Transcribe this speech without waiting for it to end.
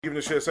Giving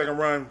this shit a second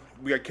run.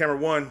 We got camera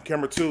 1,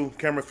 camera 2,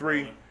 camera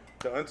 3.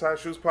 The Untied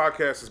Shoes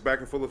podcast is back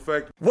in full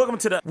effect. Welcome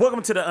to the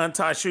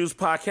Untied Shoes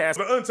podcast.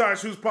 The Untied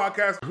Shoes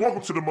podcast.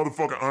 Welcome to the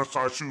motherfucking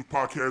Untied Shoes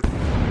podcast.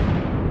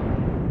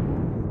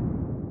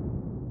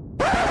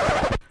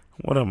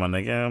 What up, my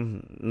nigga?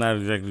 I'm not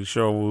exactly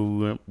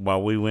sure why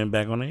we went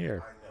back on the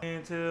air.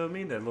 And tell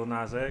me that Lil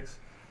Nas X,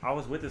 I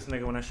was with this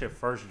nigga when that shit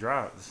first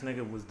dropped. This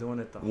nigga was doing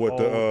it the whole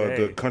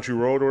day. The Country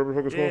Road or whatever the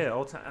fuck it's called? Yeah,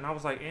 old time. And I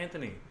was like,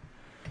 Anthony,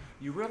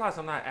 you realize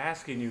I'm not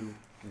asking you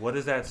what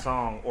is that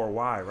song or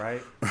why,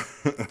 right?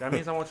 That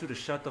means I want you to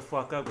shut the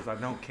fuck up because I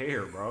don't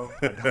care, bro.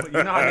 You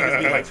know how niggas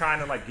be like trying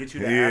to like get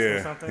you to ask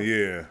me something?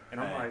 Yeah. And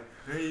I'm like,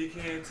 hey, you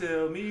can't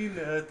tell me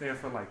nothing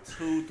for like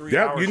 2-3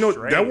 hours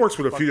straight. That works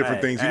with a few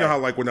different things. You know how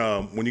like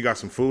when you got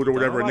some food or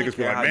whatever, niggas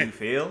be like, how man, you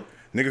feel?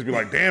 Niggas be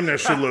like, damn, that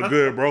shit look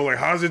good, bro. Like,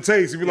 how's it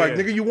taste? You be like,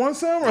 nigga, you want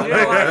some? Yeah,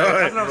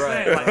 that's what I'm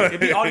saying. Like, it'd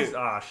be all these,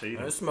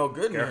 shit. It smell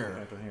good in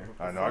here.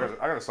 I know,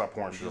 I gotta stop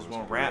pouring shit. You just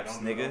want raps,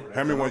 nigga.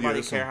 How many one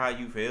Nobody care how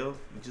you feel.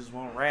 You just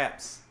want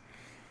raps.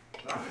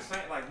 I'm just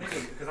saying, like,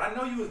 nigga, because I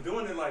know you was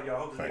doing it like, yo, I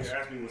hope this nigga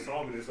asked me what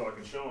song it is so I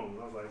can show him.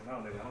 I was like, no,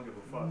 nigga, I don't give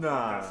a fuck.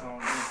 Nah. That song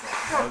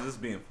I was just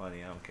being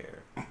funny. I don't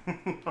care.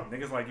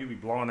 Niggas like you be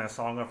blowing that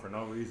song up for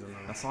no reason.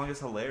 Man. That song is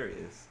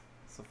hilarious.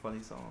 It's a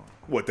funny song.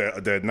 What,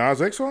 that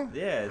Nas X song?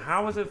 Yeah.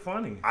 How is it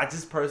funny? I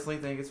just personally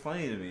think it's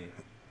funny to me.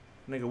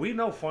 Nigga, we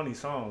know funny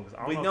songs.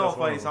 We know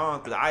funny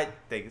songs, but I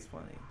think it's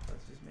funny.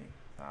 That's just me.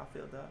 How I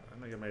feel that. That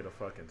nigga made a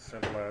fucking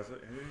civilized.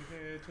 You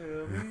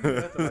can't tell me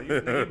nothing. Like,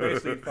 you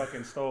basically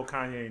fucking stole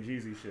Kanye and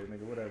Jeezy shit,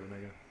 nigga. Whatever,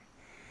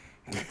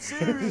 nigga. I'm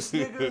serious,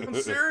 nigga. I'm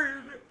serious.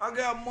 I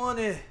got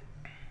money.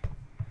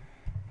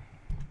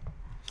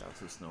 Shout out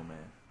to Snowman.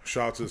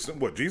 Shout out to,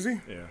 what,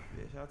 Jeezy? Yeah. Yeah,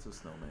 shout out to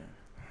Snowman.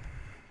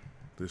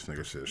 This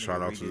nigga said,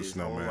 shout out to the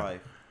Snowman.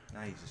 Life.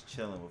 Now he's just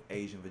chilling with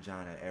Asian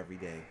vagina every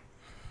day.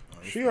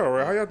 She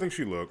alright. How y'all think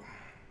she look?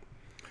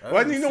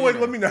 Well, you know what?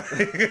 Let me not put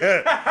a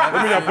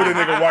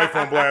nigga wife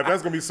on blast.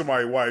 That's gonna be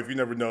somebody's wife. You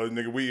never know,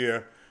 nigga.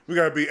 We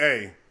gotta be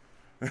A.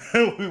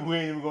 we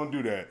ain't even gonna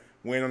do that.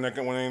 We ain't on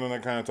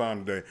that kind of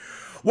time today.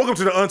 Welcome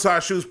to the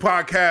Untied Shoes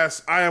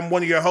podcast. I am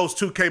one of your hosts,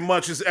 2K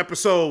Much. This is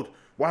episode.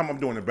 Why am I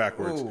doing it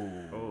backwards?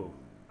 Oh,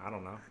 I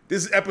don't know.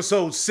 This is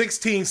episode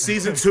 16,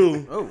 season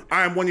 2.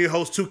 I am one of your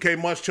hosts,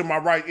 2K Much. To my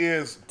right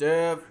is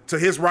Dev. To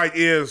his right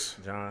is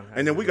John.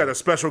 And then we got a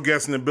special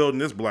guest in the building.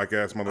 This black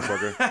ass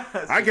motherfucker.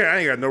 I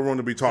ain't got no room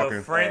to be talking.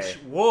 The French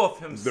Wolf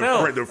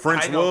himself. The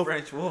French I know Wolf.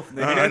 French Wolf.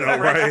 Nigga. I know,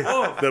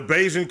 right? The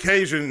Bayesian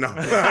Cajun. No.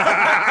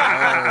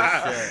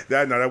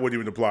 That wouldn't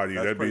even apply to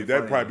you.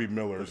 That'd probably be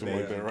Miller or something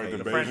like that, right?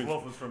 The French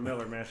Wolf was from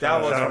Miller, man.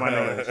 That was Shout out from my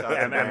Miller.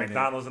 nigga. At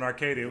McDonald's in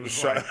Arcadia. It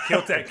was like,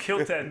 killed that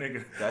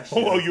nigga. That shit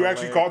Oh, was you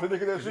actually hilarious. called the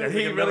nigga that shit? He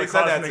Nigga really said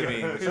called that this to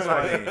nigga. me, which He is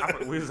was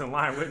funny. we was in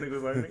line with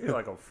niggas like, nigga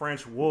like a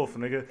French wolf,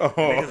 nigga.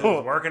 Niggas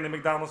was working at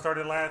McDonald's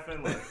started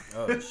laughing. Like,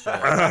 Oh, shit.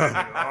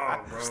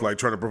 oh, bro. It's like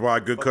trying to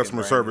provide good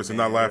customer Brandon, service and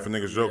not man. laughing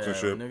niggas' jokes and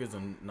shit. When niggas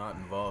are not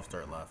involved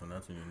start laughing.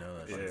 That's when you know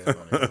that shit's Yeah.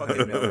 funny.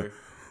 Fucking Miller.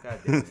 God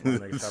damn it.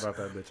 Nigga, shout out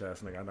that bitch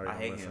ass nigga. I know you I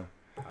don't hate listen. him.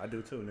 I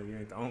do too, nigga. You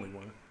ain't the only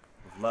one.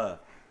 With love.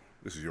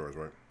 This is yours,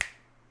 right?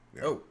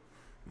 Yeah. Oh,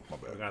 My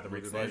We bad. got to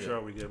read this Excited.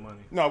 intro. We get money.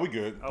 No, we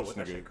good. Oh, This what,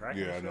 that nigga- shit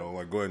cracking Yeah, I and know. shit?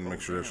 Like, go ahead and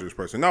make sure that shit is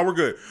pressing. No, we're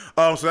good.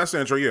 So that's the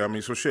intro. Yeah, I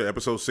mean, so shit.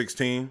 Episode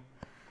 16.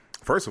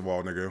 First of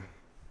all, nigga,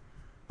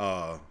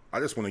 I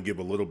just want to give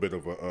a little bit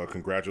of a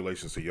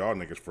congratulations to y'all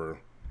niggas for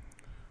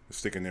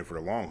sticking in for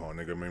the long haul,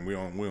 nigga. I mean, we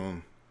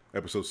on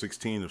episode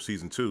 16 of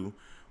season 2.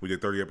 We did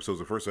 30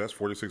 episodes at first, so that's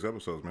 46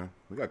 episodes, man.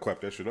 We gotta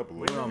clap that shit up a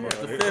little. we're almost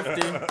to 50.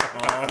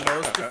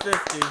 Almost to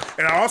 50.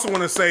 And I also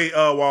want to say,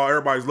 while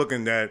everybody's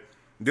looking, that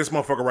this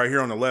motherfucker right here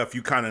on the left,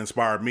 you kind of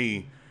inspired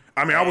me.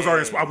 I mean, I was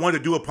already. I wanted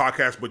to do a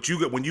podcast, but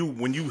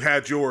when you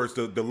had yours,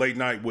 the late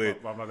night with.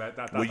 Well, my bad.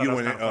 I thought With that you was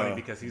and, kind of funny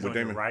because he's with on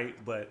your Damon. right,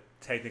 but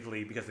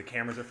technically because the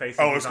cameras are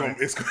facing. Oh, he's on-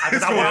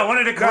 I I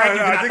wanted to correct you,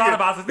 but I thought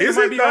about it. Is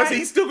Might it? be No, right.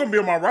 he's still gonna be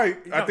on my right.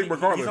 I No, think he-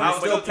 regardless. he's I was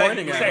on- still but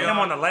pointing you at said him. him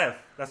on the left.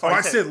 That's Oh, all I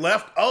you said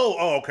left.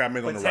 Oh, okay. I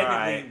meant on But the right.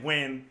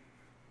 technically,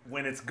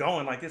 when it's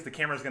going like this, the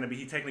camera's gonna be.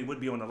 He technically would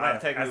be on the I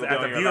left. technically As would be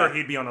the on your viewer, left.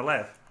 he'd be on the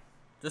left.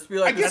 Just be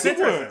like, I guess this,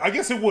 it would. I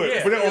guess it would.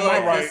 Yeah, But be on my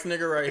like right. this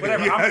nigga right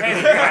Whatever. here. I'm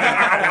paying.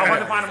 I wanted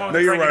to find a moment No,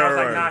 to you're correct you. I was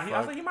right, like, right. nah. I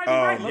was like, he might be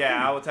right. Look Yeah,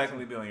 at I him. would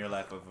technically be on your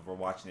left if we're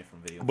watching it from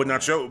video. But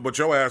not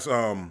your ass.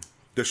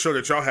 The show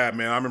that y'all had,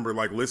 man. I remember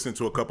like listening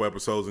to a couple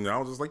episodes, and I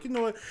was just like, you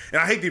know what?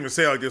 And I hate to even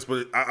say it like this,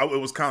 but it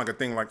was kind of like a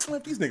thing, like,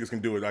 if these niggas can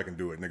do it, I can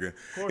do it, nigga.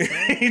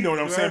 You know what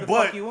I'm saying? the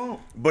fuck you won't.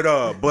 But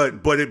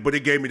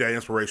it gave me that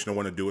inspiration to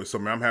want to do it. So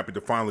man, I'm happy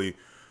to finally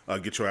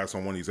get your ass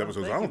on one of these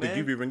episodes. thank I don't you, think man.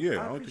 you've even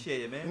I don't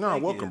appreciate think, it, man. No,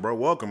 Thank welcome, you. bro.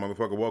 Welcome,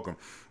 motherfucker. Welcome.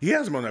 He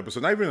hasn't been on an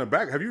episode. Not even in the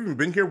back. Have you even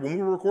been here when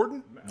we were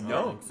recording?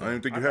 No. I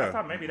didn't think you I have.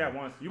 thought maybe that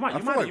once. You I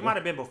feel like- might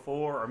have been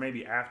before or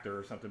maybe after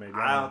or something. Maybe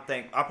I don't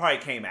think. I probably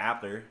came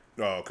after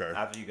Oh, okay.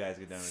 you guys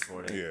get done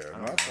recording. Yeah, I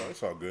no, don't know.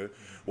 that's all good.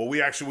 Well,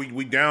 we actually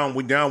we down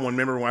one.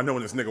 Remember when I know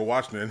when this nigga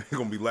watching it, he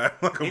gonna be laughing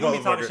like a He gonna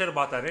be talking motherfucker. shit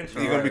about that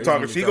intro. He gonna be Right,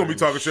 talking. he He gonna be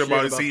talking shit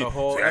about it. See, the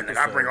whole I bring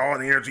episode. all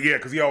the energy. Yeah,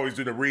 because he always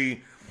do the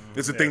read.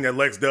 It's the thing that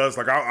Lex does.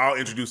 Like I'll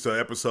introduce the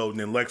episode, and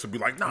then Lex will be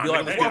like, "Nah, Be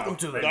like, nigga, welcome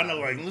to the. I know,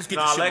 like, let's get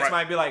Nah, this shit Lex right."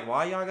 might be like,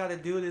 why y'all gotta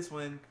do this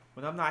when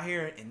I'm not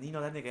here? And you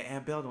know that nigga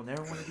Aunt Bell don't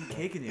ever want to be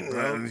kicking it,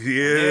 bro.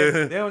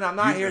 Yeah. Then when I'm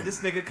not here,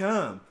 this nigga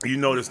come. You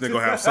know this nigga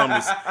gonna have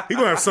something. He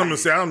gonna have something to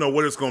say. I don't know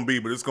what it's gonna be,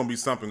 but it's gonna be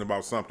something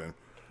about something.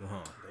 They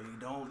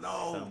don't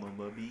know.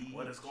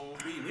 What it's gonna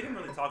be? We didn't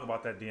really talk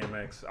about that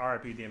DMX.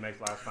 RIP DMX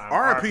last time.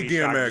 R.I.P.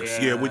 DMX.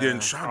 Shock Yeah, we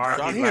didn't. Shock.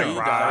 R.I.P. Damn.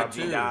 Black died Rob.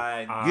 too. He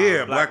died.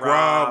 Yeah, Black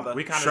Rob.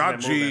 We kind Shock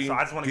of been moving, G. so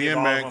I just want to give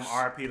all of them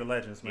DMX. RIP to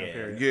legends, man. Yeah.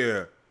 Period.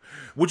 Yeah.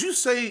 Would you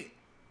say?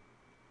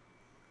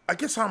 I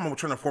guess I'm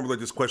trying to formulate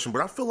this question,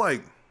 but I feel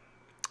like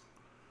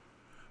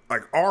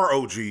our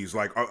OGs,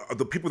 like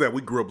the people that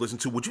we grew up listening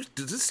to.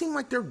 Does it seem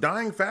like they're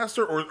dying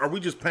faster, or are we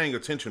just paying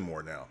attention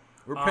more now?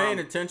 We're paying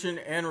attention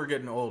and we're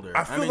getting older.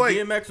 I feel mean, like-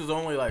 DMX was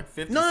only like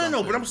 50.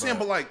 No. But I'm saying,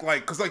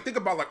 because think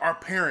about like our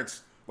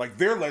parents. Like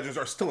their legends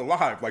are still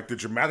alive. Like the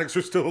Dramatics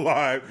are still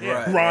alive.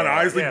 Right. Ron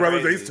Isley Yeah,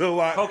 brothers, crazy. they still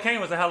alive.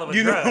 Cocaine was a hell of a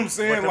You know drug. what I'm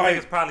saying? But the Like-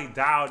 niggas probably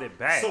dialed it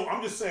back. So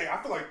I'm just saying,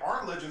 I feel like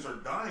our legends are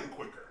dying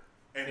quicker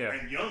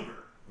and younger.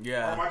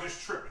 Yeah. Or am I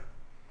just tripping?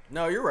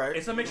 No, you're right.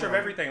 it's a mixture of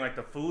everything. Like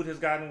the food has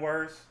gotten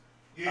worse.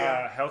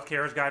 Yeah.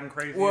 Healthcare has gotten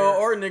crazier. Well,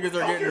 or niggas are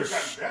getting.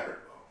 Healthcare's gotten better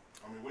though.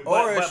 I mean,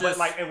 Or it's but just-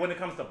 like, and when it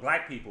comes to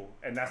black people,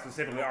 and that's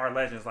specifically our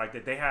legends, like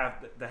that they have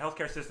the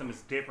healthcare system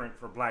is different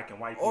for black and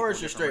white people. Or it's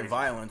just straight different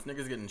races. violence.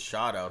 Niggas getting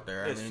shot out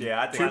there. I It's- mean,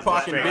 yeah, I think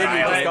Tupac that's and straight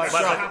Biggie just violence. got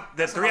But shot.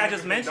 the three I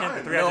just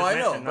mentioned, No, I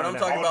know, none but of I'm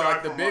them. talking all about died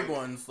like the from, big like-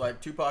 ones,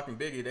 like Tupac and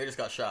Biggie. They just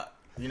got shot.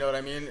 You know what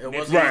I mean? It Nipsey,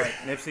 wasn't Right. like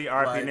Nipsey,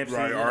 RP Right, Nipsey,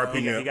 right, you know,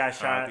 RP, he got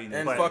shot. RP,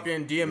 and but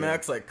fucking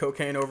DMX like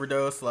cocaine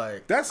overdose.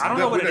 Like That's I don't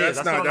know what it is.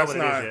 That's I not. still don't That's know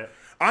what it not. is yet.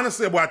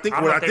 Honestly, what I think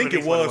I'm what not I they think it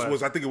released what it was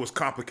was. I think it was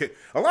complicated.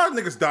 A lot of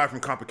niggas died from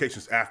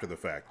complications after the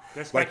fact.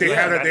 There's Like they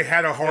had speculation they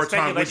had a that- hard there's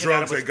time with speculation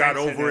drugs. that They it got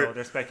was over fentanyl. it.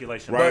 There's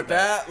speculation. Right. But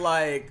that,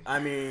 like, I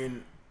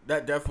mean,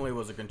 that definitely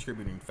was a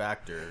contributing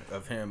factor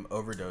of him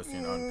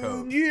overdosing on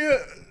coke. Yeah,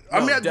 I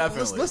No, mean,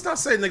 definitely. let's not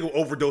say nigga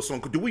overdose on.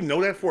 Do we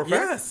know that for a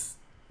fact? Yes.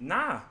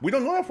 Nah. We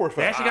don't know that for a fact.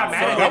 They actually got mad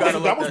Some at gotta that look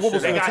was that what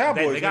was shit in the up.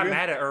 tabloids. They got nigga.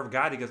 mad at Irv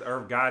Gotti because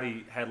Irv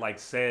Gotti had like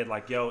said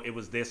like, yo, it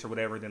was this or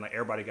whatever. Then like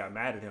everybody got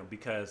mad at him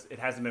because it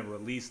hasn't been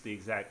released the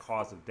exact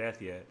cause of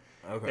death yet.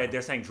 Okay.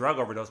 They're saying drug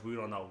overdose, but we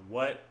don't know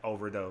what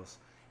overdose.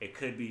 It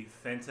could be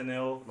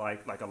fentanyl,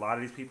 like a lot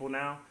of these people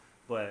now.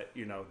 But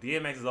you know,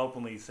 DMX has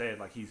openly said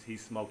like he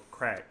smoked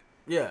crack.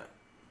 Yeah.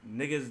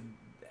 Niggas,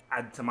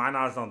 to my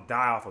knowledge, don't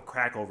die off of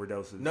crack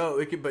overdoses. No,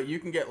 it could, but you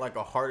can get like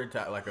a heart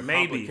attack, like a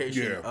Maybe.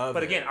 complication Yeah. of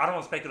But it. again, I don't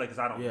want to speculate because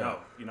I don't Yeah. know.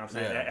 You know what I'm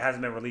saying? Yeah. It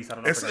hasn't been released. I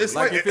don't know. It's- if it's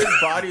Like like- if his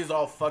body's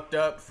all fucked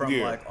up from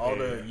Yeah. like all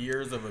the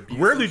years of abuse.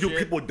 Rarely and do shit.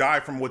 people die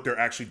from what they're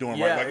actually doing.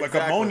 Yeah, Right? Like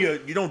exactly. ammonia,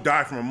 you don't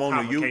die from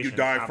ammonia. You Complications,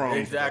 die from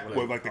complications. Exactly.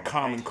 what, like the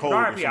common cold. But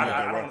or RIP, something I like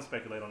that, don't right? want to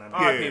speculate on that.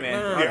 RIP, man. Yeah,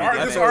 no, yeah,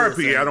 that's this what we're RP.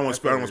 saying. I don't want That's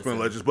to what we're spend saying.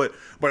 legends,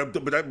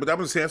 but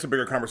I'm saying that's a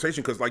bigger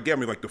conversation because, like, yeah, I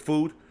mean, like the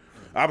food.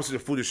 Obviously,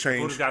 the food has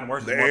changed. Food has gotten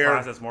worse. The More air,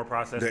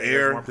 processed. the air's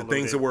air, more the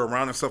things that polluted. were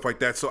around and stuff like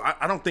that. So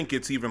I don't think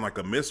it's even like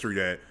a mystery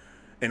that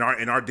in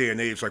our day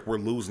and age, like we're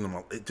losing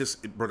them.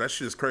 Bro, that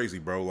shit is crazy,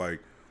 bro. Like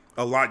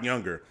a lot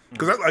younger.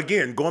 Because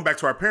again, going back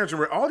to our parents,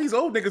 all these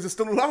old niggas are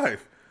still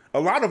alive.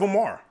 A lot of them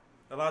are.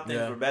 A lot of things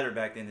Yeah. were better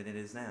back then than it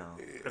is now.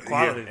 The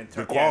quality. Yeah, In the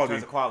ter- quality, in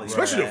terms of quality,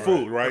 especially right. the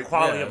food, right? The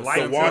quality Yeah, of life,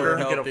 so too. water,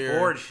 You could healthier.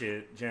 afford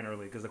shit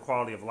generally because the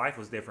quality of life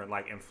was different.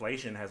 Like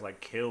inflation has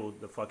like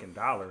killed the fucking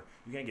dollar.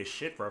 You can't get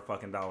shit for a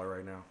fucking dollar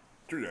right now.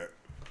 True that.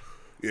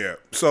 Yeah.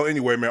 So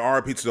anyway, man,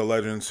 RIP to the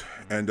legends,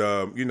 and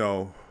you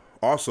know,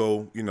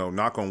 also, you know,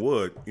 knock on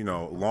wood, you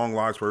know, long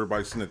lives for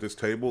everybody sitting at this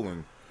table,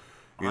 and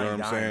you know I what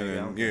ain't I'm dying, saying, nigga. I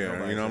and don't care yeah,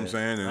 what you know what I'm nobody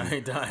saying, I and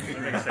ain't dying. This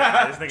nigga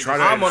Try just to- said,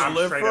 I'm gonna I'm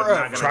live straight up forever.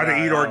 not gonna Try to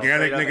die. eat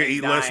organic, Straight up nigga, ain't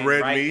eat less dying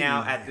red right meat.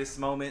 now and- at this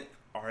moment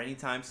or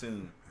anytime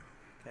soon.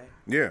 Okay.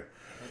 yeah.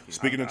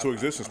 Speaking into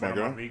existence, I've my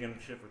been on guy. my vegan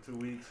shit for 2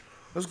 weeks.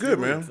 That's good,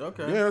 man. weeks,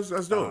 okay. Yeah,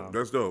 that's dope.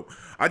 That's dope.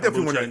 I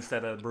definitely want Kombucha to.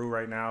 instead of brew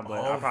right now, but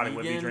All I probably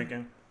would be vegan?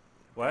 drinking.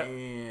 What?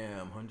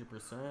 Damn,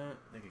 100%.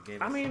 Nigga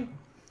gave I us- mean,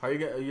 How you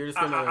gonna? You're just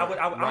I- gonna I would-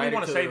 I ride it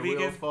wanna till say the wheels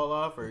vegan. fall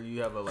off, or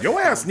you have a like. Your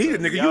ass need it,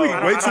 nigga. Yo, You eat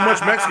I way too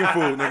much Mexican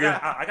food, I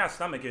nigga. got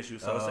stomach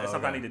issues, so it's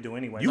something I need to do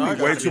anyway. You So I eat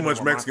try way to too be much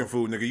more Mexican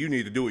mindful. food, nigga. You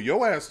need to do it.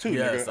 Your ass too,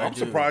 Yes, nigga. I I'm do.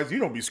 surprised you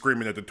don't be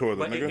screaming at the toilet,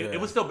 But nigga. it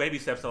was still baby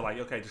steps, though. Like,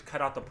 okay, just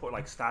cut out the pork.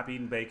 Like, stop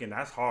eating bacon.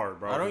 That's hard,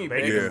 bro. I don't eat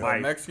Bacon bacon, is but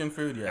like Mexican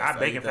food. Yes, I have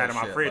bacon eat fat that in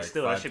my shit, fridge like,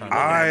 still. That 5 should be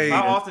times I-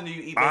 How often do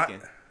you eat I-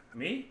 bacon?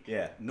 me.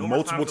 Yeah. Numerous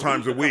Multiple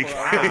times a week.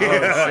 couple of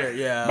Oh, hours. shit,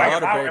 yeah, a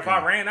Like, lot of if I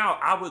bacon. ran out,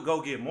 I would go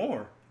get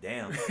more.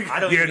 Damn.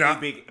 I don't Yeah, even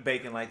nah. eat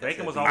bacon like that.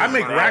 Bacon was shit. always I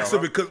make Wow. racks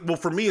of it because, well,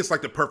 for me, it's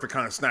like the perfect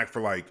kind of snack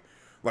for like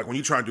when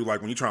you try to do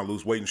when you try to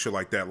lose weight and shit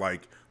like that,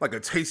 like a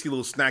tasty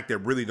little snack that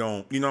really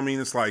don't, you know what I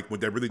mean? It's like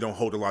that really don't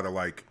hold a lot of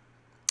like,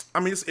 I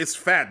mean, it's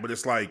fat, but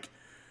it's like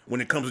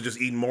when it comes to just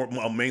eating more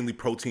a mainly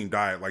protein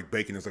diet, like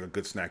bacon is like a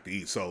good snack to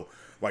eat. So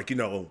like, you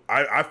know,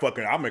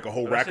 I'll make a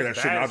whole rack of that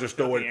shit and I'll just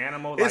throw it.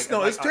 Animal, It's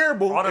it's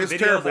terrible. All them It's videos,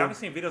 terrible. I've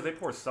seen videos they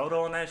pour soda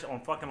on that shit, on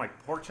fucking like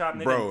pork chop,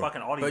 nigga, Bro. and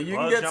fucking all these But you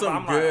can bugs get jump out. some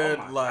I'm like, good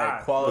oh my like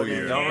God. quality.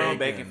 Oh, yeah. Don't ruin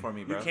bacon. bacon for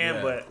me, You bro. can,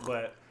 Yeah.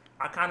 but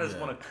I kind of just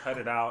want to cut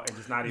it out and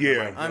just not even.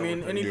 Yeah. Like, I mean,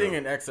 deal with it. anything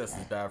in excess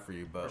is bad for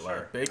you, but For sure.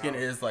 like bacon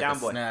is like Down a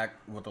boy. snack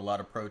with a lot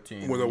of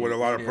protein. with a You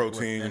lot of eat it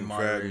protein in and fat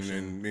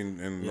moderation.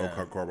 and Yeah. low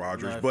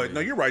carbohydrates. No, I But feel no,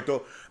 you. you're right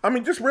though. I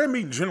mean, just red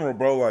meat in general,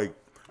 bro. Like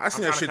I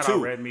seen that I'm trying to shit cut out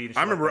too. red meat and shit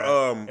I remember like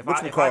that. If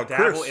what's I it called,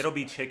 dabble, Chris. it'll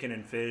be chicken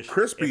and fish.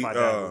 Crispy. If I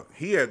dabble.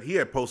 He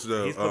had posted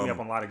a He's put me up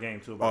on a lot of game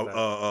too about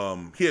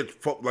that. he had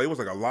like it was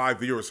like a live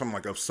video or something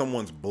like of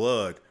someone's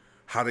blood,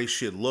 how they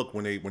shit look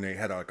when they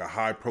had like a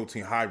high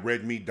protein, high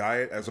red meat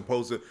diet as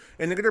opposed to,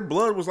 and nigga, their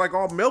blood was like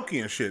all milky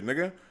and shit,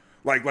 nigga.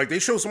 Like they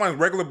showed somebody's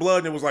regular blood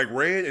and it was like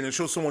red, and it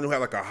showed someone who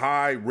had like a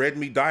high red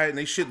meat diet and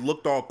they shit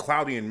looked all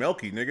cloudy and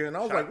milky, nigga. And I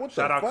was like, what the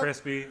Shout out fuck?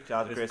 Crispy.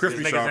 Shout out This-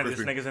 Crispy. this Shout out nigga's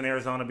in- Crispy. This nigga's in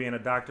Arizona being a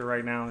doctor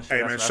right now. And shit. Hey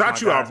That's- man, that's shout my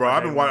you guy. out, That's bro. my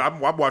I've day been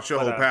one. I've watched your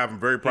whole But, path. I'm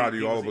very proud of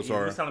you. he All was- of us he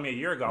are. was telling me a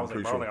year ago. I was like,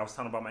 bro, Appreciate like I was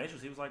telling about my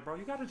issues. He was like, bro,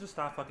 you gotta just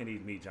stop fucking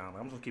eating meat, John. Like,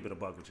 I'm just gonna keep it a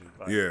buck with you.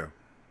 Like, Yeah.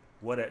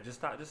 What? Just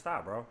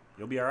stop, bro.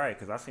 You'll be all right.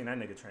 Cause I seen that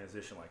nigga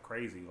transition like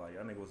crazy. Like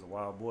that nigga was a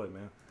wild boy,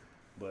 man.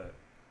 But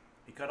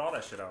he cut all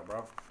that shit out,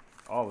 bro.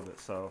 All of it.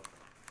 So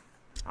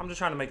I'm just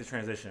trying to make the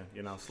transition,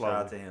 you know, slowly.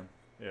 Shout out to him.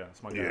 Yeah,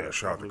 it's my guy. Yeah,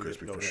 shout out to Hopefully we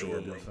Crispy get for to go sure,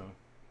 get man. it, so.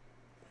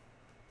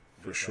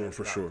 For sure,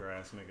 for sure. Doctor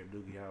ass nigga,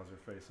 Doogie Howser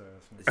face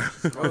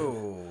ass nigga.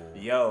 Oh,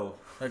 Yo.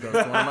 that goes to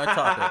one of my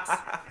topics.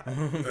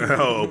 Nigga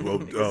oh,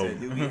 said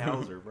Doogie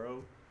Howser,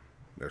 bro.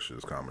 that shit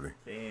is comedy.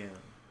 Damn.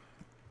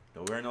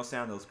 Don't wear no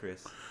sandals,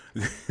 Chris.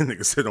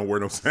 Nigga said don't wear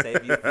no sand.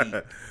 Save your feet.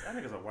 That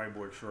nigga's a white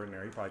boy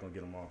extraordinary. He probably gonna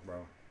get him off, bro.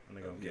 That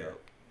nigga gonna get Yeah. up.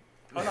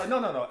 Oh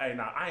no. Hey,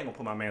 nah, I ain't gonna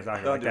put my man's out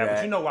here Don't like do that. But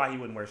that. you know why he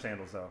wouldn't wear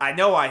sandals though? I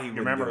know why he You would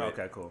remember? do it.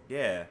 Okay, cool.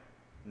 Yeah.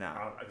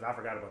 Nah. I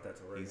forgot about that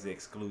too. He's the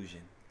exclusion.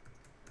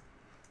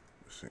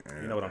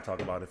 You know what I'm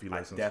talking about if you I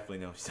listen. definitely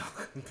know what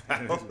you're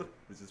talking about.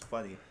 Which is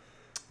funny.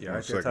 Yeah,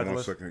 One second,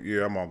 1 second.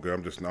 Yeah, I'm all good.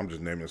 I'm just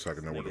naming it so I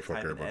can know where the Niggas fuck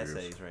typing everybody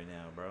essays is. right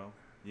now, bro.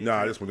 You Nah, I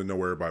didn't just want to know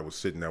where everybody was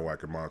sitting that way I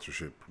could monitor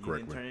shit You didn't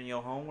correctly. turn in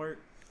your homework?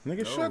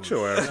 Nigga, shut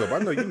your ass up. I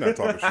know you're not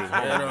talking shit.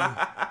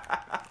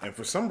 Yeah, And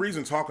for some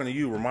reason, talking to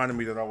you reminded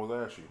me that I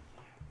was ashy.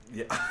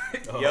 Yeah.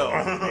 Yo.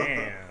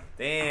 Damn.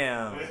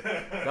 Damn.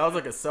 that was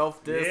like a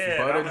self-diss, Yeah,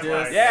 that butter was diss.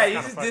 like- Yeah, you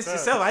Kinda just fucked dissed up.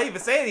 yourself. I didn't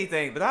even say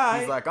anything, but I.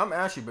 He's like, I'm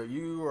ashy, but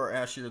you are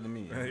ashier than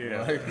me.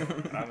 Yeah.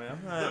 Like, I mean,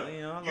 I'm not,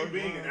 you know, I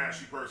love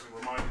ashy person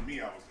reminded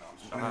me I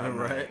was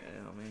right.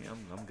 I mean,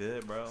 I'm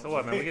good, bro. So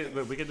what,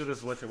 man? We can do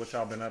this. What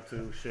y'all been up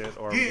to, shit,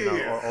 or Yeah, you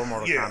know, or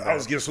Mortal Kombat. I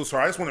was getting so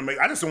sorry. I just want to make.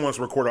 I just don't want us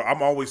to record.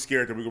 I'm always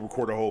scared that we can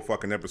record a whole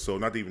fucking episode.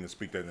 Not even to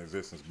speak that in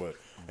existence, but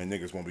and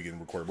niggas won't be getting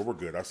recorded. But we're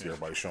good. I see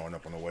everybody showing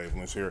up on the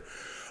wavelengths here.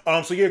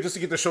 So yeah, just to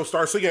get the show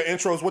started. So yeah,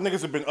 intros. What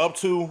niggas have been up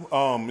to?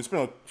 It's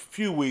been a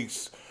few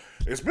weeks.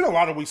 It's been a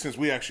lot of weeks since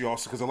we actually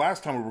also because the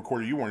last time we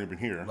recorded, you weren't even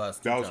here.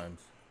 Last That two was-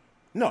 times.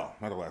 No,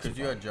 not the last. Because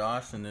time. you had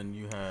Josh, and then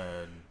you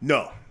had...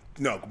 No.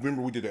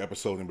 Remember we did the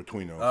episode in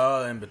between those.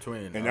 Oh, in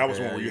between. and that was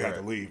Okay, one where you you're had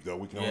to right. leave though.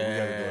 We had to do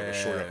like a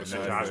short Yeah, episode.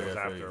 no, Josh yeah, was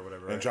yeah, after yeah. or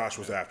whatever. And Right? Josh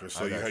was after,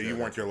 so I got you you, I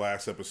weren't got your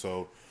last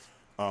episode.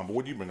 But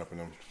what you been up to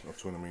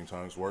in the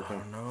meantime? Just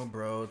working. No,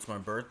 bro, it's my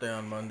birthday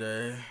on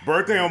Monday.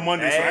 Birthday on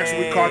Monday, so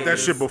actually we caught that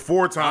shit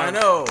before time. I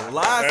know.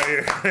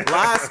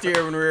 Last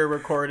year when we were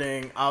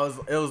recording, it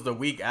was the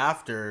week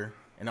after,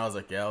 and I was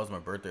like, yeah, it was my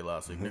birthday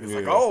last week. Niggas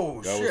like, Yeah,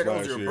 oh that was shit, it was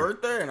last your year.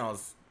 birthday, and I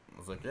was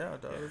like, yeah,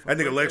 that was my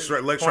That nigga Lex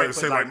birthday. tried to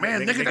say Like, like,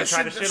 man, nigga, that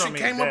tried to shit, shit on me.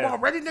 came Yeah. up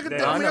already, nigga.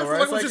 Yeah. I mean, I I know, feel right?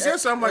 like It's it was like just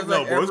yesterday. I'm like, it's no,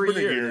 like bro, it's every been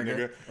a year,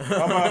 year,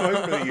 nigga.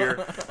 It's been a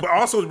year. But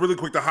also, really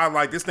quick to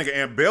highlight, this nigga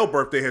Aunt Bell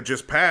birthday had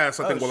just passed.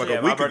 I think Oh, like shit,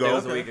 a my week birthday ago.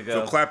 was a week ago.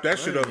 So clap that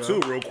shit There up you too,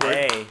 go. real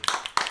quick. Hey,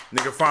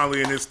 Nigga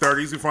finally in his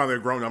 30s. He finally a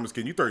grown. I'm just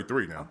kidding. You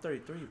 33 now. I'm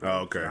 33, bro. Oh,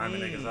 okay. Timing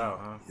niggas out,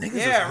 huh? Niggas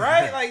Yeah,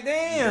 right? Like,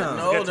 damn.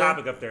 No, Good they're-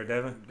 topic up there,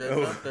 Devin.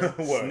 they're up there.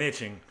 What?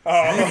 Snitching. What,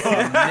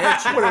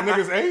 that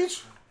nigga's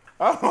age?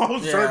 I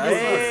was Yeah, trying to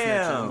I was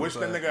Damn. snitching, wish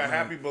that but, nigga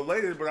happy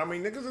belated, but I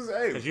mean, niggas is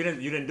Cause age. you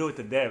didn't do it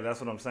to Dev.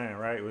 That's what I'm saying,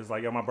 right? It was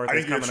like, yo, my I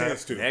birthday's didn't get a coming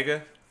chance up. to.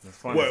 Nigga. It's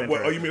funny. What? It's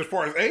What? Oh, you interesting. mean as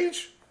far as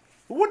age?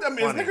 What? I mean,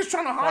 Funny. is niggas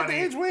trying to hide the Funny.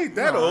 age? We ain't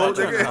that No, old, I'm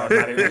trying to nigga. hide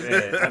Not even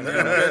dead.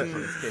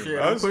 I'm shit,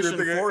 I'm I'm pushing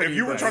thinking, 40. if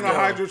you were but trying to still.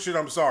 hide your shit,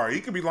 I'm sorry.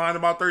 He could be lying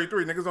about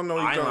 33. Niggas don't know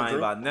I he's ain't telling lying the truth.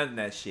 about none of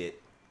that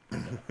shit.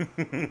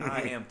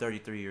 I am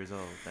 33 years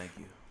old. Thank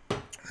you.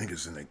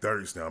 Niggas in their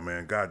 30s now,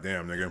 man.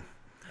 Goddamn, nigga.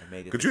 I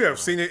made it. Could this you have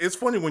far. seen it? It's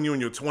funny when you're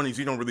in your 20s,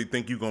 you don't really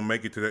think you're going to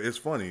make it to that. It's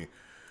funny.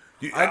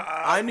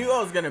 I knew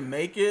I was gonna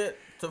make it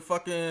to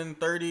fucking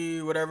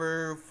 30,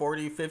 whatever,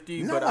 40,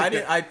 50, Not but like I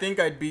didn't.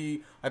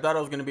 that. I thought I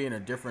was gonna be in a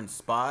different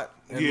spot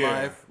in Yeah,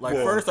 life. Like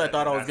well, first, I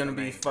thought I was that's gonna the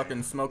be main thing.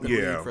 fucking smoking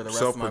Yeah, weed for the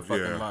rest of my fucking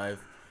yeah. life.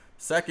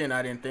 Second,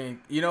 I didn't think.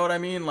 You know what I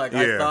mean? Like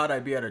Yeah. I thought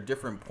I'd be at a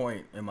different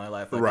point in my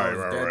life. Like Right, I was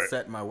right, dead right.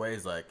 set in my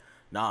ways. Like,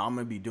 nah, I'm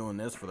gonna be doing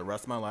this for the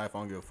rest of my life. I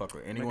don't give a fuck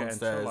what anyone Nigga,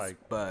 says.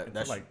 but until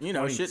that's like you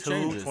know, shit 22,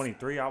 changes.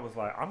 23, I was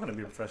like, I'm gonna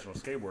be a professional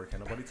skateboarder.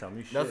 Can't nobody tell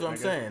me shit. That's what I'm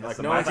nigga. saying. Like, That's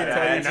no one the can mindset.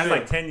 tell you And that's shit.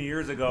 like 10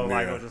 years ago.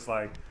 Like, Yeah. I was just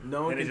like,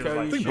 No one then it can just tell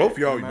like, you I think shit. both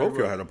y'all, no matter both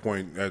y'all what. had a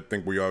point. I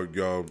think where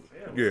y'all,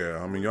 yeah.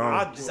 I mean, y'all.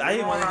 I We're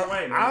didn't on want our to.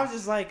 way, man. I was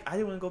just like, I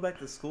didn't want to go back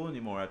to school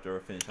anymore after I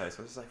finished high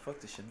school. I was just like, fuck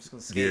this shit. I'm just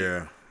gonna skate.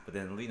 Yeah. But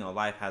then you know,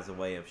 life has a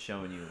way of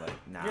showing you like,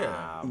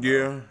 nah.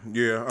 Yeah. bro.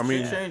 Yeah. I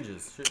mean, Shit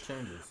changes. Shit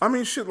changes. I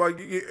mean, shit. Like,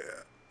 yeah,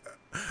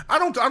 I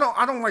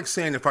don't like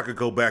saying if I could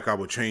go back, I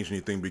would change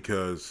anything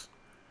because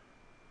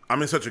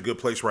I'm in such a good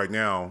place right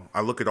now.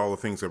 I look at all the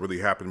things that really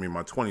happened to me in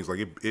my 20s.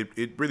 Like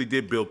it really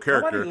did build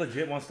character. Nobody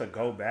legit wants to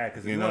go back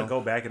because if you want to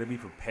go back, it'll be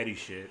for petty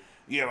shit.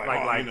 Yeah,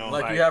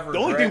 you have the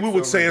only thing we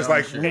would say is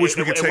like we wish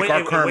we could take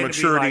our current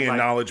maturity and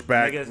knowledge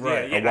back, niggas,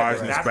 a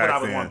wiseness that's back what I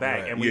would then. want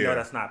back, and we know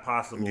that's not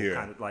possible. Yeah.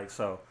 Kind of like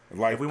so.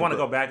 Life if we want to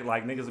go back,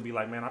 like niggas would be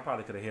like, man, I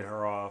probably could have hit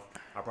her off.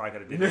 I probably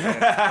could have did that.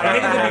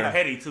 Like, niggas would be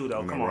petty too,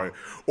 though. Come on. Right.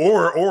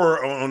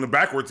 Or on the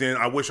backwards end,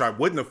 I wish I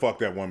wouldn't have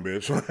fucked that one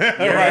bitch. I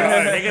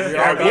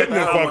wouldn't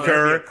have fucked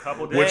her,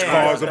 which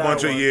caused a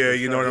bunch of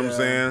you know what I'm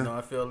saying? No,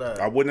 I feel that.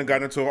 I wouldn't have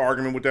gotten into an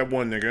argument with that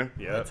one nigga.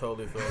 Yeah, I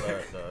totally feel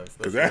that.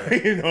 Cause that,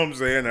 you know what I'm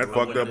saying? That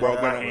fucked up all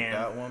kind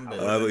of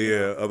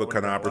other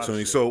kind of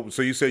opportunities. So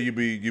you say you'd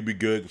be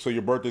good. So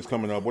your birthday's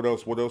coming up. What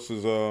else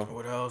is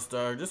What else,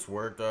 dog? Just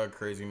work, dog.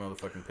 Crazy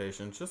motherfucking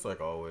patience, just like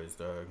always,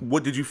 dog.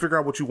 What did you figure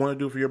out what you want to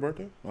do for your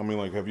birthday? I mean,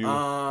 like, have you?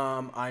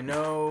 I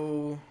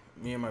know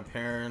me and my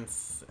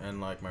parents and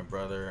like my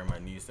brother and my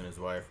niece and his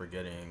wife are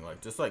getting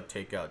like just like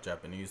takeout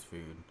Japanese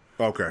food.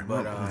 Okay.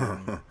 But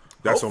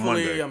that's on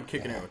hopefully Monday. I'm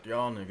kicking it with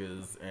y'all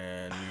niggas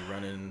and we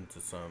run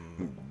into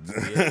some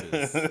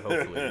bitches.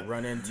 Hopefully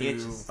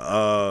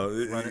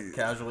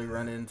casually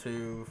run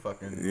into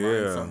fucking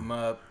line something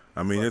up.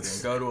 I mean,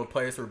 it's go to a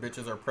place where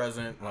bitches are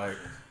present. Like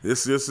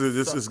this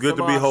is good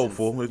to be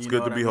hopeful. It's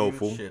good to be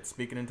hopeful. Shit,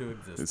 speaking into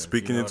existence. It's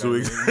speaking into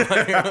existence.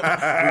 We're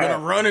gonna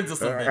run into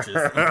some bitches.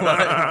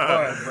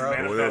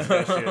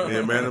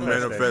 Yeah,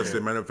 manifest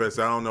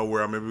it. I don't know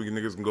where. Maybe we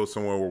niggas can go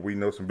somewhere where we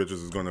know some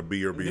bitches is gonna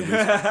be or be at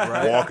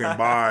least walking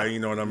by. You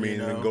know what I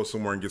mean? And go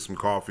somewhere and get some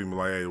coffee. And be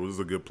like, hey, this is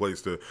a good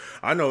place to.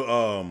 I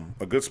know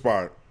a good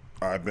spot.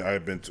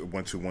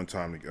 went to one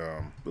time. It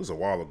was a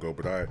while ago,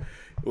 but it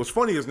was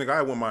funny as nigga.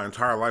 I went my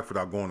entire life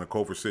without going to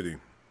Culver City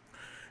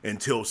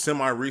until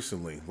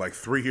semi-recently, like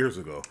 3 years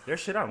ago.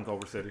 There's shit out in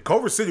Culver City.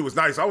 Culver City was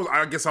nice.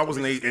 I guess I was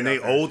in a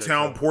old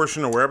town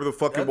portion or wherever the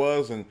fuck it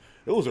was, and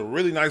it was a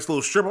really nice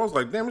little strip. I was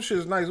like, damn, this shit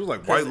is nice. It was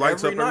like white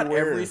lights up everywhere. Not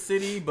every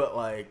city, but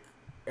like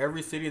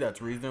every city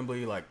that's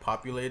reasonably like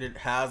populated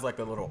has like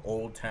a little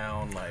old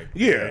town like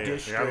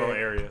district, a little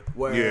area.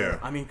 Where,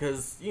 I mean,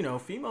 because you know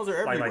females are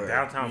everywhere. Like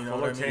downtown you know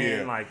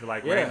Fullerton, like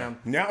random.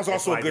 Now it's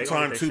also a good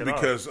time too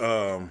because you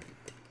know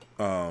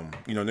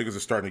niggas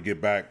are starting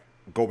to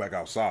go back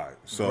outside.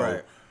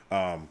 So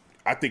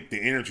I think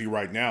the energy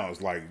right now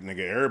is like nigga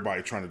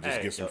everybody trying to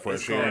just get some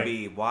fresh air. It's gonna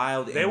be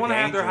wild. They want to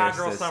have their hot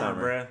girl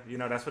summer, bruh. You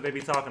know that's what they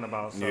be talking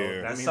about. So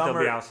that means they'll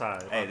be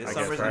outside. Hey, this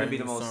summer's gonna be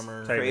the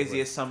most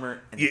craziest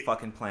summer in the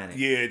fucking planet.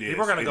 Yeah, it is.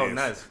 People are gonna go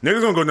nuts.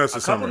 Niggas gonna go nuts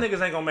this summer. A couple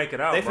niggas ain't gonna make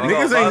it out.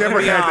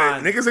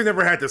 Niggas ain't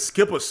never had to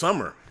skip a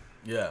summer.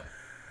 Yeah.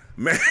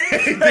 Man,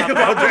 think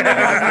about that.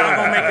 Not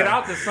gonna make it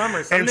out this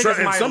summer. And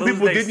some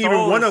people didn't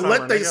even want to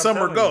let their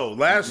summer go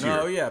last year.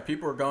 No, yeah,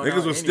 people were going.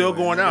 Niggas was still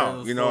going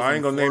out. You know, I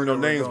ain't gonna name no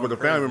names, but a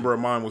family member of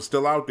mine was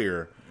still out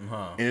there.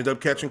 Ended up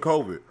catching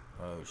COVID.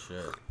 Oh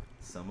shit.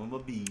 Some of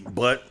them be.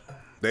 But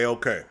they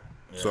okay.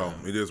 Yeah. So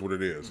it is what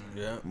it is.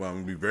 Yeah. Well, I'm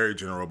gonna be very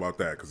general about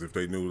that because if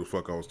they knew the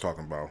fuck I was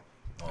talking about.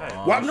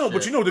 Well, no,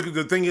 but you know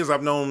the thing is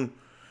I've known.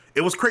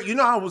 It was crazy. You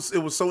know how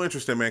it was so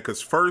interesting, man.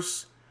 Because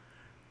first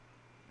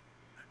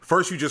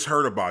you just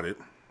heard about it.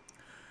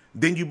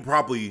 Then it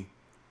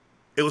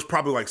was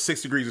probably like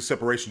 6 degrees of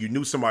separation. You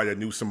knew somebody that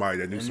knew somebody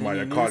that knew somebody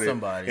that caught it.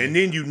 And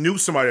then you knew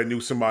somebody that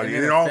knew somebody.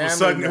 And then all of a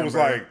sudden it was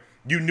like,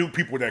 you knew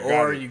people that got it.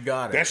 Or you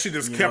got it. That shit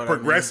just kept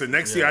progressing.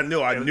 Next thing I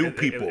knew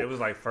people. It was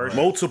like first.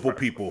 Multiple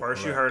people.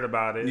 First you heard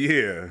about it.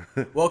 Yeah.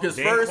 Well, because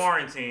first.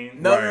 Quarantine.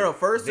 No.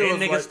 First then it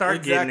was niggas like,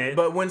 start getting it.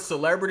 But when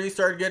celebrities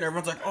started getting it,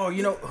 everyone's like, oh,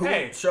 you know, who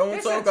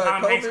so-and-so got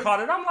Tom COVID? Hanks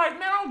caught it. I'm like,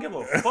 man, I don't give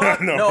a fuck.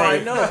 No, I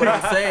know, but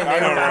I'm saying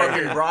they were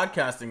fucking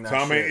broadcasting that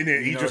Tom shit. And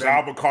then Idris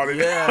Elba caught it.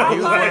 Yeah, he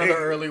was one of the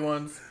early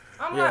ones.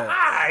 I'm like, all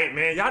right,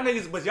 man. Y'all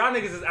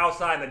niggas is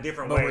outside in a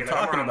different way. But we're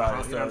talking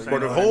about it. But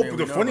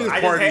the funniest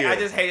part I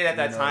just hated at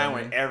that time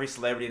when every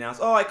celebrity announced,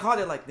 oh, I caught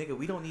it. Like, nigga,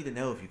 we don't need to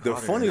know if you caught it.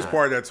 The funniest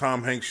part of that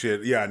Tom Hanks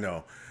shit, I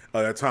know.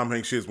 That Tom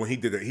Hanks shit is when he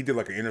did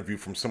like an interview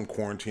from some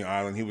quarantine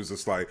island. He was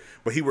just like,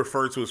 but he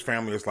referred to his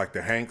family as like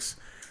the Hanks.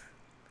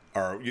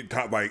 Or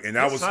like, and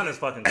that his was son is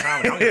fucking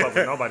comedy. I don't give a fuck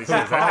what nobody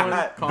says.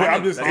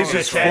 But it's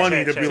just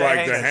funny to be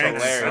like the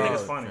Hanks. I think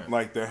it's funny.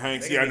 Like the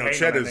Hanks. Yeah, I know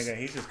Chet is.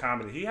 He's just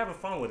comedy. He having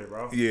fun with it,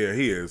 bro. Yeah,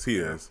 he is.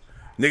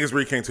 Niggas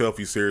really can't tell if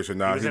he's serious or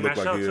not. He looked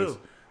like he is.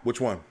 Which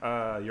one?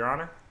 Your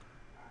Honor.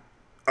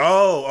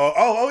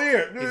 Oh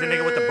yeah. He's a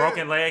nigga with the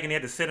broken leg, and he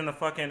had to sit in the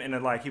fucking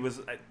and like he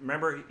was.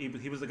 Remember, he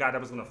was the guy that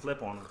was gonna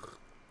flip on him.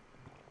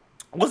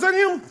 Was that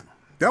him?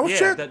 That was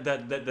Chet.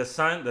 The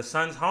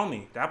son's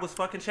homie. That was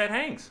fucking Chet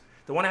Hanks.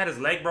 The one that had his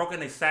leg broken,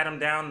 they sat him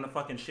down in the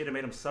fucking shit and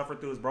made him suffer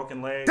through his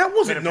broken leg. That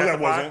wasn't. No, that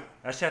wasn't.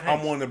 That's Chet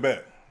Hanks. I'm on the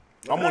bet.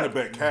 I'm on the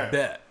bet.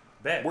 Cash.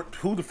 Bet.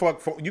 Who the fuck?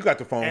 You got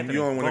the phone. Anthony, you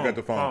the only one that got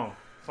the phone.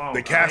 Phone.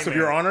 The cast of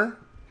Your Honor.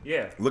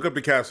 Yeah. Look up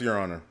the cast of Your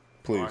Honor,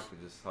 please.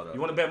 Just, hold up.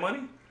 You want to bet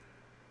money?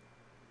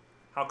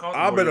 How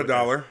comfortable? I'll bet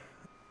 $1.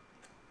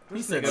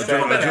 He said A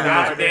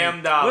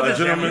Goddamn dollar. What's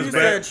a gentleman's You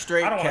bet. said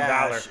straight I don't want a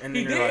cash. dollar. And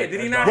He then you're did. like, Did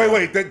he a not? dollar.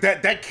 Wait,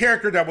 that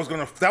character that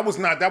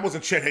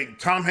wasn't Chet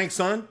Hanks, Tom Hanks'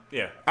 son.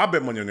 Yeah. I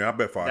bet money on that. I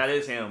bet $5. That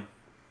is him.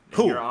 In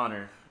Who? Your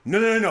Honor.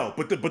 No.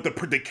 But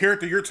the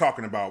character you're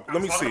talking about. Let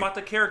I'm me talking see. about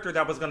the character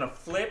that was gonna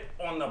flip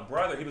on the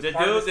brother. He was The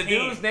part of dude, his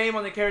team. dude's name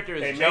on the character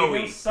They is made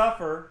Joey. him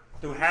suffer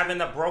through having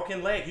a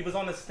broken leg. He was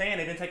on the stand.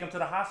 They didn't take him to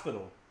the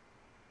hospital.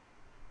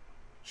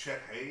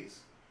 Chet Hayes.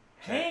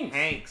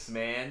 Hanks.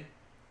 Man.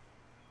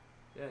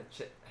 Yeah,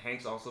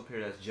 Hanks also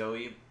appeared as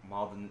Joey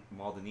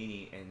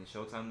Maldonini in the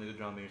Showtime New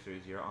Drama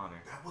miniseries Your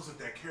Honor. That wasn't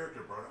that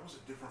character, bro. That was a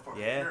different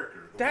fucking Yeah. character.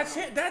 That's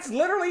it. That's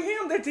literally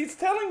him. That he's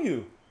telling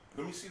you.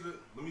 Let me see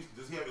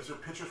does he have, is there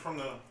pictures from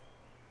the...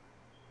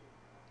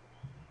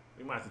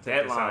 We might have to take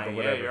this out, Deadline, but yeah,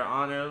 whatever. Your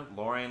Honor,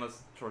 Lorraine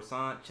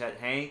Toussaint, Chet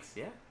Hanks,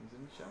 yeah, he's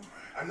in the show.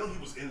 I know he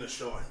was in the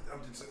show.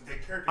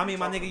 That character. I mean,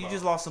 my nigga, you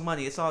just lost some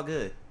money. It's all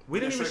good. We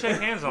didn't even shake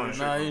hands on it.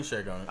 Nah, you didn't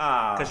shake on it.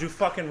 Because you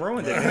fucking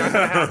ruined it.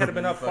 I could have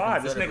been up You fucking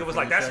 5. This said it nigga was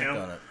before like, you that's shaked him.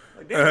 on it.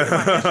 Like, damn, you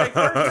might get shake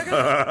first,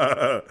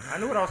 nigga. I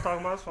knew what I was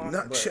talking about. It's fine.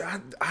 No, but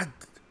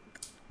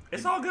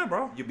it's all good,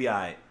 bro. You'll be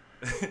alright.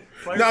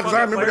 because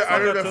I remember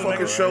that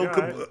fucking show.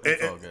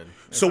 It's all good.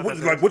 So,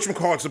 like,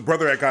 whatchamacallit's the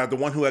brother that got the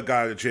one who had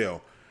got out of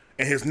jail,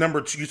 and his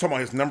number two, you talking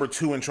about his number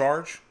 2 in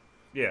charge,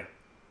 Yeah.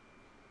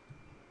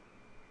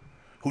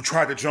 who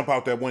tried to jump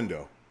out that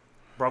window.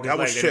 Broke his That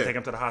leg. was They didn't shit. take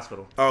him to the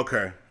hospital.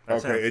 Okay,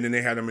 That's okay, him. and then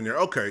they had him in there.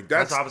 Okay, That's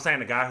that's what I was saying.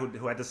 The guy who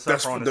had to that's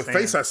suffer on the the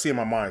face I stand. see in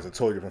my mind is a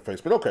totally different face.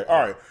 But okay,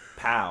 all right,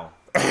 Pow.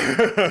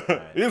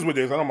 it is what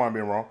it is. I don't mind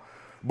being wrong.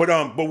 But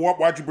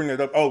why'd you bring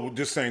that up? Oh,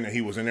 just saying that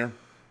he was in there,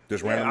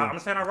 just Yeah, randomly. I'm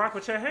saying I rock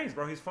with Chet Hanks,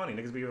 bro. He's funny.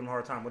 Niggas be giving him a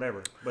hard time,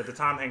 whatever. But the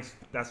Tom Hanks,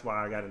 that's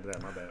why I got into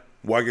that. My bad.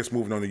 Well, I guess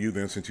moving on to you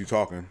then, since you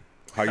talking.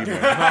 How you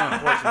been? Talking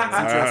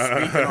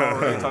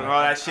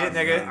all that shit,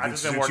 nigga. I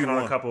just been Since working you on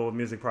won. a couple of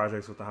music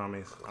projects with the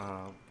homies.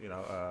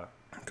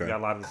 Okay. We got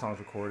a lot of the songs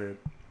recorded.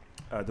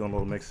 Doing a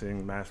little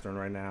mixing, mastering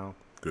right now.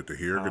 Good to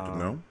hear. Good to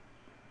know.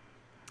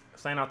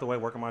 Staying out the way,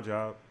 working my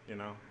job.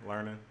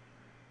 Learning,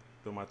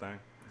 doing my thing.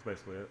 That's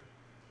basically it.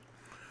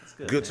 That's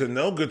good. Good to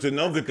know. Good to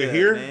know. Good to good,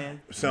 hear.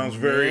 man. Sounds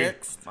very.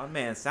 Next. My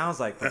man sounds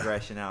like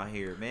progression out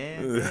here,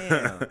 man.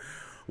 Damn.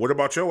 What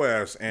about your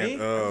ass? And Me?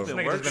 This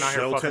nigga just been out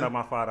here fucking up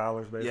my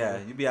 $5, basically. Yeah,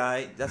 you be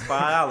alright. That's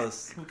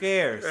 $5. Who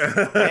cares? It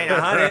ain't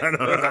 100. If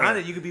it's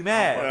 100, you could be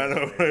mad. I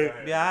know, right?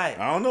 You be alright.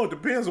 I don't know. It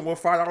depends on what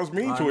 $5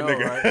 mean to a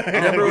nigga. Right?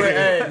 Remember when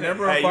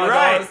Hey, you $5?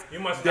 right. You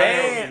must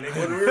Damn. Damn.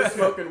 When we were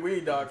smoking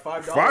weed, dog,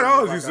 $5.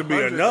 $5 used to be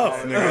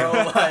enough,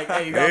 nigga. Like,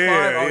 hey, you got Yeah,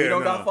 5? Oh, yeah, you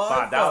don't no. got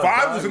 5? $5.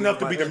 $5 was enough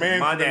to be the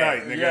man for the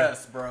night, nigga.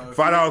 Yes, bro.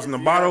 $5 in the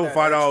bottle,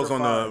 $5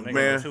 on Nigga, the in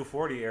man. the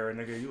 240 era,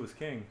 nigga, you was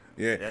king.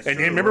 Yeah, That's and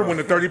true, then remember bro. when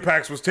the 30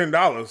 packs was $10,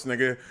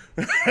 nigga.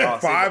 Oh, see,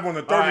 5 on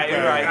the 30 all right, pack.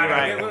 you're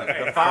right, you're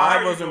right. The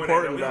 5 was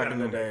important back in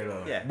the day,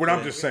 though. Yeah. But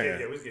I'm just saying.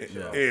 Yeah, we was getting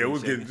shit off. Yeah, it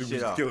was Shit, getting, it shit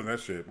was off. killing that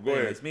shit. Go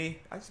Anyways, ahead. me,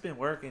 I just been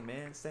working,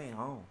 man, staying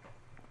home.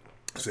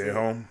 Stay at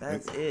home.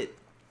 That's it.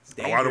 It's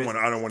Oh, I don't want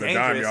to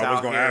dime you. dangerous I was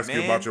out gonna here, ask you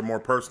man. about your more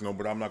personal,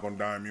 but I'm not gonna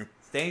dime you.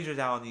 It's dangerous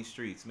out on these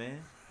streets,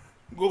 man.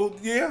 Well,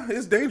 yeah,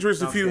 it's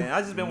dangerous if you.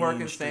 I just been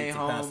working, staying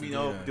streets home, of you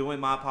know, Pasadena. doing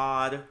my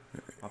pod.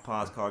 My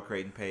pod's called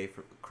Crate and Play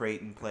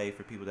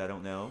for people that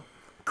don't know.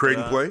 Create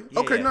and play. Yeah.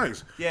 Okay,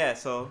 nice. Yeah,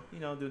 so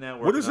doing that.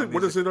 What is working it? on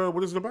What is music. it?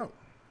 What is it about?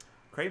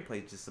 Crate and Play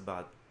is just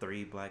about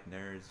 3 black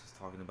nerds just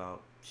talking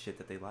about shit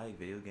that they like,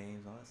 video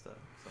games, all that stuff.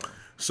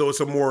 So So it's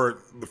a more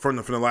from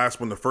the last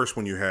one, the first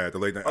one you had, the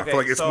late night. I Okay, feel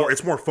like so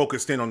it's more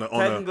focused in on the.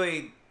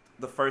 technically,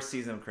 the first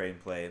season of Crate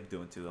and Play, I'm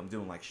doing 2. I'm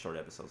doing like short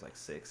episodes, like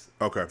 6.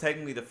 Okay.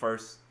 Technically, the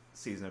first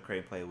season of Crate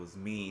and Play was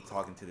me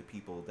talking to the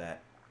people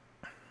that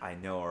I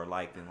know or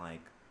liked in like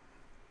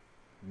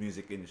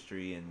music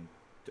industry and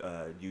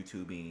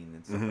YouTubing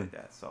and stuff like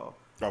that. So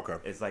Okay.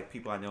 it's like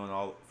people I know and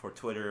all for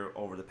Twitter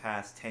over the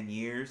past 10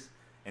 years,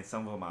 and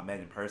some of them I met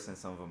in person,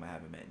 some of them I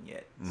haven't met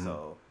yet.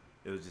 So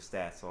it was just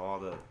that. So all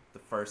the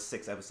first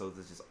 6 episodes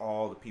is just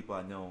all the people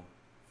I know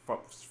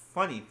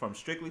from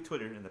strictly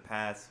Twitter in the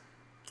past.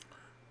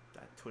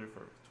 Twitter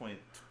for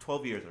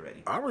 12 years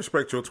already. I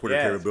respect your Twitter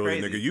Yeah, it's capability,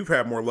 crazy. nigga. You've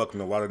had more luck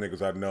than a lot of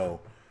niggas I know.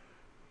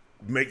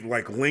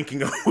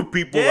 Linking up with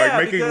people, Yeah,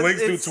 like making because links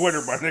through it's-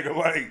 Twitter, my nigga.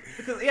 Like,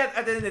 Because yeah,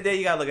 at the end of the day,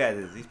 you gotta look at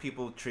it. These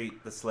people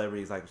treat the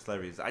celebrities like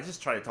celebrities. I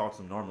just try to talk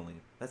to them normally.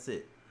 That's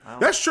it. I don't-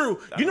 that's true.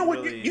 I You know don't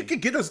what? really- You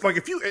could get us like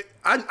if you.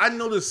 I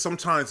notice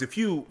sometimes if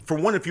you, for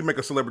one, if you make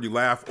a celebrity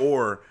laugh,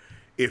 or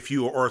if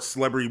you are a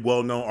celebrity,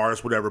 well-known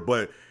artist, whatever.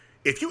 But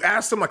if you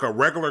ask them like a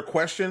regular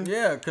question,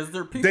 Yeah, because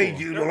they're people. they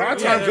a lot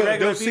of Yeah, times they're regular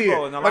they'll see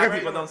people, it. and a lot Like of if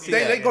people don't see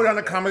they that. go down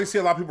the comments, see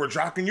a lot of people are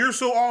jocking. You're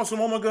so awesome.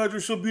 Oh my god, you're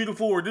so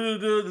beautiful. Or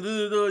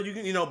you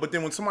can But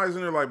then when somebody's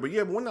in there like, but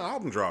yeah, but when the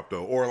album dropped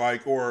though, or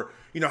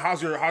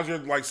how's your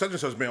like such and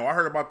such been? Oh, I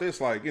heard about this.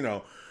 Like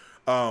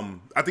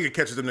I think it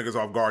catches them niggas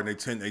off guard, and they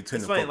tend It's to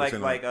funny, focus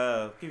in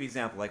on. give you an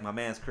example. Like my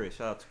man's Chris.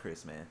 Shout out to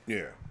Chris, man.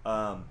 Yeah.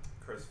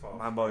 Chris Falls.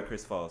 My boy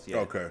Chris Falls. Yeah.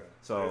 Okay.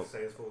 So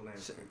Say his full name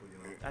for people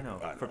you know. I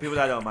know. For people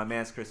that don't, my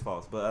man's Chris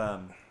Falls. But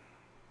I'm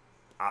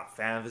a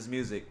fan of his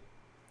music.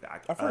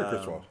 I've heard of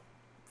Chris Falls.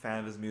 Fan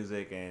of his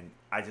music, and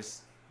I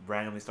just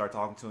randomly start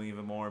talking to him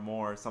even more and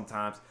more.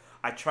 Sometimes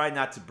I try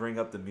not to bring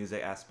up the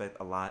music aspect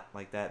a lot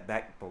like that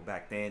back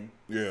then.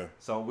 Yeah.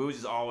 So we would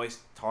just always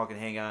talk and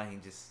hang out. He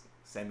just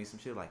send me some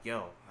shit like,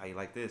 yo, how you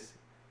like this?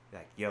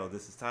 Like, yo,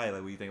 this is tight.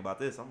 Like, what do you think about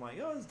this? I'm like,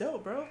 yo, it's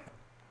dope, bro.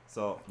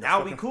 So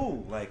now we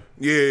cool. Like,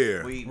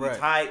 Yeah. we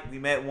tight. We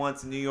met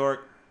once in New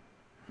York.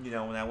 You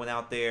know, when I went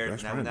out there,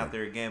 That's and I right, went out man.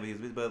 there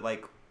again. But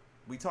like,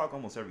 we talk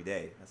almost every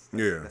day.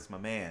 That's my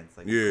man. It's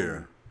like,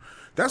 Yeah.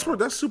 cool.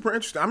 That's super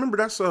interesting. I remember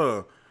that's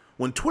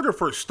when Twitter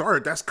first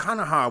started, that's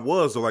kind of how it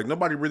was. So like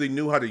nobody really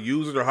knew how to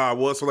use it or how it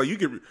was. So like you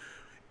could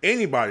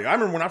anybody. I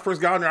remember when I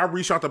first got on there, I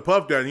reached out to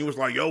Puff Daddy and he was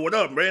like, "Yo, what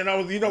up, man?" I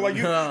was, like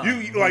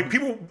you like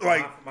people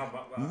like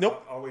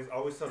nope. I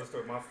always tell the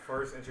story. My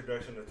first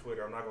introduction to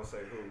Twitter, I'm not gonna say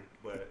who,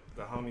 but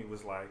the homie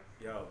was like,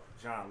 "Yo,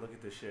 John, look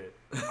at this shit.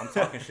 I'm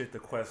talking shit to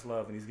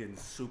Questlove and he's getting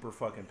super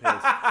fucking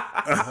pissed."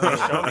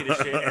 He showed me this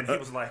shit and he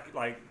was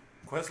like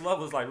Questlove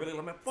was like, really,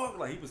 fuck,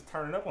 like he was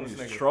turning up on this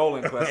nigga.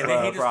 Trolling Questlove, and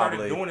then he just probably.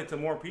 started doing it to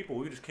more people.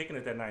 We were just kicking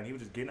it that night and he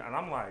was just getting, and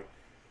I'm like,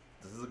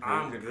 This is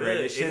I'm the good.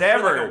 greatest It's shit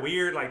ever. ever. Like a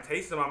weird like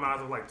taste in my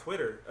mouth of like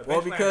Twitter.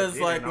 Well, Eventually I because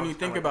did it, like and I when you was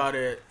think kinda about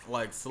it,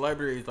 like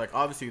celebrities, like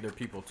obviously they're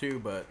people too,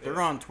 but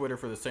they're on Twitter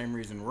for the same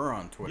reason we're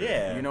on Twitter.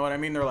 Yeah. You know what I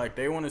mean? They're like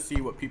they want to see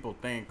what people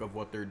think of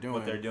what they're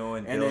doing. build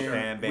and then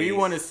fan base. we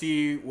want to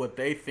see what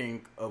they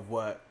think of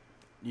what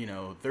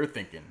they're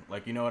thinking.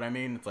 Like, you know what I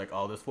mean? It's like,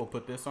 oh, this fool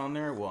put this on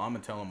there. Well, I'm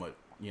gonna tell him what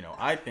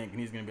I think, and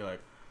he's gonna be like,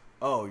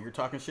 oh, you're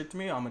talking shit to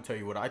me? I'm gonna tell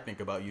you what I think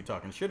about you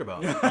talking shit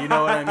about me. You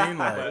know what I mean?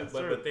 Like,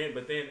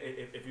 but then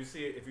if you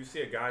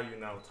see a guy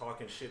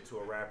talking shit to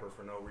a rapper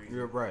for no reason,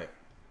 you're right.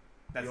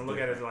 you don't look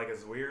at it like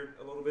it's weird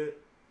a little bit.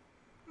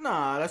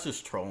 Nah, that's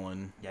just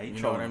trolling. Yeah, you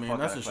know what I trolling the mean? fuck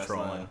That's out of just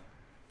Questlove. trolling.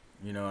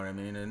 You know what I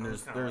mean? And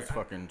there's kinda like,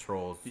 fucking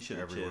trolls He should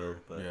have everywhere.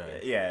 chilled,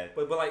 but yeah.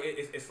 But like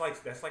it's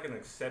like that's like an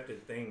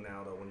accepted thing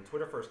now though. When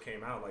Twitter first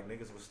came out, like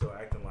niggas was still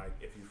acting like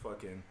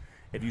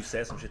if you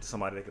said some shit to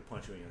somebody, they could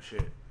punch you in your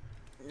shit.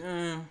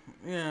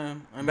 Yeah.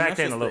 I mean, Back that's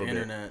then just a little the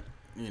bit.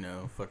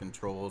 internet, fucking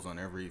trolls on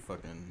every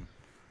fucking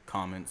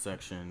comment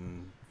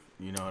section.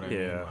 You know what I mean?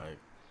 Yeah. Like,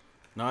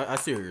 no, I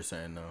see what you're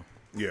saying though.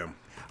 Yeah.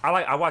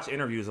 I watch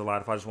interviews a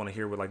lot if I just want to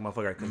hear what like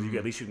motherfucker, because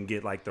at least you can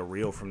get like the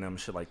real from them and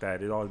shit like that.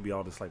 It'd always be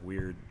all this like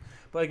weird.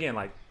 But again,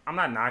 like I'm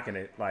not knocking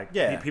it. Like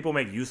people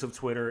make use of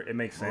Twitter. It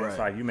makes sense. Right.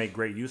 Like you make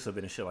great use of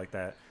it and shit like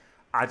that.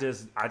 I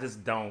just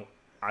don't.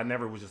 I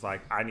never was just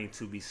like I need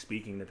to be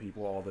speaking to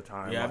people all the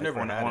time. Yeah, like, I've never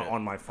had it.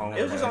 on my phone.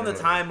 It was just on the Yeah.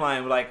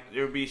 timeline. Like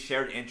there would be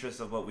shared interests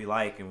of what we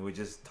like, and we would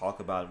just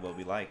talk about what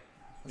we like.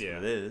 That's Yeah.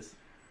 what it is.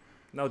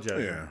 No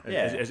judgment.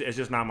 Yeah. It's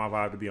just not my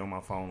vibe to be on my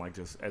phone. Like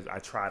just as I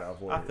try to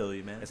avoid. I feel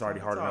you, man. It's already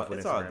hard enough with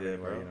it's Instagram all good, anyway.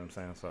 bro. You know what I'm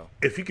saying? So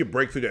If you could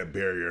break through that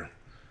barrier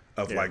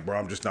of Yeah. like, bro,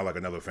 I'm just not like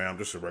another fan. I'm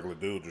just a regular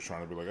dude, just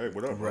trying to be like, hey,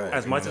 what up, bro? Right.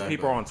 as much as Exactly.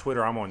 people are on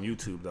Twitter, I'm on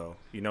YouTube though.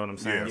 You know what I'm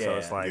saying? Yeah. So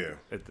it's like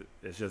Yeah.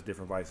 it's just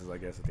different vices, I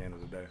guess. At the end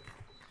of the day.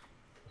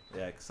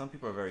 Yeah, 'cause some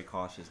people are very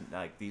cautious,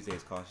 like these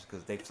days, cautious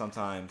because they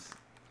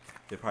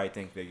probably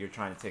think that you're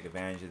trying to take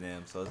advantage of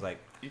them. So it's like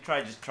you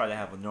try to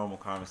have a normal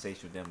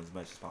conversation with them as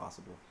much as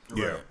possible.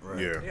 Yeah, Right.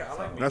 yeah. I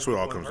like That's what it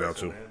all comes down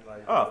to.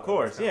 Like, Oh, of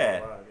course,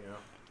 yeah.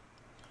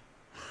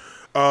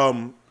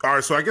 All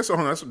right, so I guess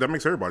that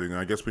makes everybody. Now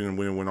I guess we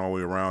went all the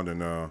way around,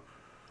 and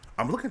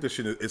I'm looking at this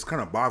shit. It's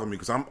kind of bothering me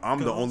because I'm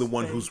the only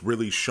one who's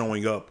really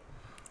showing up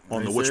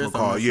on Are the you serious?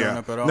 I'm whatchamacallit. not Yeah, showing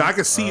up at all? no, I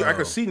can see Oh.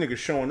 niggas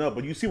showing up,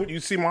 but you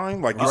see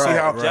mine. Like you see Right,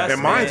 how right.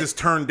 and mine's Just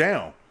is turned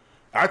down.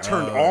 I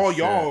turned Oh, all shit.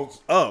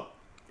 y'all's up.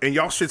 And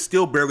y'all shit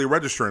still barely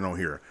registering on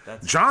here.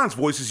 John's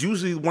voice is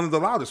usually one of the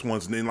loudest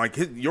ones, and then like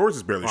yours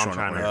is barely I'm showing up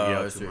trying on to- here. Oh,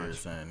 Yeah, I see too what you're much.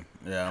 saying.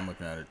 Yeah, I'm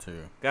looking at it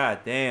too. God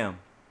damn.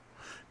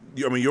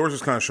 I mean, yours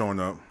is kind of showing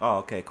up. Oh,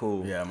 okay,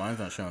 cool. Yeah, mine's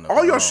not showing up. All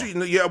at y'all shit,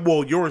 yeah.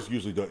 Well, yours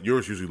usually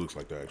looks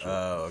like that. Actually.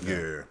 Oh,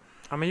 okay. Yeah.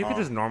 I mean, you could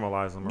just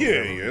normalize them. or Yeah,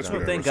 whatever. yeah, it's Well,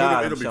 whatever. thank So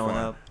God it'll I'm be showing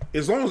fine. up.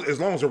 As long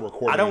as they're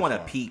recording. I don't it's want to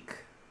fine. peak.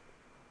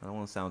 I don't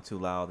want to sound too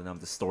loud and I'm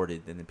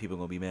distorted, and then people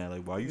gonna be mad.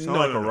 Like, why you No, sound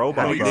like no, a no.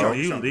 robot, How you bro?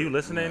 sound- Do you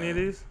listen to any of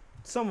these?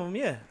 Some of them,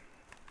 yeah.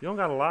 You don't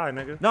gotta lie,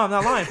 nigga. No, I'm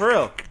not lying, for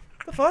real.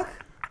 The fuck?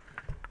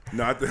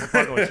 Not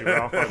Fucking with you,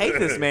 bro. I hate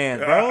this man,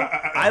 bro.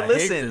 I hate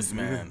listen. this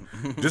man.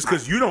 just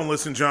because you don't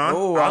listen, John.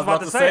 Oh, I I was was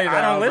about to say that.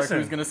 I don't was listen.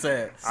 Like, who's gonna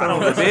say it? Son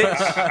of a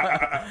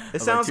bitch.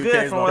 It sounds like, 2K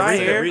good is from about what to I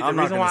say it. hear. The I'm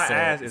not reason gonna why I say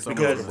asked it. is Someone's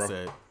because gonna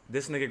say it.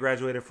 this nigga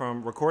graduated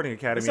from Recording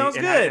Academy sounds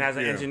and good. has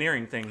an Yeah.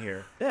 engineering thing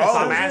here. Yeah, Oh, So I'm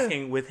sounds good.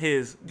 asking with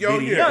his Yo,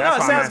 video. yeah. No, That's it why I'm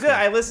sounds good.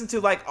 asking. I listen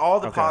to like all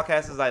the Okay.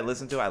 podcasts I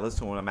listen to. I listen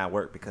to when I'm at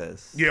work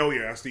because Yeah, oh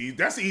yeah, that's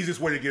the easiest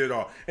way to get it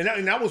all. And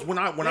that was when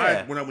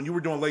you were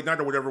doing late night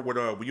or whatever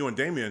with you and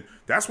Damien.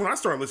 That's when I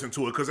started listening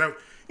to it because at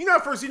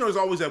first there's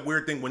always that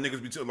weird thing when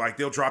niggas be like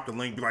they'll drop the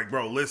link, be like,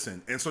 bro,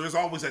 listen. And so there's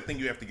always that thing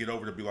you have to get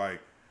over to be like,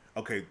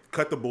 okay,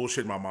 cut the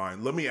bullshit in my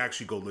mind. Let me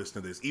actually go listen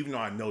to this, even though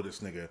I know this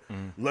nigga.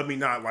 Let me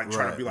not like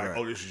try to Right, be like, right.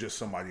 oh, this is just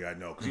somebody I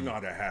know, because you know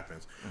how that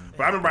happens.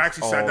 But I remember I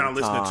actually sat down and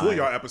listened to 2 of time.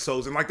 y'all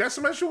episodes, and like that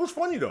shit was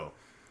funny though.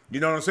 You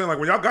know what I'm saying? Like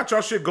when y'all got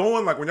y'all shit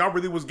going, like when y'all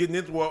really was getting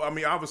into. Well, I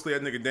mean, obviously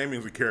that nigga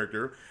Damien's a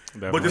character,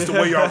 but just the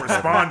way y'all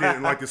responded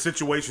and like the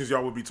situations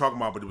y'all would be talking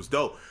about. But it was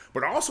dope.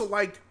 But I also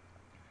liked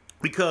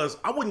because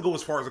I wouldn't go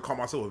as far as to call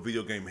myself a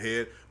video game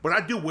head, but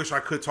I do wish I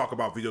could talk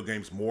about video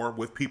games more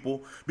with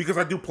people because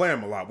I do play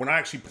them a lot. When I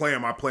actually play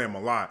them, I play them a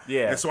lot.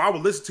 Yeah. And so I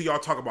would listen to y'all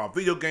talk about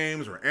video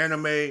games or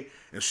anime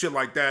and shit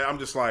like that. I'm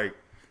just like,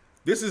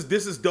 this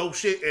is dope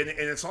shit. And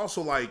it's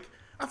also like,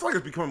 I feel like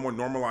it's becoming more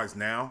normalized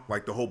now,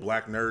 like the whole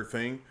black nerd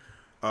thing.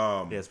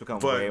 Yeah, it's become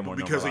way more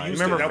because it normalized.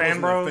 used Remember to, that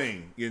Fan wasn't a Bros?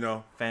 thing, you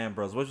know. Fan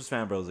Bros. What was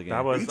Fan Bros again?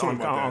 That was You talking on,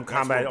 about that. on That's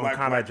Combat what on Black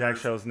Combat Black Jack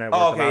Nerds- Show's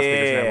network. Oh, the Loudspeakers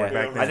okay, Network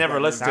yeah. back then. I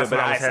never listened to it, That's but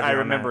when was heavy I on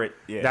remember that.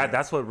 it. Yeah.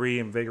 That's what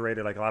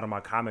reinvigorated like a lot of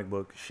my comic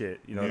book shit.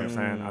 You know what I'm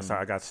saying?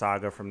 I got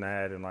Saga from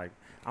that, and like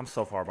I'm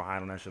so far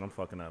behind on that shit. I'm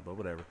fucking up, but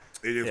whatever.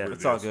 It is Yeah, what it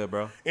It's all is. good,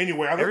 bro.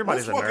 Anyway,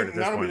 Everybody's let's a nerd fucking, at this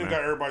now that we point, done man.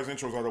 got everybody's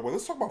intros out of the way,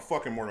 let's talk about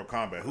fucking Mortal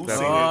Kombat. Who's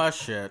seen Oh it?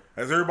 shit!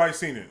 Has everybody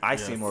seen it? I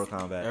seen Mortal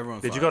Kombat. Everyone.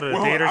 Did saw you go it. to the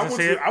Well, theaters I and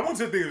went see to, it? I went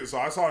to the theater, so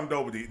I saw it in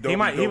Dolby. He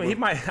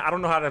might. I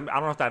don't know how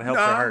if that helps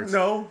or hurts.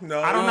 No.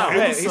 I don't know. It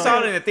Hey, was he so-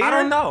 saw it in the theater?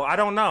 I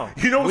don't know.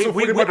 You know what's so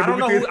funny about the I don't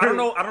movie know. theater?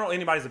 I don't know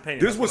anybody's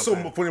opinion. This was That's so what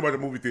I'm saying. funny about the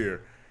movie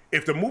theater.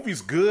 If the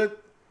movie's good,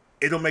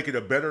 it'll make it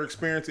a better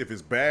experience. If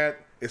it's bad,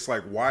 it's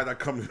like, why did I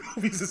come to the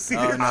movies to see it?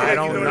 I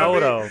don't You know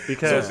what I mean? though,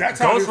 because So that's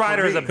how it Ghost is for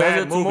Rider is me. a bad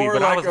Because it's movie, more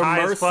but I like was high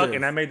as fuck, immersive.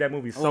 and that made that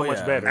movie so Oh, much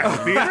yeah. better.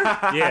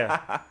 Theater?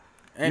 Yeah.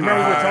 And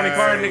Remember with Tony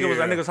Carr, yeah.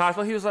 nigga was high as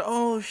fuck. He was like,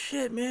 "Oh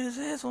shit, man, his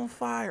head's on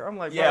fire." I'm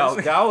like, Yeah, bro,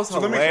 this- that was So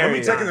let me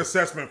hilarious. take an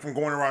assessment from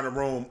going around the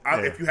room.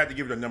 Yeah. If you had to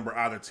give it a number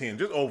out of 10,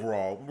 just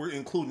overall, we're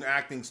including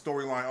acting,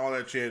 storyline, all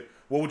that shit,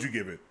 what would you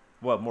give it?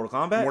 What, Mortal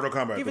Kombat? Mortal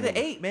Kombat, Give it the an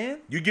movie. 8, man.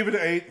 You give it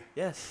an 8?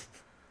 Yes.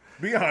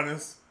 Be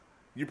honest.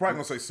 You're probably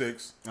going to say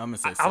 6. I'm gonna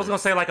say. Six. I was gonna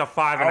say like a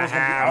 5.5.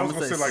 I was I'm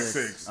gonna say like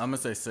 6. I'm gonna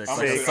say 6. I'm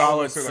Like gonna a say- solid I'm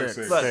gonna say like 6.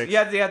 6. Look, Six. you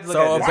have to look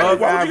So at this. above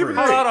Why would you give it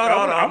average. an 8? Hold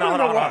on. I wanna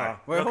know why.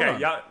 Wait, hold Okay, on.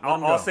 y'all, Let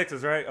him all go.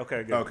 sixes, right?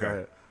 Okay, good. Okay. Go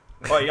ahead.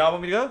 Oh, y'all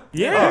want me to go?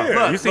 Yeah,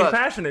 Yeah. you seem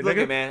passionate, Look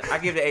nigga. it, man. I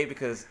give it an 8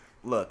 because,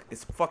 look,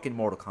 it's fucking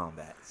Mortal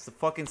Kombat. It's the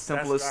fucking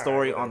simplest all right,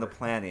 story on the whatever.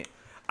 planet.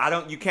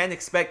 You can't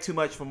expect too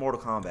much from Mortal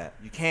Kombat.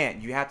 You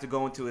can't. You have to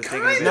go into it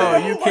thinking. Kinda. No,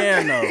 you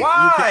can though.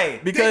 Why?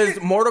 Because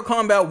Mortal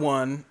Kombat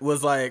 1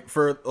 was like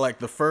for like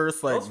the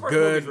first like Those first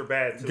good movies were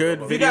bad, too,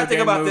 good though. video You gotta think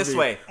game about it movie. this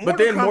way. But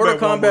then Mortal Mortal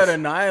Kombat 1 Kombat was-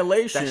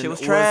 Annihilation That shit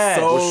was trash.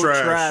 so Was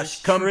trash. trash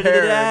Shredded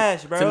compared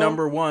ass, bro. to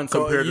number 1. So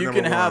Compared to you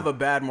number can have one. a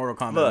bad Mortal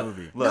Kombat Look,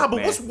 movie. look, Nah, but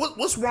man.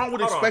 what's wrong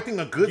with Hold on. expecting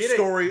a good Get it-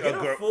 story? Get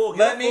a full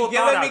Let me thought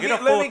get out. let me Get a get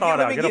full let me thought get out.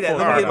 let me Get a get that. full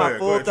Let thought me get out. my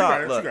full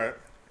thought. Look,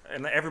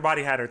 And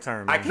everybody had their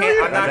turn. I man.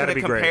 can't. I'm not That'd going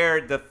be to great.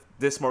 compare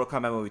this Mortal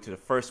Kombat movie to the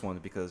first one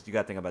because you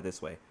got to think about it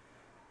this way.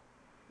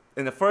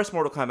 In the first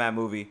Mortal Kombat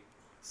movie,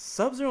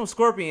 Sub-Zero and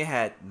Scorpion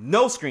had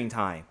no screen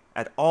time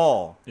at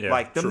all. Yeah,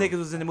 like them true. niggas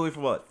was in the movie for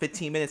what,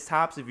 15 minutes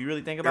tops if you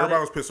really think about Everybody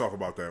it. was pissed off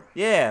about that.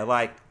 Yeah,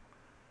 like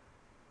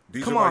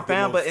These come are on, like the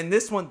fam. most- But in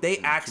this one, they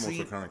most actually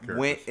iconic characters.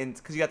 went in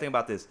because you got to think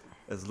about this.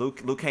 As Liu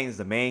Kang is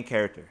the main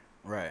character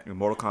Right. in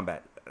Mortal Kombat.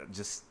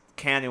 Just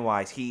canon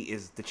wise, he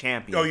is the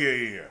champion. Oh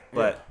yeah.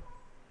 But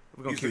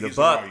we're gonna He's keep the the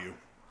buck. value.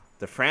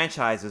 The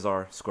franchises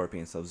are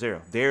Scorpion,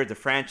 Sub-Zero. They're the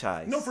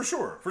franchise. No, for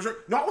sure.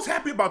 No, I was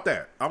happy about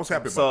that.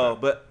 So,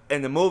 that. but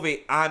in the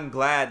movie, I'm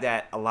glad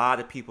that a lot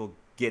of people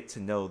get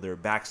to know their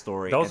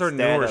backstory. Those are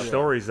instead newer of-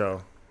 stories,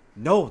 though.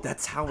 No,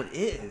 that's how it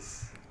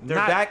is. They're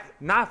not, back.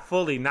 not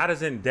fully, not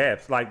as in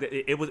depth. Like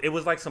it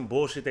was like some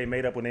bullshit they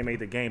made up when they made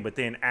the game. But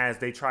then as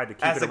they tried to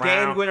keep As it the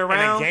around, game went and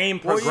around- the game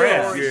Well,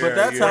 progressed. yeah, but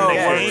that's yeah. how When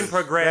it the works. game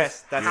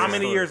progressed, Yes, that's how the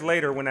many story. years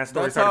later when that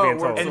story That's started how being it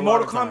told? works. And a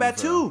Mortal lot of Kombat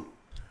times, though. 2.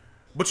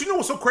 But you know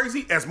what's so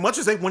crazy? As much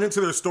as they went into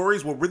their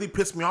stories, what really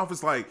pissed me off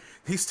is like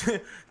this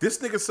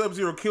nigga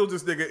Sub-Zero killed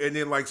this nigga, and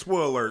then like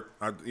spoiler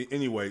alert.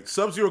 Anyway,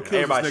 Sub-Zero kills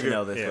Everybody this should nigga.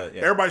 know this. Yeah. But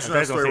yeah. Everybody should know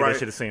If that they don't story, see it, they right?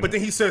 should've seen But it.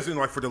 then he says in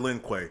like for the Lin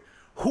Kuei.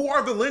 Who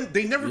are the Lin?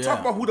 They never talk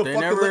Yeah. about who the They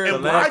fuck never- the Lin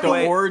and the why Lin do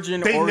Kuei-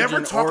 origin, they never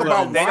origin, talk origin.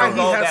 about They why don't he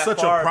go has that such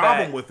a far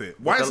problem back. with it.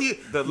 Why is he?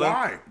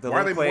 Why? The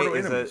Why are they Lin Kuei mortal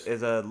enemies?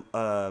 is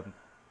a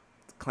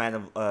clan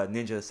of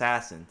ninja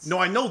assassins. No,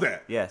 I know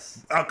that.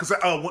 Yes. Because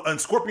on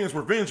Scorpion's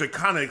Revenge, they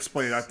kind of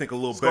explained, I think, a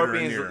little better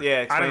in Scorpions. there. Yeah.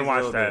 I explains didn't a watch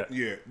little that. bit.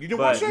 Yeah. You didn't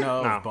But- watch that? No,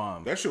 it No. was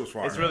bomb. That shit was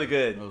fire. It's really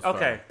good. It was Okay,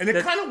 fire. And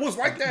it kind of was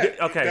like that.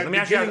 Okay, that let me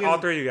ask you guys, beginning all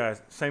and- three of you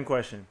guys, same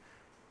question.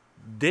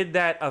 Did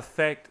that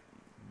affect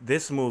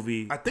this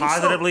movie I think so.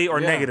 positively or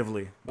Yeah.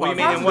 negatively? What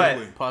do you mean in what?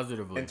 Positively.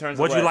 Positively. In terms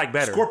What'd of you what? like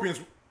better? Scorpions,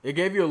 It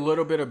gave you a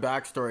little bit of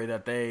backstory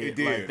that It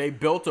did. they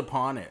built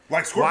upon it.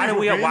 like Scorpions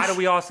Why Revenge. do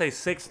we all say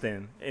 6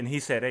 then? And he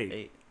said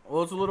 8.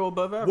 Well, it's a little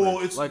above average. Well,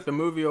 it's- like the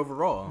movie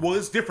overall. Well,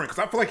 it's different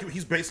because I feel like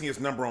he's basing his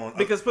number on.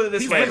 Because put it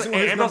this he's way, basing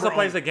And, his and also number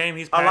plays on- the game.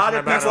 He's A lot passionate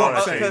of about people, all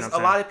that shit, you know because what a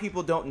I'm lot of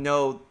people don't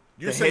know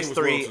You're the saying it was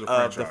loyal history to the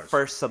of the franchise.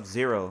 first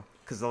Sub-Zero.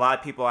 Because a lot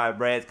of people I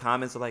read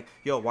comments are like,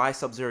 "Yo, why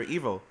Sub-Zero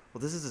evil?"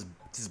 Well, this is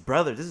his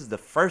brother. This is the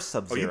first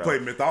Sub-Zero. Oh, you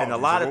played Mythology, and a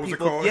lot so of what was it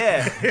people, called?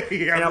 yeah,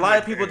 Yeah, and I a lot remember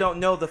of people that. don't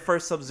know the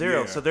first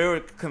Sub-Zero, Yeah. so they were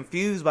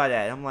confused by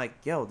that. I'm like,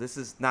 "Yo, this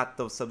is not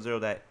the Sub-Zero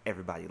that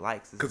everybody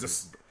likes." This Because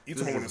is- you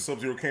talking when the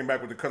Sub-Zero came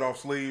back with the cut off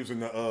sleeves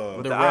and the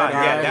The the red eye, eye,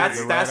 yeah,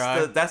 the red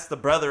eye. that's the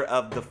brother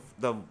of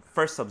the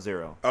first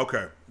Sub-Zero.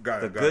 Okay, got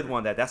The it. got good it.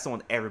 one that's the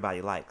one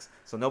everybody likes.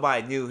 So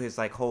nobody knew his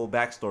like whole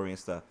backstory and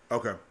stuff.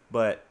 Okay.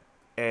 But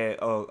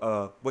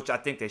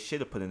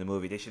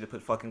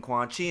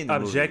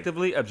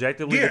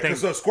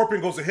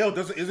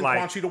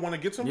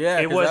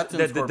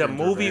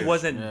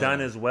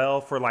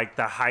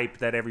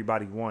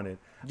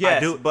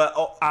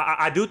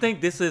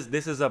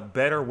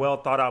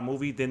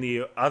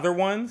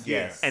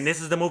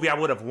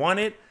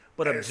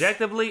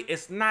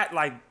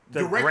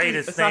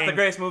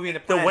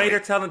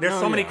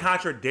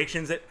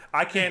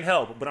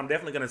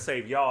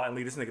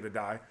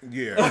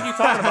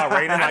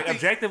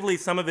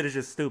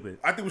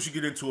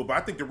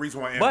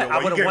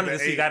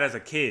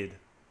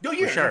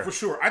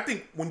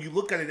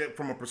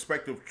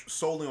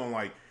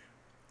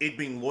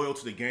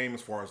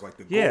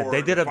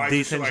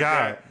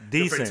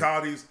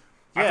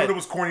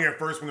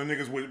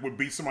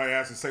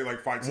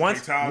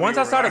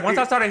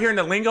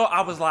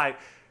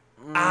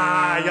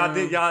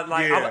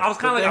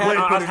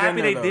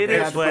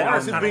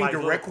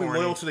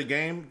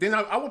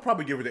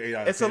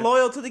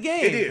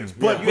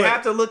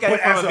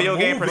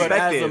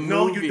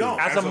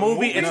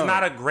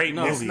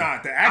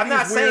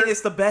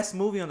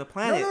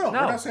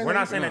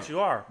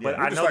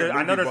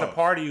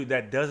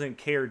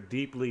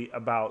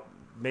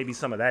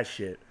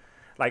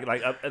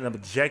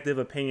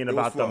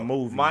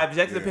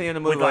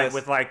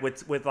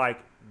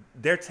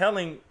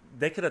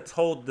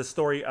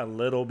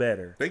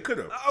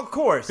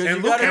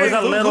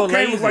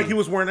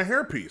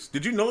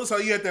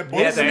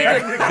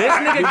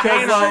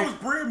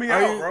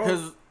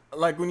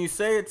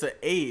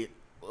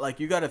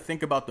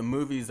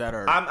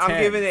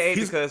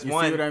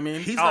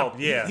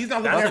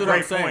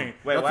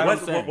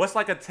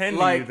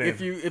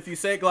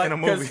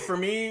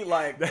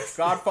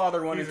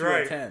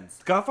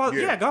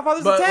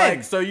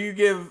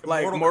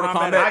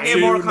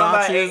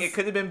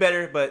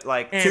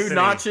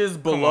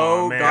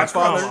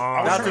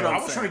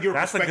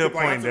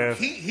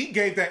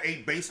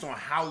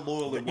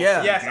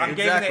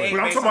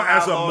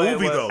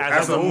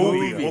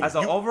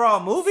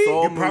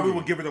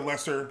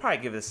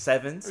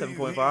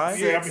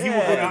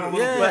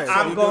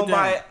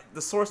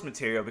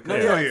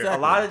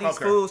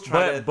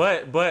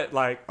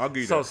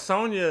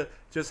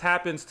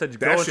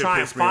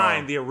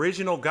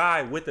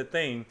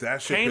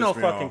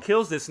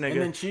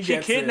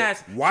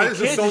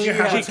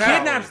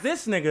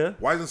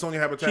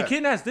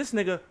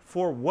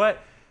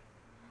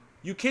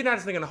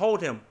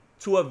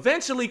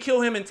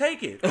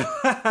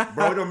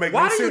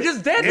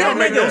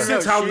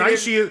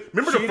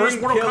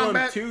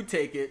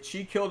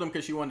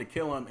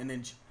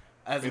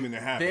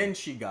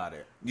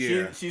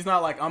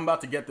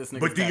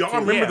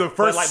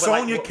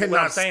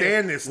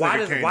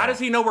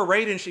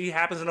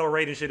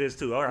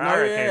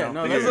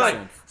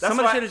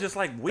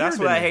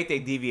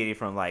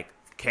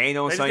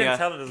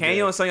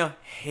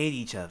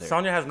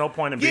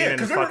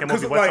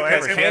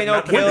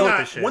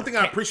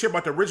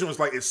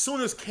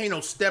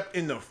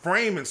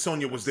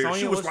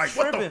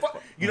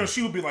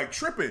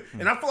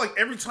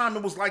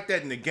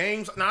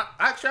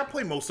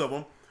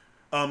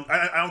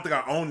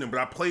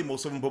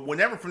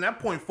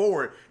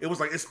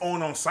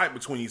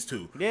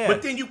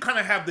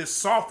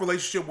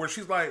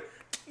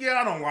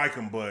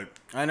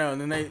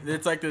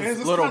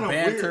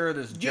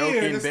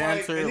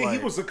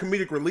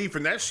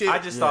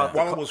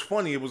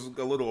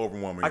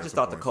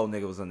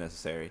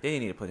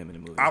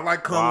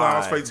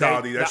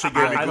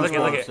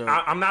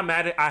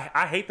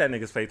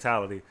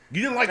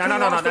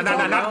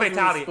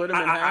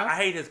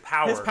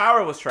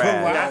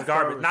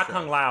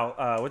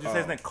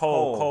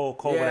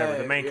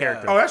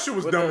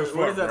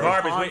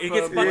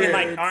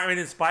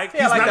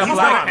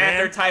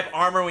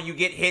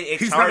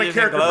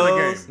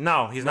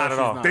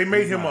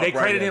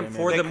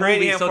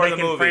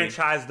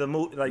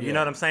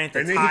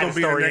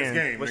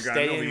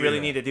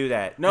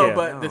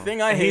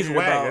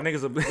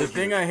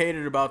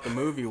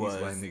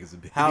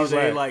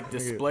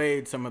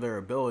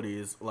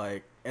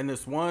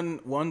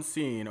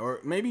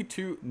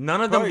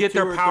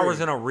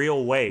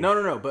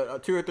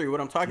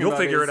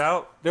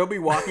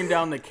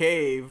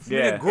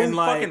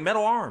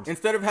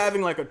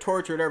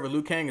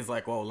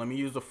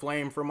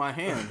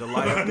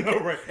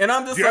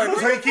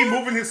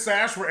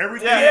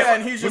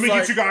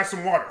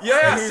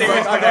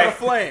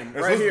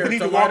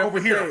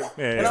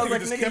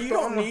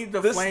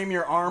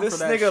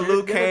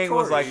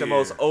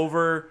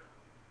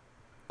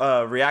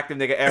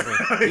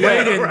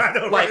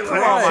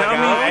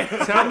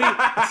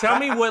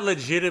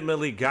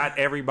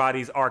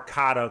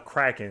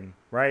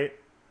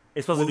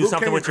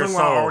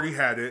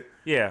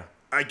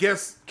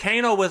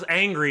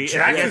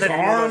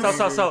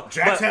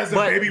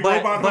baby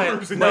robot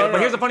arms. But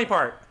here's the funny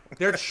part.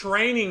 They're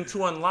training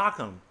to unlock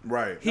him.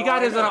 Right. He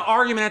got his in an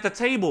argument at the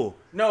table.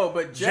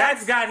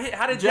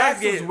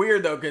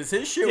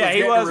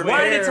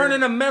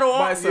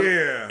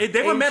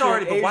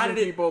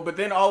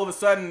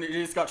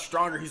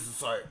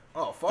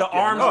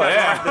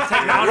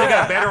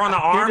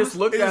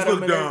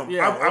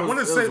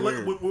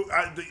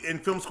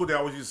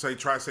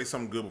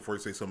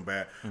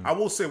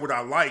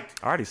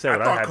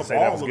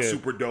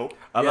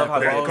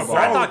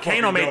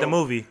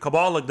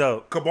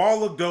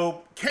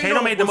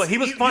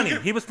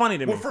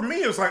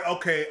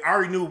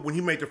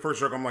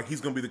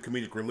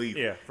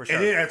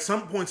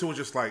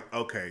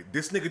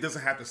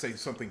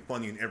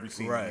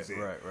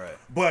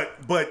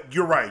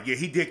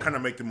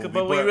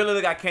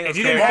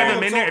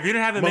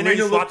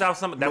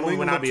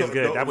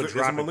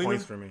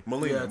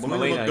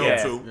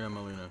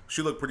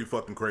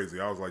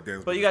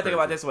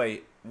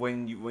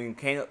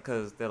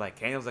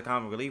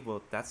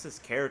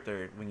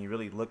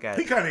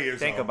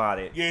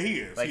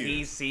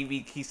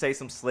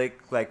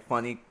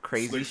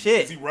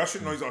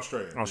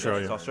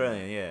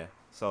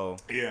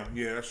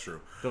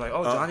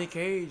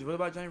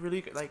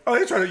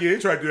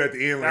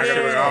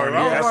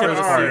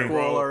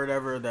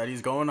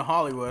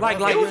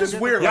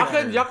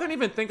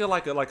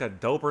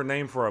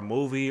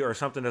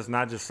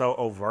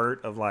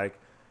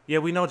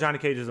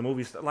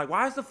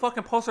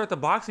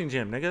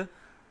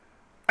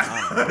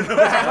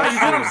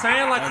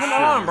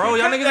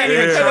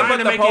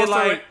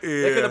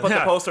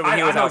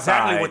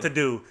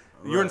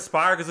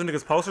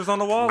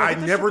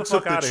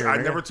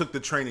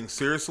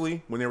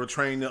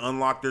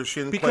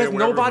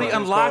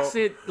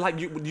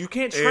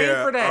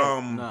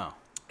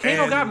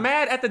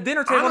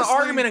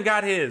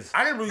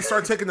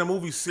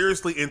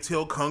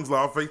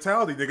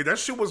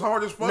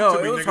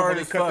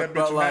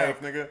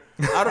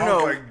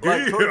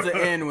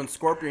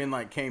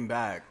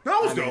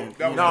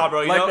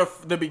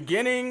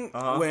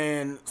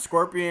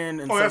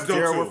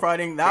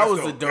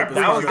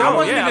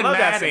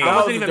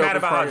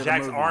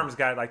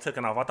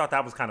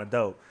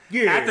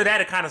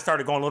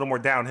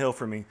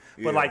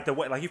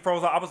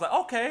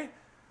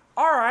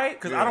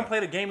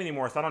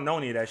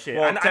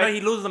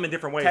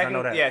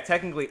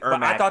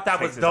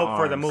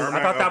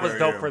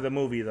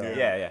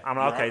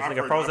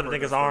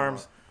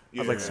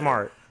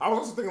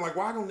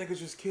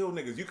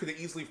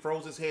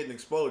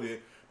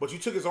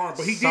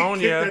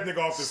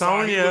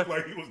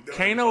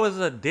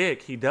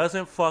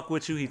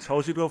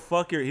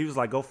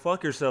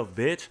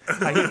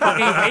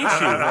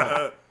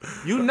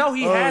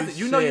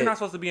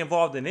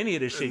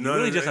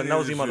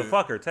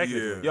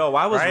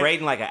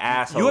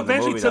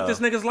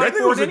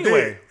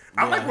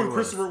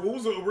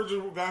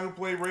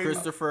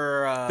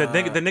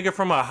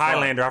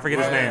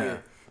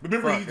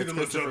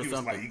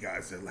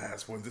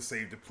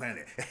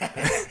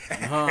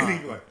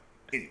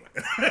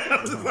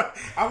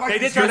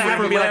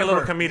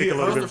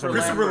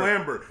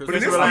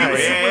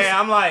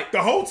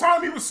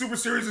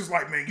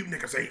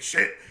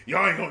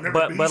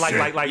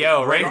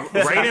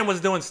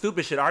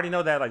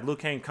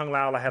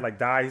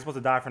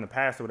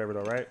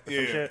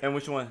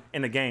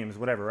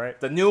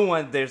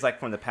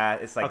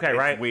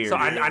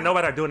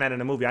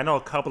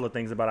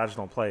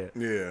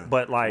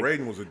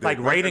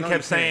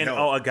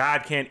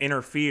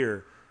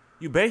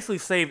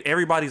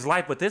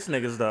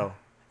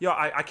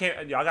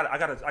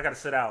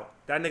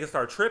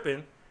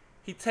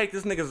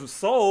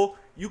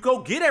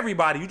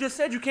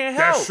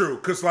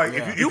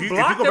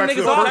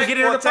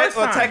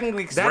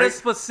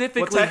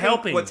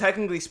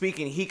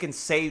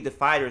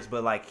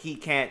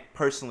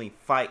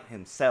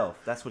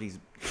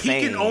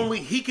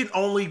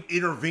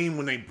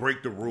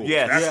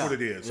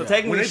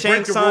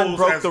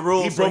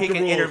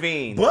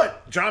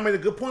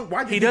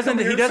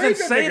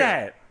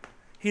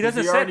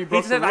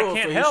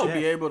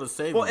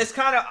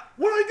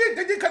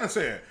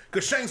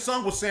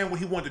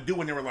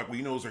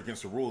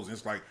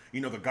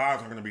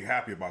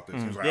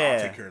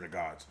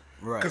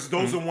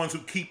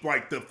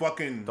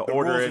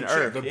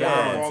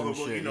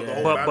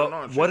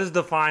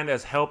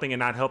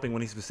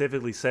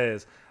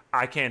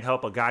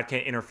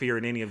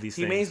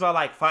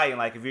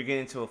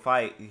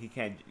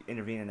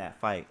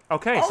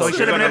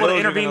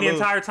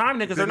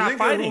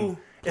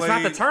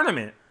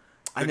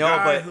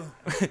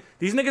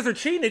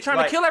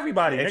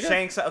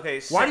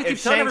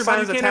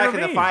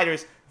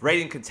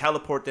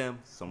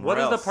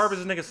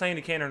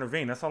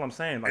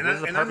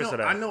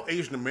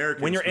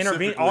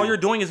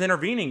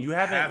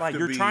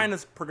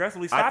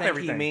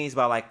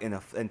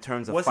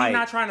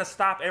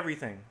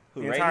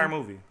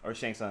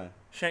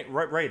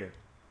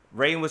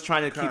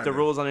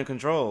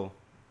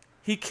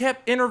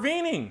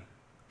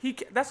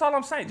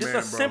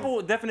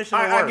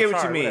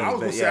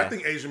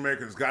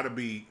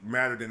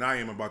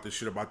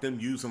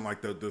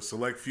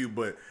 select few,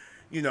 but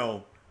you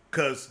know,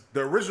 Because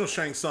the original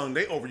Shang Tsung,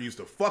 they overused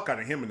the fuck out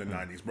of him in the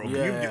 90s, bro.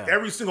 Yeah.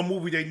 Every single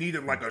movie they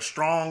needed like a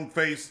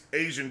strong-faced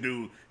Asian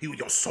dude. He was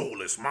your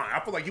soulless mind. I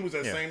feel like he was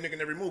that same nigga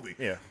in every movie.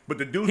 Yeah. But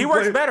the dude He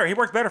works better. He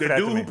works better for the that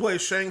dude to me. who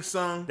plays Shang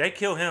Tsung, They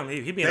kill him. He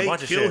be in They a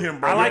bunch of kill shit.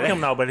 him, bro. I like Yeah.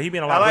 him though, but he be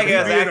in a I lot like of him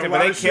shit. as he an did a actor, lot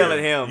but they of shit.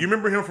 killing him. You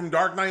remember him from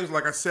Dark Knight? He was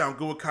like, I said, I'm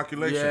good with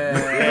calculation.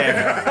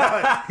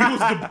 Yeah. He was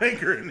the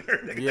banker in there,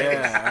 nigga.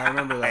 Yeah, I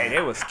remember that. Hey,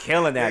 they was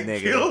killing that They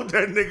nigga. killed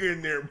that nigga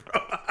in there,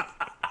 bro.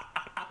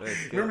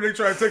 Remember they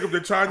tried to take him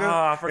to China? Oh,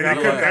 I forgot and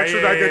they couldn't about that.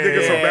 extradite that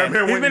nigga, so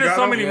Batman He's went been and in got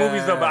so him. many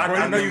movies though, but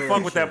I know you Yeah.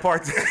 fuck with that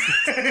part.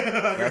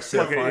 That shit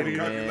Fucking funny, idiot.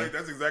 man. Calculate.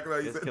 That's exactly how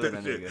you Just said killing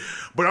that that shit.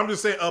 nigga. But I'm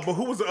just saying, but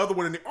who was the other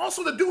one in there?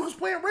 Also, the dude who's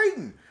playing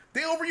Raiden.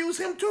 They overuse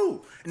him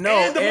too. No,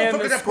 and the and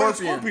motherfucker the that plays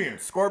Scorpion. Scorpion.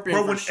 Scorpion,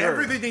 Bro, for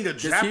whenever sure. they need a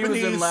 'Cause he was in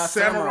Japanese Last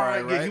samurai,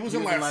 Samurai, yeah, he was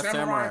in Last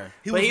Samurai.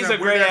 He But was he's in a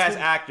that great weird ass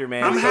actor,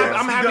 man. I'm Yeah. happy.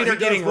 I'm happy He they're does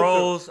getting look good.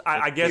 roles.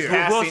 I guess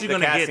Yeah. who else you The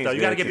gonna get casting's though?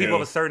 You got to good, get people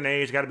too. of a certain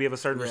age. Got to be of a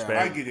certain I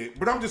respect. get it,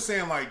 but I'm just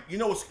saying, like, you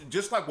know, it's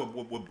just like what.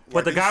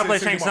 But the guy who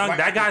plays Shang Tsung,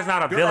 that guy's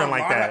not a villain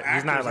like that. He's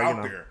He's not like, you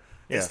know. there.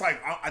 Yeah. It's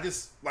like I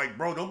just like,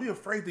 bro, don't be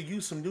afraid to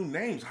use some new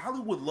names.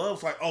 Hollywood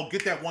loves like, oh,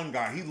 get that one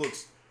guy. He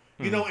looks,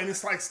 you know, and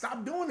it's like,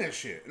 stop doing that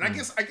shit. And I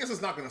guess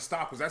it's not gonna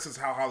stop because that's just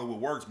how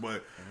Hollywood works.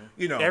 But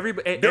you know,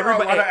 there are a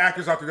lot of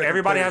actors out there. That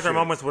Everybody can play has their shit.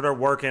 moments where they're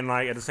working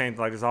like at the same.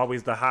 Like there's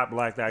always the hot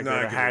black actor, No, I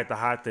the get hat, it. the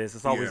hot this.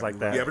 It's always like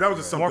that. Yeah, but that was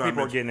just something more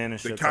people I are getting in and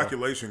the shit.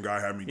 calculation guy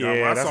had me down.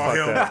 Yeah, When I that's saw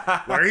fucked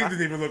him, like he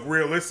didn't even look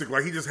realistic.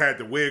 Like he just had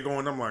the wig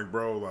on. I'm like,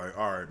 bro, like,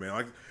 all right, man.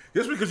 Like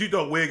just because you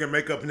throw wig and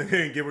makeup and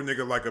then give a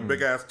nigga like a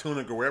big ass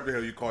tunic or whatever the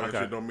hell you call that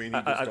shit, don't mean he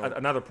just don't.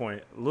 Another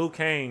point. Liu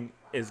Kang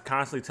is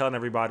constantly telling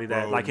everybody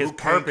that Bro, like his Liu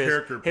Kang purpose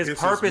character is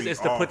pisses to me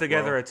put off,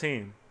 together bro. a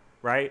team.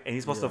 Right? And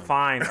he's supposed to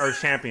find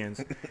Earth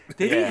champions.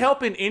 Did he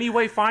help in any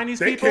way find these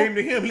They people? came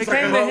to him. He's They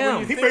came like, to oh, him.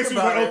 He Think basically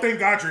was like, about oh, it. thank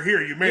God you're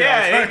here. You made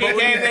Yeah, it. he came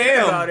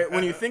to him.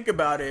 When you think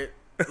about it,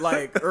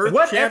 like Earth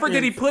What champions, effort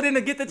did he put in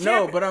to get the No,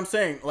 champion? but I'm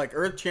saying like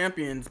Earth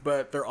champions,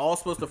 but they're all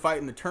supposed to fight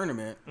in the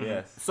tournament.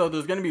 Yes. So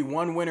there's gonna be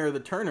one winner of the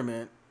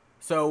tournament.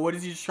 So what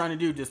is he just trying to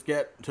do? Just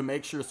get to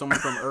make sure someone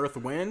from Earth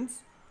wins?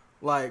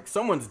 Like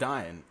someone's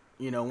dying.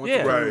 You know, once the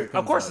Yeah, tournament Right. comes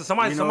of course. up.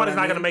 Somebody's You know what not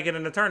I going to mean? make it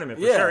in the tournament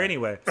for Yeah. sure.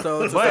 Anyway,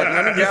 So it's just But like,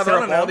 let me I'm gather up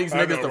telling all them- these I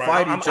niggas know, to right?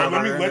 fight I'm each like, other.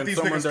 let me and let then these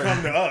someone's niggas there.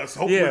 come to us.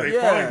 Hopefully Yeah. they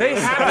Yeah. find they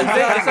us. happen.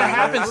 It's a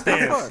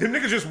happenstance. Them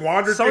niggas just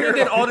wandered Sonya there.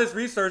 did all this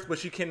research, but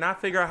she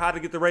cannot figure out how to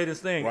get the ratings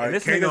thing. Right. And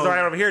this Kano- nigga's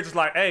right over here, just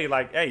like, hey,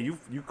 you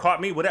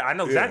caught me with it. I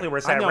know exactly where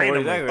it's I at know where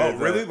randomly. exactly-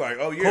 Oh, really? Like,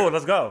 oh, yeah. Cool,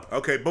 let's go.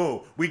 Okay,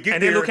 boom. We get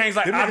And there. then Liu Kang's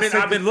like, Them I've niggas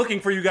take been the-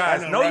 looking for you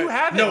guys. I know, No, right? you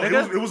haven't, No,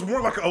 nigga. it was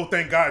more like, oh,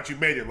 thank God you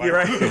made it. Like, You're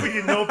right. we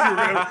didn't know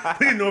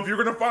if you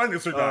were gonna find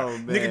this or not. Oh,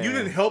 Nigga, you man.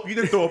 didn't help. You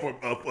didn't throw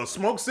up a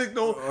smoke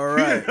signal. All You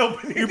right. didn't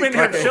help. You've been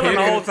here Like a chilling the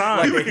hidden- whole time.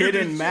 like You a were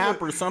hidden just map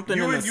chilling. or something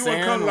You in and the you sand.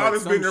 and Kung Lao like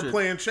has some been there shit.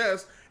 playing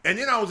chess. And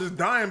then I was just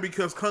dying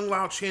because Kung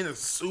Lao Chen is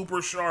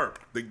super sharp.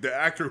 The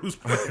actor who's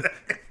playing that.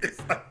 It's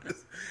like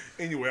this.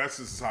 Anyway, that's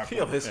just how I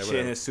Yo, his feel.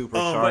 chin is super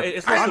But sharp.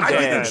 it's I supposed to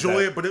did be enjoy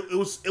bad. it, but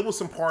it was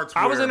some parts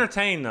where I was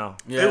entertained though.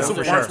 Yeah, it was it some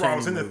was a parts where I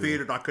was in the entertaining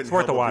theater and I couldn't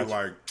worth help a but be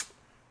watch.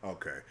 like,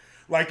 okay.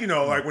 Like, you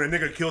know, like when a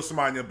nigga kills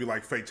somebody, it'll be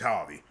like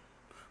fatality.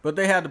 But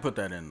they had to put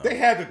that in though. They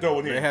had to throw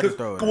it in. They had to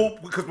throw it in. Well,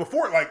 because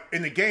before, like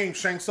in the game,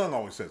 Shang Tsung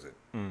always says it,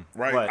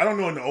 right? What? I don't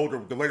know in the later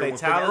ones, but the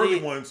Fatality? early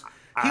ones,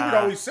 he would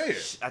always say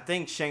it. I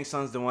think Shang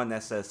Tsung's the one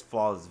that says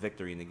flawless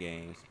victory in the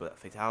games, but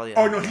fatality.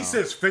 Oh I no, don't he know.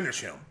 says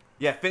finish him.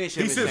 Yeah, finish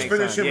him. He is says Shang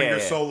finish Tsung. him, and Yeah,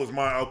 your yeah. soul is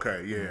mine.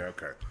 Okay, yeah,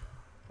 okay.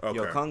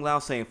 Yo, Kung Lao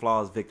saying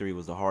flawless victory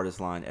was the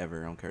hardest line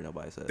ever. I don't care what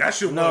nobody says. That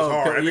shit was No,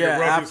 hard. That yeah, nigga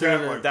rubbed his after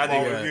head the- like, that oh,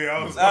 nigga- yeah,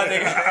 I was That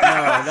like, nigga-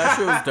 No, that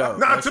shit was dope.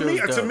 Nah, That to shit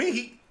me, was to dope.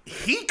 me,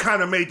 he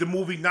kind of made the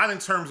movie not in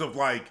terms of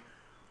like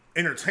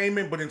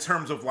entertainment, but in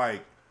terms of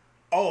like,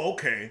 oh,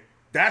 okay,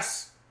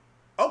 that's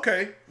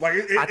okay. Like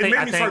it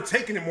made me start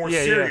taking it more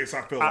serious.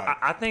 I feel like.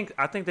 I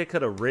think they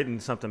could have written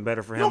something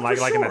better for No, him, like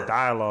for in sure. a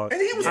dialogue.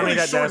 And he was I mean,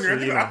 really short in there.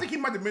 that's, you know, I think he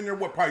might have been there,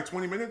 probably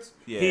 20 minutes?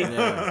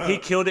 Yeah. he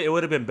killed it. It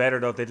would have been better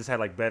though if they just had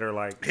like better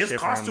like His shit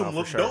for him, costume though, for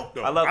looked sure. dope,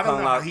 though. I love don't Kung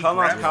know Lao. how he Kung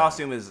Lao's grabbed it.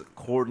 costume is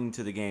according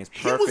to the games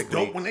He perfectly. was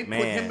dope when they put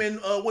Man. him in,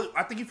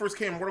 I think he first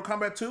came in Mortal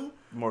Kombat 2.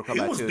 Mortal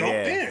He Kombat was 2, dope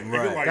yeah. then. Right.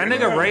 Nigga, like, That you nigga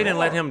know, Raiden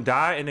let him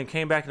die and then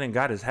came back and then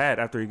got his hat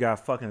after he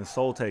got fucking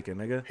soul taken,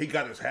 nigga. He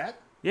got his hat?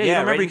 Yeah, Yeah, you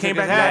remember he Raiden came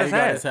took back and his got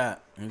hat. his He got hat.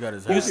 his hat. He got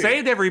his You hat.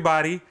 saved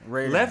everybody,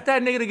 Raiden. left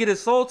that nigga to get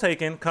his soul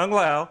taken, Kung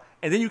Lao,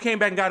 and then you came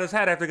back and got his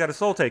hat after he got his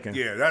soul taken.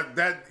 Yeah,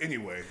 that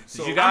anyway.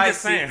 So Did you I'm guys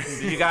just saying.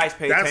 Did you guys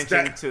pay That's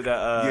attention that- to the, Yeah,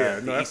 no,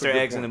 the that's a Easter good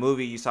eggs in the point.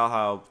 movie? You saw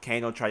how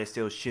Kano tried to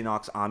steal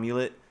Shinnok's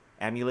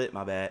amulet,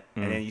 my bad.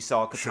 And then you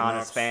saw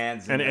Katana's Shinnok's.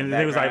 fans. And in the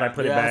he was like background.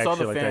 put it Yeah, I back, saw shit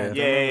the like fans. that.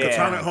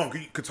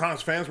 Yeah.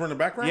 Katana's fans were in the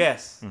background?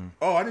 Yes.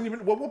 Oh, I didn't even.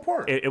 What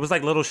part? It was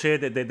like little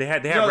shit that they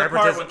had You know the part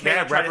references. when They Kano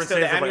had tried to steal references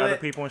the of like other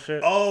amulet? people and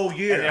shit. Oh, And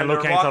yeah. then Liu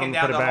we're Kang told walking him to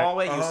down put it the back.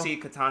 hallway, you see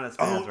Katana's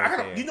fans right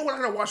there. You know what?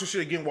 I gotta watch this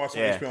shit again. Watch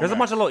some Yeah. HBO There's a Max.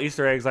 bunch of little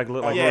Easter eggs, like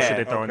little yeah, shit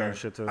they throw in there Okay. and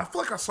shit too. I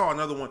feel like I saw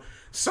another one.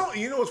 So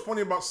you know what's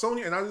funny about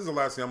Sonya, and this is the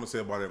last thing I'm gonna say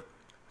about it.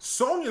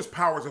 Sonya's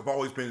powers have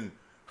always been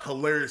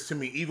hilarious to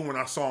me, even when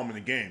I saw him in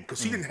the game,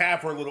 because she didn't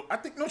have her little. I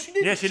think no, she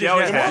didn't. Yeah, she She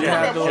always did. had She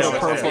had the little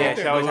purple. Yeah,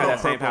 she always had that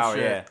same purple power.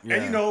 shit. Yeah.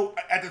 And you know,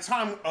 at the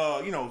time,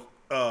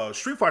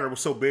 Street Fighter was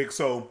so big,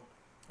 so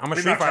I'm a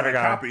they're Street not trying Fighter to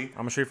guy. copy.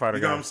 I'm a Street Fighter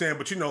You know guy. what I'm saying?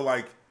 But you know,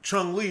 like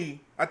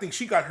Chun-Li, I think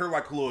she got her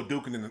like a little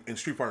Duke in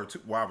Street Fighter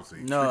 2. Well, obviously.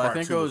 No, Street I Fighter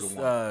think 2 it was was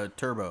the one.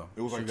 Turbo.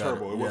 It was like She got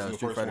Turbo. It wasn't the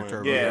Street first Fighter one.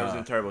 Turbo. Yeah, it was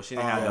in Turbo. She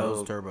didn't have it that was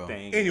little Turbo.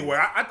 thing. Anyway,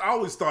 I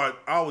always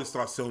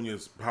thought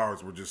Sonya's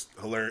powers were just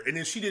hilarious. And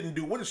then she didn't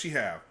do. What does she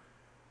have?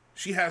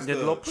 She has Did a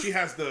little- she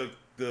has the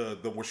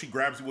where she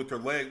grabs you with her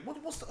leg.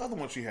 What's the other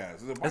one she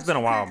has? Is it It's been a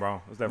while, kick?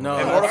 bro. It's definitely No,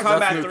 In Oh, Mortal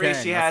that's Kombat Liu 3,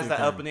 Kang. she That's has Liu the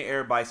Kang. up in the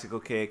air bicycle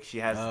kick. She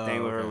has the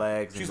thing with her okay.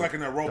 legs. She's and like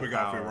in an aerobic the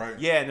outfit, power. right?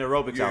 Yeah, in the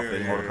aerobics Yeah, outfit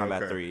in yeah, Mortal yeah, Kombat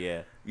okay. 3,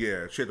 yeah.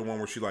 Yeah, she had the one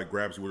where she like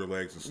grabs you with her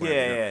legs and slams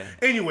Yeah, you.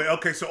 Anyway,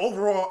 okay, so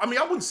overall, I mean,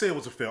 I wouldn't say it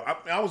was a fail.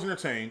 I was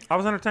entertained. I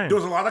was entertained. There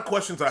was a lot of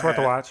questions I It's worth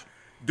had. to watch.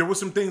 There were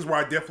some things where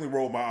I definitely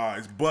rolled my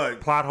eyes,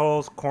 but Plot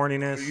holes,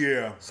 corniness.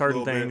 yeah, Certain a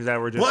little things bit. that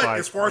were just But like.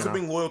 as far as you it know.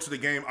 being loyal to the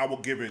game, I will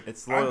give it.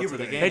 It's I'll loyal give to it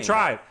the a- game. They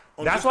tried.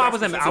 On That's just why I that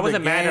wasn't. I specific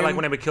wasn't mad at game. like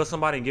when they would kill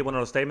somebody and get one of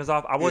those statements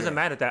off. I wasn't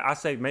Yeah. mad at that. I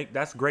say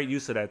that's great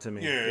use of that to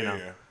me. Yeah, you know?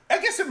 yeah. I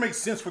guess it makes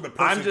sense for the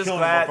person I'm just killing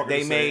glad the motherfucker they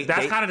to say made- it.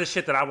 That's They- kind of the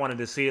shit that I wanted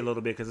to see a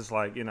little bit because it's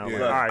like Yeah. like,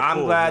 Look, all right, I'm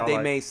cool. glad Y'all they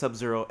like- made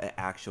Sub-Zero an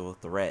actual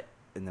threat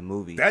in the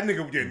movie. That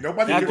nigga, yeah,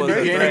 nobody At can the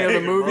say beginning that. of the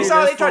movie, You saw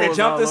they this tried to fool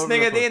jump was this all over nigga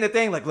the at the end of the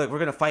thing. Like, look, we're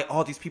gonna fight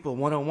all these people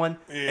one-on-one,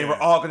 Yeah. and we're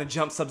all gonna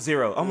jump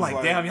Sub-Zero. I'm like,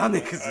 like- damn, y'all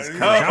niggas is Jump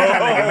cold. Jump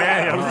that nigga,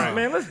 man. I'm just,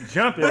 man, let's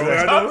jump it. Bro, man.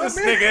 I Jump know, this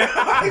man.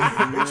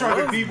 nigga. They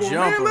trying to debo, Jump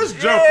man, him. let's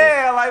jump him.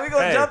 Yeah, like we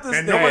gonna Hey, jump this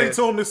And nigga. nobody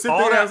told him to sit all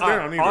their that, ass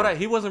down all either. that,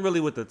 he wasn't really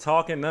with the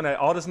talking, none of that.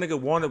 All this nigga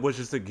wanted was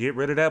just to get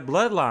rid of that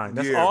bloodline.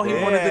 That's Yeah, all he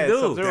bro. wanted to do.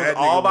 Sub-Zero was That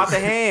all nigga about was- the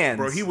hands.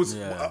 Bro, he was,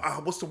 Yeah.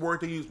 what's the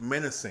word they use?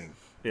 Menacing.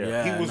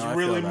 Yeah. He was no, I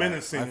really feel that. I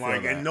menacing, feel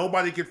like, that. and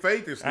nobody could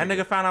fake this That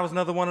nigga found out was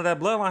another one of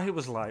that bloodline. He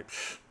was like,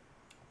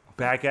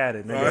 back at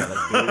it, nigga.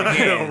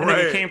 Yeah, The right.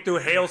 nigga came through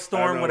I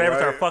hailstorm, know, whatever, right?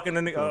 started fucking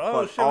the nigga.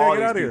 Oh, shit, all nigga,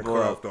 get out of these here. people.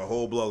 Cut off the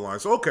whole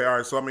bloodline. So, okay, all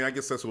right. So, I mean, I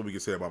guess that's what we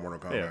can say about Mortal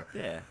Kombat.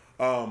 Yeah.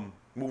 Yeah.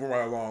 Moving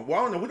right along. Well,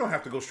 I don't know. We don't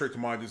have to go straight to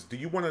mine. Just do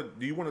you want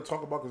to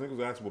talk about? Because niggas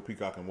was asking what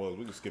peacocking was.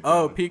 We can skip.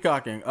 Oh, that.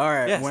 peacocking. All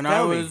right. Yes, when I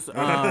tell me. was,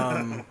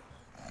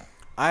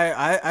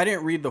 I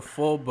didn't read the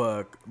full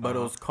book, but it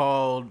was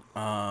called,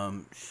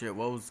 shit,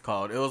 what was it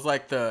called? It was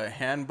like the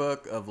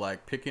handbook of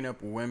like picking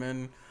up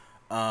women.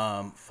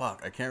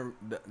 Fuck, I can't.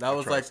 That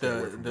was try to like stay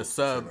away from the books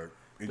sub, that are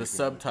the English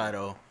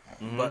subtitle.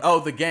 But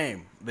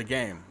the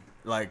game,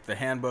 like the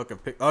handbook of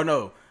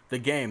the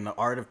game, the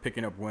art of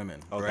picking up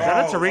women. Right? Is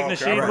that a Tariq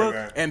Nasheed right, book?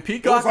 right. And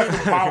It was like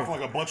peacocking. compiled from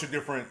like a bunch of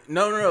different.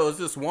 No, it was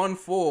this one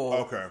fool.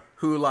 Okay.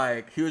 Who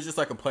like he was just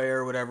like a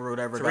player, whatever.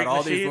 Tariq Got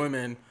all these Nasheed?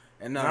 women,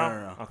 and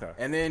no. Okay.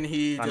 And then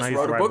he I know just he used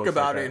wrote to a write book books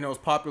about like it, that. and it was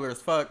popular as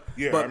fuck.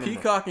 Yeah, I but remember.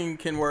 peacocking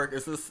can work.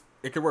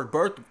 It could work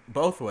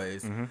both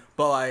ways. Mm-hmm.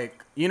 But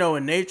like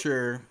in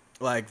nature,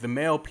 like the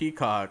male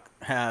peacock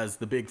has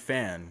the big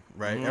fan,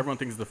 right? Mm-hmm. Everyone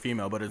thinks it's the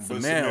female, but it's But the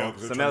it's male. 'cause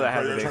It's they're the male that trying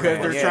has to- the big Because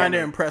fan. they're Yeah. trying to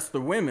impress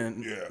the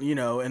women,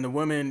 Yeah. and the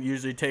woman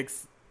usually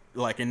takes,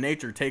 like in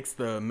nature, takes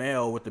the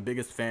male with the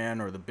biggest fan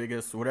or the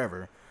biggest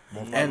whatever.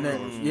 And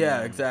then,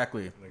 yeah,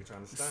 exactly. Nigga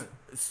trying to stunt.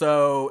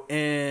 So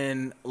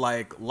in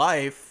like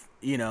life,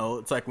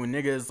 it's like when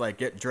niggas like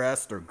get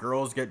dressed or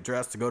girls get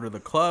dressed to go to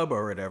the club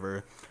or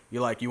whatever, you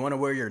want to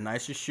wear your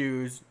nicest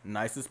shoes,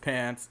 nicest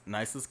pants,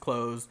 nicest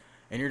clothes,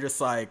 and you're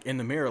just like in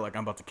the mirror like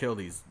I'm about to kill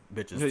these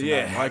bitches tonight.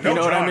 Yeah. Like No, you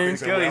know what I John mean?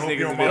 thinks that way. I Kill these hope you niggas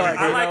don't in the mind.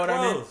 I you like know what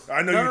I mean? clothes.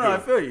 I know No, you no, do. I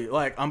feel you.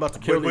 Like I'm about to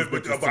kill these bitches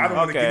But I don't tonight.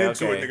 want to get Okay,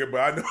 into okay. it, nigga. But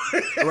I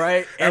know.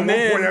 Right? At And one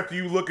then point, after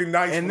you looking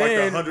nice and for like the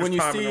then 100th when you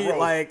time in see a row,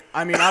 like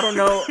I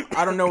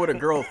don't know what a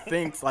girl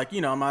thinks, like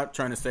I'm not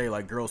trying to say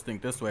like girls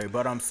think this way,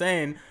 but I'm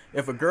saying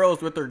if a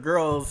girl's with her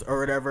girls or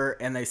whatever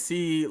and they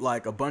see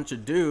like a bunch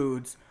of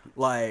dudes,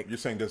 like you're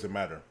saying doesn't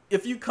matter.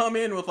 if you come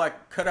in with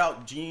like cut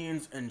out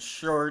jeans and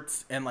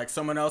shorts and like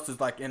someone else is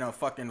like in a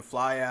fucking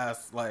fly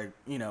ass like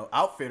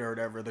outfit or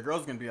whatever, the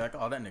girl's gonna be like,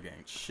 oh, that nigga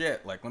ain't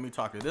shit, like let me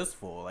talk to this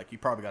fool, like he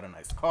probably got a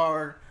nice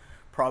car,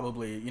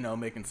 probably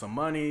making some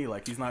money,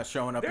 like he's not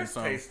showing up in There's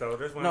some taste, though.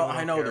 There's women no, who I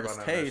don't know care there's about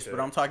none of that taste, shit.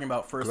 but I'm talking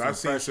about first Because I've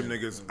seen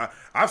impression. some niggas.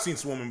 I've seen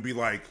some women be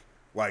like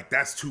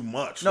that's too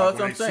much. No, like, that's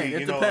when what I'm they saying.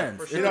 see, It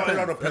depends. It It all depends.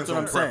 depends That's what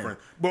on I'm saying. preference.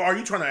 But are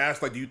you trying to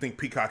ask like, do you think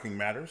peacocking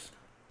matters?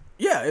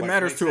 Yeah, it Like,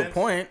 matters makes to a sense?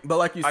 point, but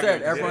like you I said,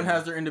 get it. everyone Yeah.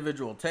 has their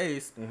individual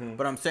taste.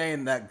 But I'm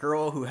saying that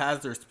girl who has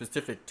their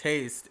specific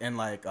taste and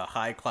like a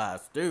high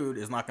class dude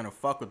is not gonna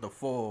fuck with the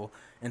fool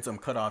in some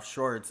cut off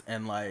shorts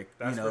and like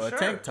That's for a sure,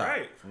 tank top.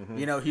 right.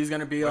 He's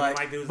gonna be Women like,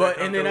 like dudes but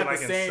that and come then through, at the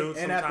like, in same suits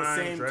and at the sometimes,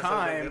 same dress up, they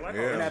time like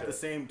all and that at the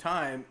shit. same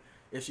time,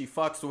 if she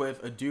fucks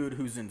with a dude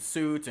who's in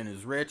suits and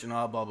is rich and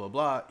all blah blah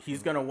blah,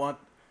 she's gonna want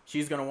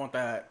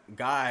that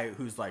guy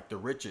who's like the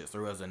richest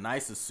or who has the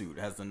nicest suit,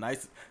 has the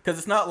nicest. Because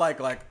it's not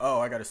like oh,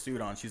 I got a suit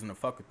on, she's gonna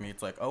fuck with me.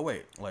 It's like, oh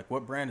wait, like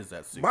what brand is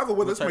that suit? By the way,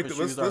 What let's type make of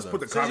let's shoes are put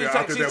the those? So caveat she's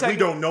out there she's that we taking-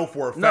 don't know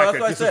for a No, fact that's that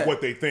what I this said. is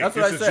what they think. That's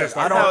This what I is said. just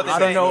I like don't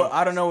saying. know.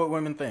 I don't know what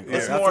women think.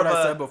 It's That's more what of I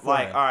a, said before.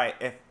 like, all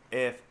right,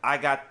 if I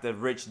got the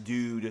rich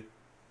dude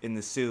in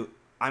the suit,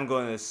 I'm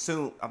going to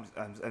assume, I'm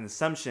an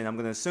assumption, I'm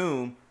going to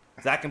assume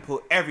that I can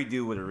pull every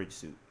dude with a rich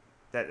suit.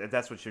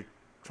 That's what you're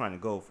trying to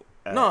go for.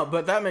 No,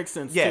 but that makes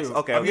sense Yes, too.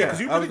 okay, Yeah, because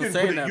you I really wasn't didn't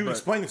saying put it, you but-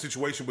 explained the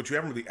situation, but you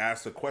haven't really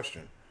asked a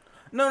question.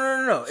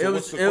 No. So It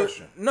what's was the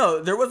question?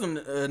 no. There wasn't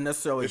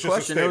necessarily a It's just a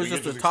question. It was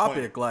statement. just You a just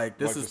topic. explain. Like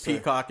this Like is to say.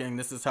 peacocking.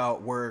 This is how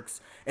it works,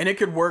 and it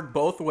could work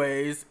both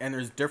ways. And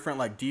there's different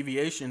like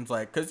deviations.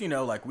 Like because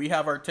like we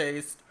have our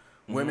taste,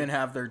 women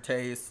have their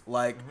taste.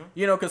 Like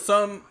because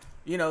some.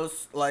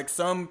 Like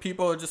some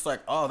people are just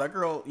like, oh, that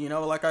girl,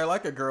 like I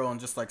like a girl in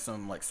just like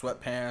some like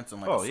sweatpants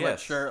and like a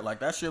yes. sweatshirt. Like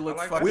that shit looks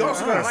like fucking. We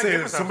also I gotta like say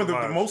different that some of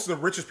types of vibes. most of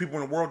the richest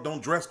people in the world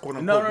don't dress quote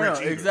No, unquote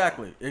rich either.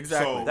 exactly. So, That's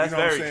you know what I'm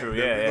very saying? true,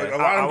 They're- yeah, like, yeah. a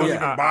lot of them don't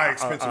I- even buy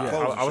expensive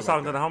clothes. and I was shit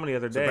talking like to the homie the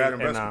other It's a day, bad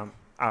and investment.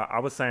 I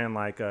was saying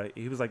like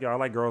he was like, yo, I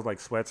like girls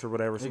like sweats or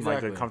whatever, some like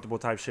the Exactly. comfortable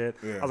type shit.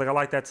 Yeah. I was like, I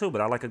like that too, but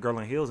I like a girl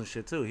in heels and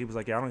shit too. He was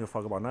like, yeah, I don't give a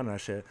fuck about none of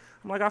that shit.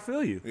 I'm like, I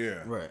feel you. Yeah.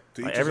 Right.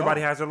 To Like, each his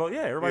everybody own. has their little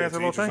everybody has to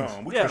their each little his things.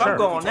 own. We Yeah, can if I'm share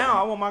going different now, I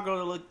times. want my girl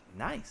to look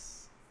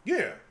nice.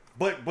 Yeah.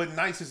 But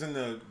nice is in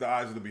the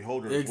eyes of the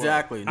beholder. as well.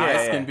 Exactly. Yeah,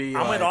 Nice yeah. can be.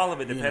 I'm with like, all of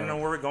it, depending on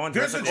where we're going.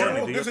 There's dress a accordingly,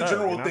 general do your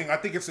thing, you know? thing.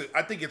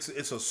 I think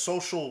it's a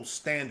social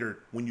standard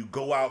when you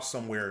go out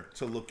somewhere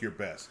to look your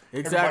best.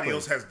 Exactly. Everybody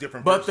else has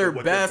different. But versions their of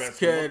what best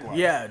their could, look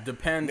like.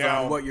 depends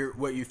Now, on what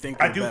you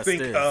think. I Their do best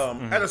think is.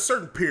 at a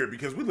certain period,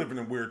 because we live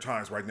in weird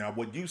times right now.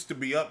 What used to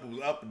be up was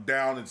up and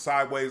down and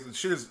sideways. And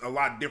shit is a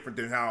lot different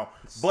than how.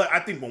 But I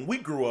think when we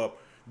grew up,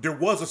 there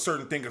was a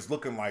certain thing that's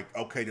looking like,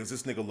 okay, does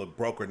this nigga look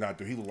broke or not?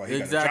 Do he look like he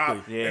Exactly. got a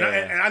job?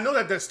 Yeah. And I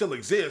know that still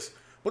exists,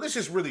 but it's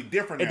just really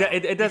different. It now.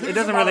 doesn't Because there's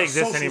a really lot of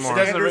exist social anymore.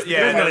 standards It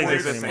doesn't really that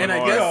exist raise- anymore. And I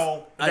you guess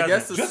know, I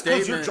guess the just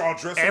because statement. you're all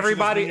dressed up,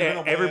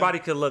 Everybody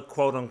could look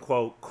quote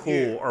unquote cool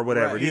Yeah, or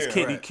whatever. right, These yeah,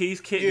 kids, right.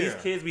 these Yeah.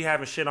 kids be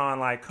having shit on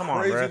like, come on,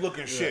 crazy bro.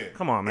 looking shit.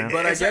 Come on, man. And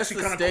But I it's guess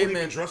actually the kinda cool even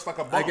statement. dressed like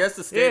a I bum. guess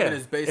the statement Yeah,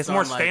 is based it's on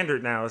more like,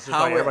 standard now. It's just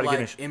how like it everybody like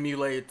getting.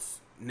 emulates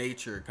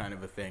nature, kind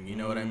of a thing. You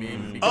know what I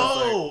mean? Because,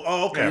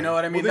 Oh, okay. You know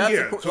what I mean? Well, then,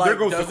 That's yeah. the, So like, there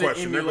goes the does it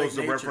question. There emulate goes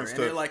the nature? reference And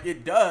to it, like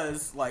it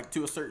does, like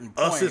to a certain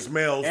point. Us as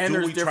males, and do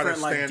there's we try to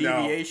different like stand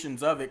out?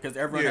 deviations of it because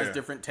everyone Yeah. has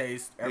different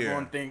tastes.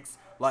 Everyone Yeah. thinks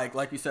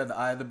like you said, the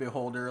eye of the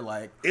beholder.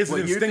 Like It's what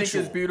you think is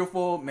instinctual.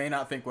 beautiful may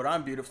not think what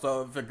I'm beautiful.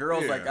 So if the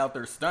girl's Yeah. like out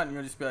there stunting,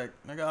 you'll just be like,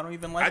 nigga, I don't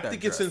even like I that.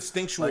 think it's dress.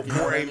 instinctual Like, you know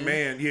for what I a mean?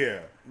 man. Yeah,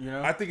 You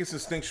know? I think it's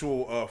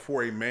instinctual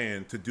for a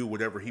man to do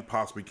whatever he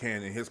possibly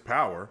can in his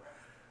power,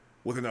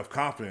 with enough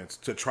confidence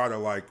to try to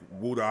like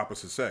woo the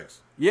opposite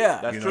sex. Yeah,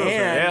 That's You know true. what I'm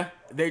saying? And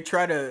Yeah. they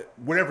try to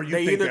Whatever you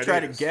they think either that try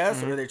is. to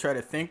guess or they try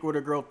to think what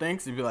a girl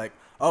thinks and be like,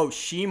 oh,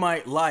 she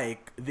might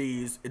like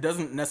these. It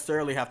doesn't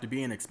necessarily have to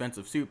be an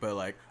expensive suit, but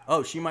like,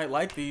 oh, she might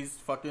like these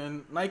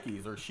fucking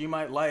Nikes, or she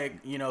might like,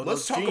 Let's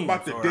those talk jeans,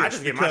 about the or- dish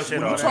just get my because shit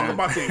when you off, talk man.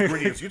 about the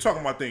ingredients, you're talking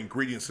about the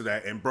ingredients to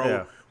that. And bro,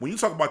 Yeah. when you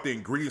talk about the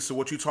ingredients to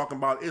what you're talking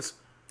about, it's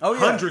Oh, yeah.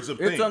 hundreds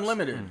of It's things.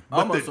 unlimited. But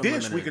Almost the dish,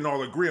 unlimited. we can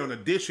all agree on. The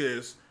dish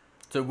is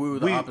to woo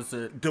the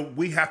opposite.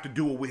 we have to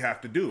do what we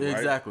have to do. Right?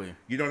 Exactly.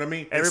 You know what I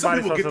mean? And some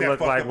Everybody's people supposed get to that look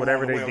fucked like up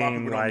whatever along they the way. A lot of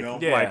deem people don't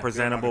like know. Yeah.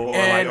 presentable or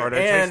And, like or their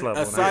taste and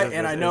level. aside, It's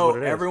and I what know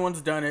it is.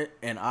 everyone's done it,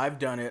 and I've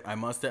done it. I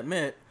must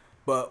admit,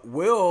 but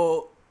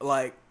will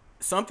like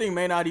something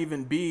may not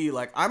even be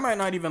like I might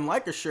not even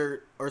like a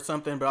shirt or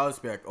something, but I'll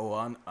just be like,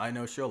 oh, I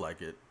know she'll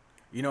like it.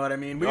 You know what I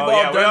mean? We've all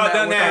yeah, we done all that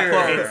done with that.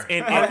 our clothes.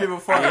 In- I don't give a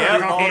fuck. Yeah,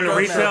 We've all in done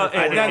retail, that.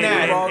 I've done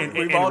that. in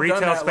We've all retail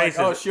done that. Like, spaces.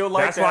 oh, she'll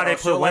like That's that. why they Oh,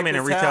 she'll put like women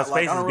in this retail hat.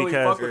 Like, I spaces don't really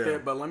because fuck with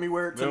it, but let me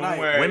wear it tonight.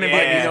 wear it. women Yeah,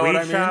 be in you these know what I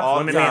weed mean? shops, All the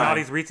women be in all time.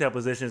 these retail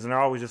positions, and they're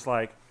always just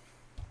like,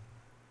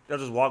 they'll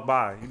just walk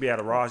by. You be at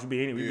a Ross, you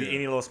be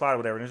any little spot or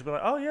whatever, and just be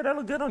like, oh yeah, that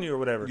look good on you or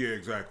whatever. Yeah,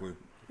 exactly.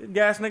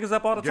 Gas niggas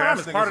up all the time. Gas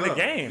It's part of niggas the up.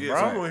 game, Yeah,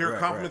 so you bro. don't hear Right,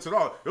 compliments at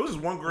all. There was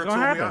this one girl It's told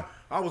gonna me happen.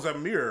 I was at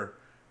Mirror,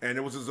 and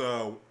it was his,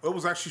 it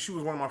was actually she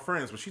was one of my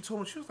friends, but she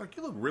told me she was like,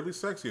 you look really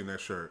sexy in that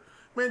shirt.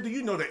 Man, do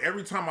you know that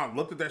every time I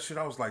looked at that shit,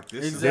 I was like,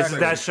 this is Exactly. This is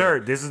that sexy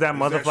shirt. This is that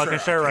This is motherfucking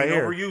shirt right I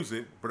here. can't overuse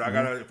it, but I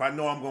gotta. If I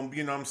know I'm gonna be,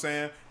 you know what I'm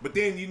saying. But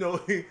then you know,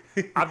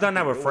 I've done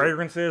that with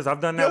fragrances.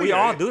 I've done that. Hell We yeah.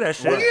 all do that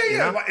shit. Well, yeah, you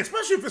yeah. know? Like,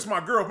 especially if it's my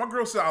girl. If my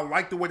girl said I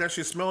like the way that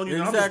shit smelling, you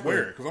know, I'll just Exactly.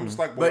 wear it because I'm just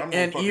like, well, I'm But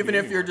gonna and fuck even you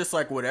if you're anyway. just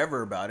like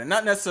whatever about it,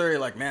 not necessarily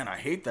like, man, I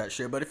hate that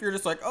shit. But if you're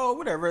just like, oh,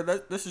 whatever,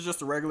 this is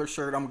just a regular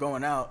shirt, I'm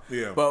going out.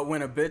 Yeah. But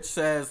when a bitch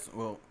says,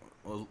 well,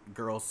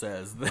 girl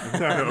says,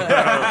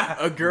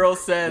 a girl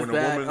says When a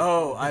that, woman-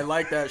 oh, I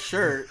like that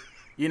shirt.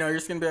 You know, you're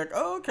just gonna be like,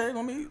 oh, okay,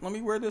 let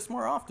me wear this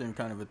more often,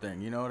 kind of a thing.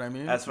 You know what I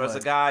mean? As a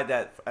guy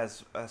that,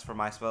 as for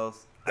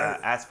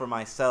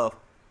myself,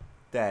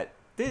 that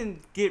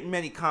didn't get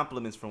many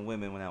compliments from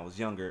women when I was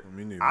younger.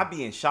 Me neither. I'd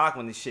be in shock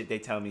when this shit they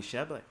tell me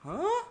shit. I'd be like,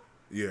 huh?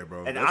 yeah,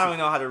 bro. And That's I don't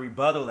know how to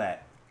rebuttal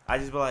that. I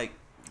just be like,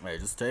 Hey,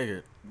 just take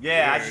it.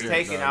 yeah, I just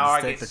take it. no, Or just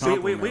I take get the super,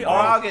 compliment. We or all-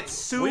 I'll get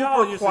super We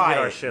all used to quiet. get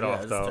our shit Yeah, off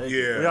just though. take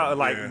Yeah, We all,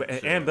 like yeah,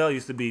 Ann Bell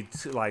used to be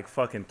like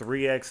fucking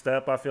 3X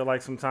up. I feel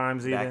like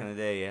sometimes Back even. in the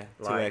day, yeah.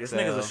 Like, 2XL. this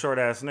nigga's a short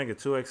ass nigga,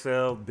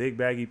 2XL, big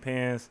baggy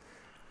pants,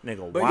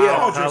 nigga, But we wild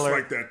all dress color.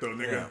 like that though,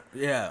 nigga.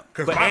 Yeah.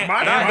 Because But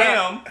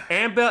my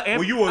Ann Bell,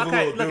 Well, you was a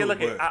little dude, look,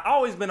 but- I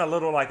always been a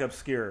little like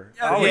obscure.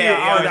 Yeah, Always-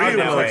 yeah, always yeah, been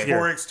yeah, a little yeah. like obscure.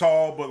 4X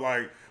tall, but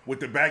like with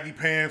the baggy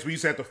pants. We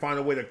used to have to find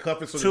a way to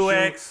cuff it so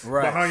 2X, the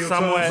shoe behind your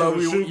somewhat. tongue.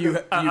 But So the shoe you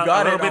could- got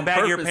a it little on bit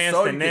baggier purpose pants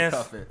so than you could this.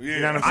 cuff it. Yeah. You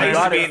know what I I'm used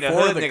to got be it in the for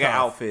hood the nigga cuff.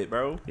 outfit,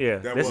 bro. Yeah,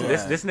 That this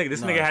was- this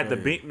nigga No, I had the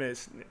feel beat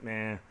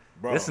man.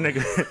 Bro. This nigga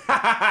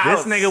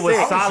this nigga was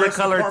sick. I was solid dressed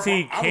color apart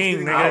T from- I was king,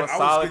 getting- I nigga. was I was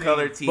solid getting-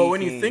 color T. But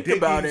when you King. think Dickies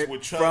about it,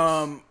 with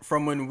chucks.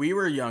 from when we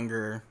were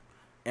younger,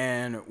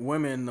 and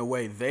women the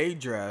way they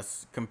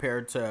dress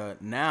compared to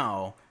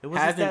now It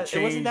wasn't hasn't that- it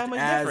wasn't changed that much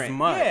as different.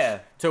 much Yeah.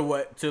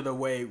 to the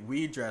way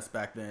we dressed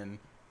back then,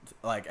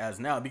 like as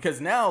now. Because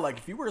now, like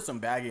if you wear some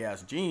baggy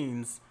ass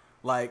jeans,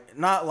 like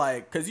not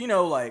like because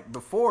like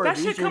before That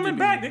these shit jeans coming would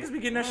back. be- Niggas be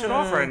getting that shit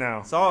off right now.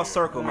 It's all a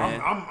circle,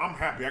 man. I'm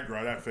happy I grew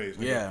out that phase.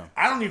 Nigga. Yeah.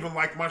 I don't even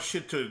like my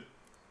shit to.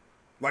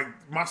 Like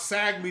my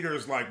sag meter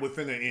is like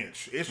within an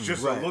inch. It's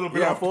just Right. a little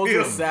bit Yeah, off fools the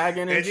are hem.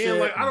 sagging and then shit.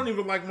 like I don't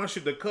even like my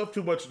shit to cuff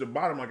too much at the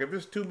bottom. Like if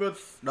it's too much,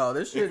 No,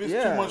 this shit. if it's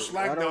yeah, too much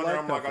slack I don't down there,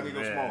 like I'm like I cuffing. need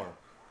to go smaller.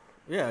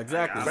 Yeah,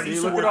 exactly. I See,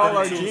 used to look wear at all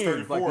our 32s,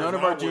 jeans. Like 34s, none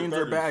of now I our wear jeans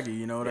are 30s. baggy.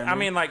 You know what I mean? I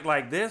mean,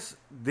 like this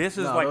is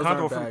No, like those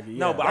comfortable. aren't baggy,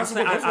 No, yeah. but I'm That's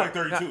saying what those I- like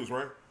 32s,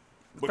 right?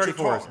 But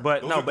 34s. you're But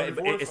tall. no, Those but are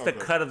 34s? it's the Okay.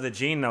 cut of the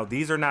jean though.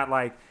 These are not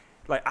like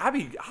I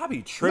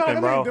be tripping,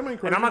 them bro. ain't And I'm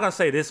crazy. not gonna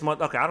say this much.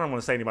 Okay, I don't want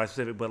to say anybody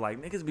specific, but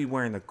like niggas be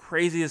wearing the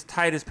craziest,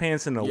 tightest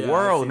pants in the Yeah,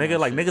 world, I've nigga. seen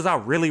Like that niggas I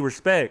really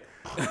respect.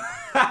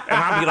 And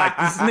I be like,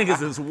 these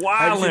niggas is Have you seen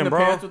wildin', the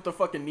bro. pants with the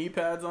fucking knee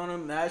pads on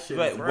them? That shit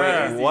Wait, is wait,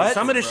 crazy. what?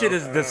 Some of this shit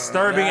is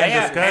disturbing Yeah, and they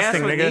have disgusting, pants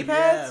with knee nigga.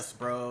 pads? Yes,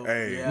 bro.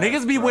 Hey. Yes,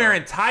 Niggas be bro.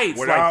 wearing tights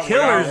Without- like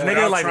killers, without- nigga.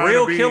 without Like trying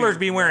real to be- killers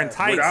be wearing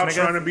tights, Without nigga.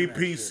 trying to be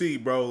PC,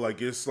 bro.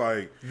 Like it's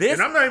like, This-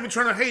 and I'm not even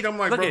trying to hate. I'm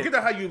like, Look bro, at- get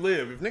out how you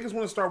live. If niggas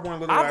want to start wearing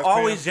little I've ass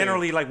always pants,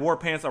 generally like wore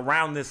pants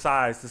around this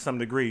size to some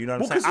degree. You know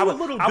what Well, I'm 'cause saying? you a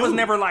little I was dude.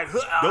 never like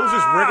those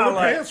is regular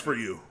like- pants for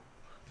you.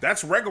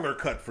 That's regular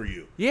cut for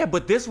you. Yeah,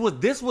 but this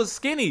was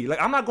skinny.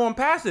 Like I'm not going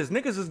past this.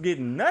 Niggas is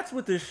getting nuts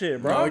with this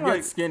shit, bro. No, I'm it like,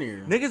 gets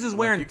skinnier. niggas is Like,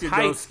 wearing you could go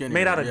tights skinnier,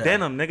 made out of yeah.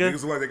 denim, nigga.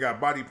 Niggas look like they got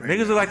body paint.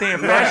 Niggas look like they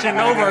in Fashion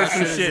Nova or some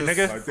Shit is shit, just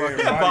nigga. like they in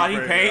Fucking body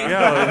paint. Yo,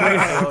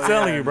 niggas, Oh, I'm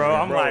telling yeah, you, bro.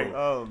 I'm bro. like,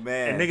 Oh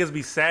man. and niggas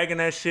be sagging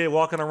that shit,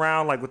 walking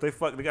around like what they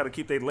got to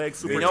keep their legs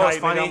super You know what's tight.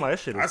 Nigga. funny? I'm like, that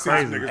shit I is see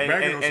some crazy. niggas And-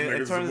 banging and- on some and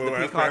in niggas terms of with the little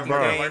ass peacock pants.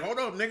 Bro. game- Like, hold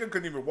up, nigga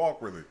couldn't even walk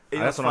really. You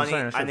know That's what's what I'm funny?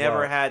 saying, that I shit's never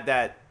wild. had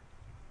that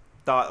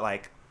thought.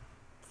 Like,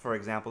 for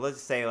example,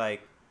 let's say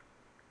like,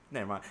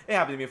 never mind. It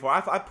happened to me before.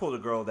 I pulled a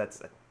girl that's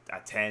a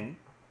 10,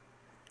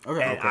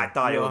 Okay. and I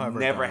thought We it all would have our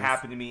never times.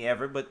 happen to me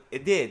ever, but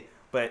it did.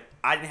 But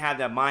I didn't have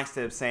that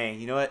mindset of saying,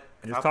 you know what?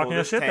 If Just I pull talking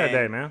your this shit that 10,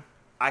 day, man.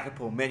 I could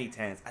pull many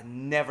 10s. I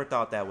never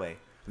thought that way.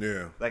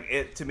 Yeah. Like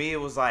it to me, it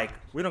was like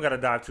We don't got to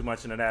dive too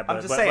much into that. But,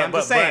 I'm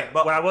just saying.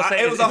 But what I will say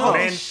it is was a whole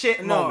men,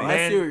 shit No, moment.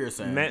 I see what you're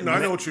saying. No, I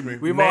know what you mean.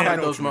 We've Man, all I had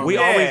know those what you mean. We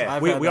Yeah. always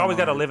I've we had that always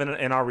got to moment. live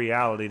in our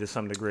reality to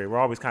some degree. We're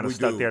always kind of We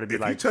stuck do. there to be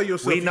If you like, tell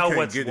yourself we you know can't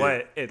what's get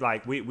what it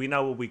like. We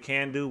know what we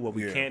can do, what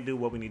we Yeah. can't do,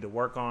 what we need to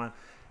work on.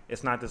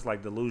 It's not this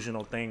like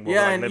delusional thing. Where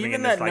Yeah, we're, like, and living even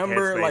in this, that like,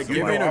 number, headspace like of, You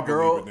know, giving I a believe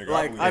girl, it, nigga. I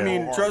like believe I it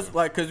mean, wholeheartedly. trust,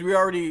 like, because we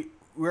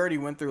already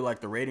went through like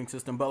the rating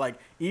system, but like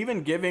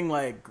even giving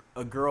like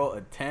a girl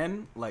a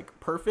 10, like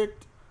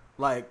perfect,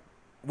 like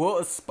we'll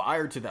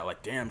aspire to that.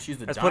 Like, damn, she's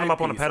a Let's dime put them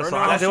up on a piece, pedestal.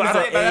 or I no, don't deal- she's I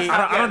don't- an eight.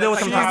 I don't deal with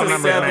them She's type of a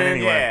numbers, man, 7.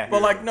 anyway. Yeah.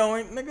 But like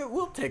knowing, nigga,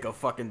 we'll take a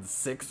fucking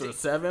 6 or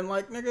 7.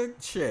 Like, nigga,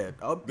 shit.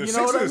 The You know sixes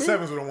what I and mean?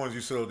 sevens are the ones you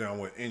settle down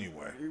with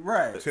anyway.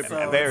 Right. So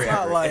Typically. Very it's not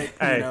accurate. like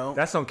Hey, you know.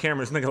 that's on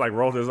camera. This nigga like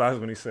rolled his eyes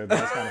when he said that.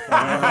 That's kind of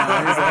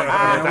funny. He's like,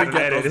 man, we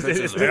get It's- those it's-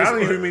 pictures, it's- And I man.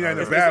 don't even mean that in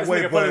a This bad nigga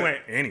way, probably but went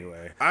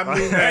anyway. I mean that, I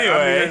mean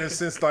that in the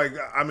sense like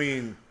I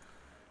mean,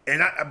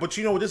 but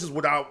you know this is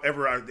without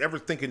ever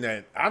thinking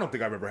that I don't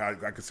think I've ever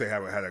had I could say I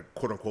haven't had a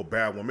quote unquote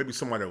bad one. Maybe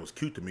somebody that was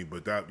cute to me,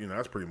 but that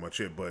that's pretty much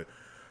it. But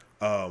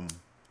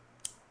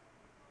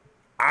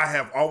I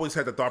have always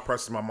had the thought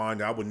process in my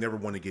mind that I would never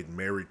want to get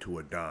married to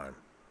a dime.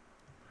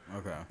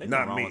 Okay. Ain't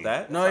Not nothing wrong me. with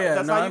that. No, yeah,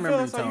 That's no, how I you remember feel.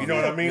 you That's how telling You me.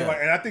 know what I mean? Yeah. Like,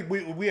 and I think we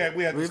had this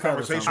We've had this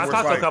conversation. I where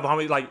talked to a it's like, couple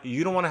homies like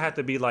you don't want to have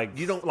to be like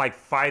you don't like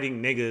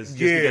fighting niggas just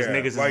yeah, because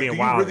niggas is like, being do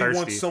you wild really and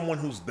want thirsty. someone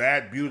who's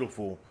that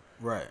beautiful?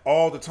 Right.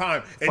 All the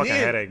time. And Fucking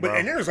then, headache, but bro.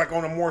 and then there's like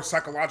on a more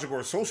psychological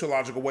or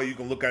sociological way you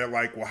can look at it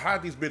like, well, how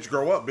did these bitches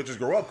grow up?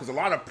 Because a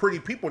lot of pretty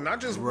people, not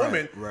just Right,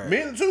 women, right.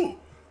 men too.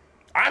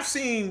 I've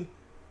seen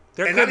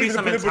There and could not be even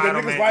some the people that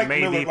entitlement, niggas like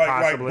maybe Miller, like,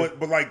 possibly.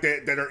 but like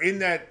that are in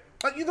that.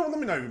 Like, you know, let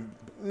me not even,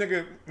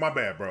 nigga. My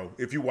bad, bro.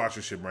 If you watch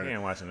this shit right He now,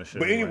 ain't watching this shit.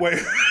 but anyway,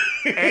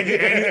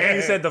 and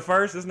you said the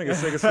first. This nigga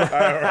sick as fuck. all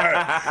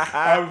right,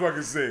 I was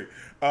fucking sick.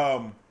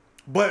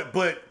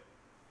 But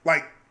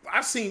like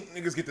I've seen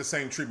niggas get the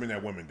same treatment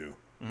that women do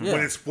Yeah.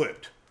 when it's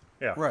flipped.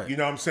 Yeah, Right. You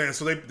know what I'm saying?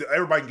 So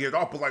everybody can get it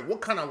off, but like, what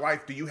kind of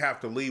life do you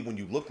have to lead when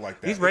you look like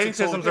that? These It's rating a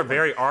total systems are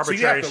very difference. So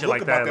you arbitrary have to shit look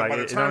like about that. Like, By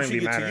the it time don't she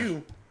even gets to matter.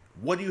 you,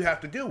 what do you have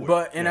to deal with?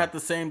 But at the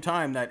same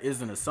time, that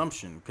is an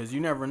assumption because you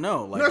never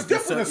know. Like, No, it's if you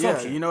definitely said- an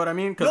assumption. Yeah, you know what I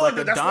mean? Because No, like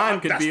a that's dime why-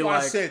 could that's be why I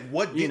like, said,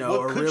 what you did- know,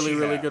 what a could really she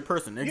really have? good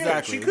person. Yeah,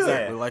 Exactly. she could.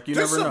 Exactly. Like you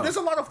there's never know. There's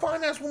a lot of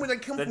fine ass women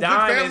that come The from good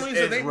dime families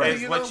and they,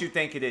 is you what know, you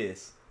think it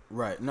is.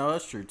 Right. No,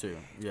 that's true too.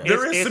 Yeah.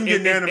 There is some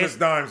unanimous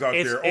dimes out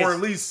there, or at it's-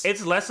 least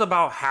it's less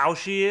about how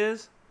she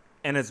is,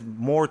 and it's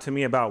more to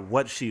me about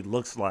what she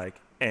looks like,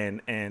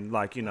 and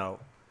like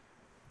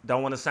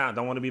don't want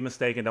to be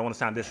mistaken, don't want to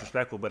sound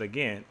disrespectful, but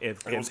again,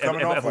 if It was if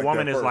coming off a like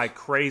woman that is first. like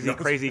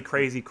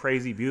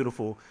crazy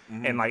beautiful,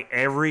 and like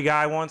every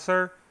guy wants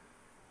her,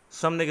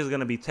 some niggas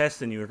gonna be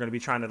testing you, or gonna be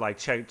trying to like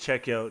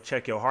check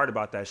your heart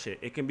about that shit.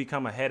 It can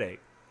become a headache.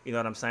 You know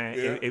what I'm saying?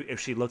 Yeah. If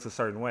she looks a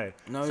certain way,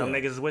 No, some yeah.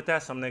 niggas is with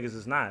that, some niggas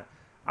is not.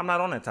 I'm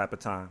not on that type of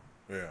time.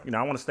 Yeah. You know,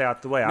 I want to stay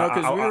out the way. No,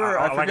 'cause we were-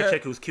 I I like a forget-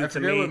 chick who's cute I to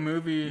forget me. what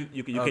movie-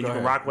 You Oh, can go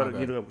ahead. rock what Okay.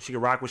 you know. She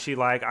can rock what she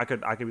like. I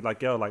could be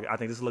like, yo, like I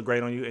think this look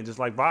great on you, and just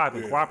like vibe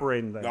and Yeah.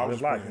 cooperate and No, I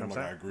was live life. just You know what like,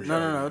 I I'm saying? agree.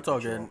 No, it's all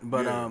good.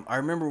 But Yeah. I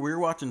remember we were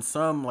watching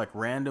some like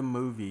random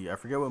movie. I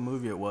forget what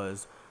movie it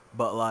was,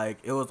 but like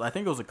it was. I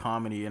think it was a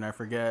comedy, and I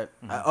forget.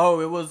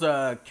 It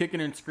was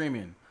Kicking and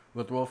Screaming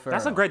with Will Ferrell.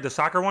 The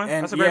soccer one.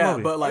 And That's a great yeah,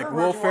 movie. but like I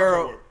Will watched that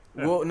Ferrell. one.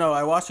 No,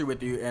 I watched it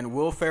with you, and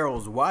Will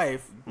Ferrell's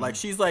wife, like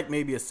she's like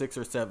maybe a 6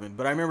 or 7.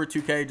 But I remember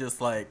 2K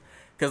just like,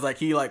 cause like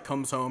he like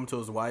comes home to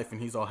his wife and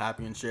he's all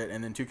happy and shit,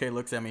 and then 2K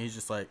looks at me, he's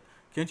just like,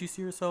 can't you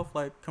see yourself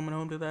like coming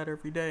home to that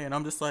every day? And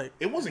I'm just like,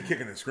 It wasn't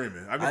Kicking and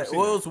Screaming. I've well, never it seen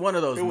was one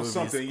of those It was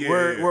movies something, yeah,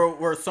 where, yeah.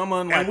 where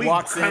someone like And we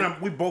walks in.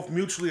 we both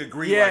mutually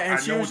agree. Yeah, like, and I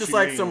she know was what just you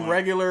like mean, some like-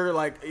 regular,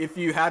 like if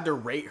you had to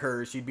rate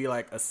her, she'd be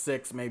like a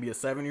 6, maybe a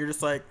 7. You're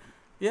just like,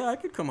 yeah, I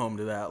could come home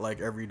to that like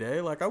every day.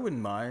 Like I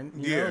wouldn't mind.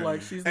 You know,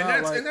 like she's and not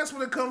that's like. and that's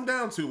what it comes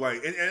down to.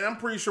 Like, and I'm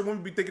pretty sure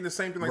women be thinking the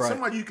same thing. Like Right.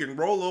 somebody you can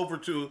roll over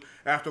to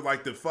after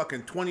like the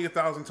fucking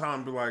 20,000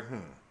 time, be like,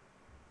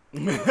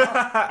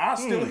 I'll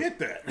still hit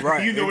that.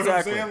 Right, You know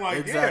exactly, what I'm saying? Like,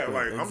 exactly, yeah,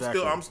 like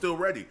exactly. I'm still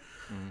ready.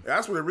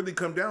 That's what it really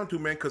come down to,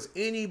 man. Because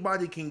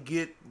anybody can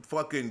get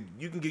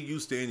you can get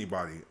used to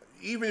anybody,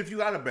 even if you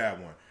got a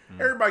bad one.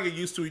 Everybody get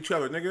used to each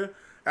other, nigga.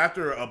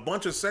 After a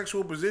bunch of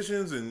sexual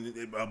positions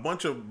and a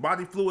bunch of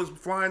body fluids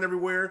flying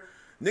everywhere,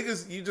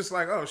 niggas, you just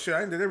like, oh shit,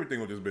 I did everything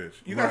with this bitch.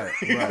 You gotta, Right,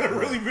 you gotta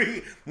right. really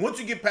be. Once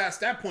you get past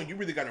that point, you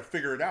really gotta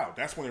figure it out.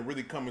 That's when it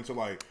really come into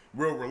like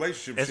real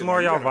relationship. It's shit. more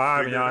Like, you y'all gotta vibe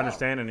and figure y'all it out.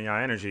 understanding and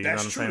y'all energy. You know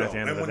That's what I'm true saying? At though. the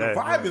end And of when the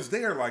the day, vibe is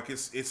there, like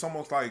it's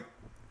almost like,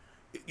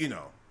 you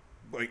know,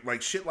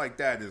 like shit like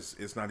that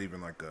is not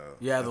even like a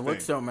Yeah, a the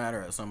looks thing. don't matter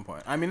at some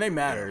point. I mean, they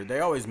matter. They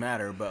always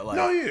matter, but like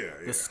No, yeah.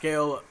 the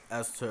scale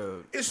as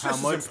to It's how just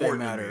as much they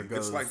important to matter me. goes.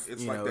 It's like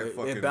you know, that it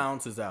fucking-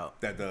 balances out.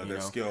 that you know?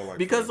 scale, like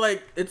because the-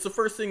 like it's the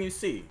first thing you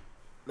see.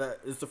 That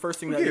is the first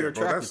thing that Yeah, you're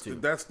bro, attracted to.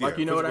 that's like yeah,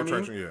 you know what I mean.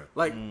 physical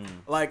attraction, yeah.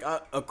 Like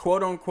a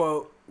quote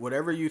unquote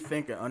whatever you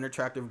think an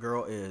unattractive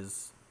girl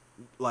is,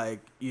 like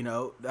you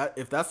know that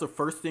if that's the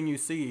first thing you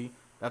see,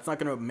 that's not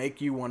gonna make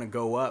you want to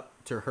go up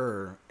to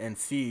her and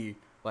see.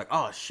 Like,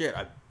 oh shit,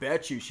 I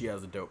bet you she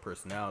has a dope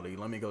personality.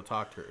 Let me go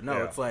talk to her. No,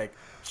 Yeah. it's like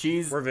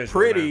she's We're visual,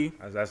 pretty.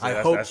 man. That's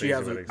I hope that's she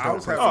has easy a with dope I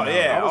was having, personality.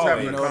 Oh, yeah, I was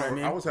having, you a, know what I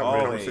mean? I was having a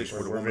Always. conversation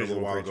with a We're woman a little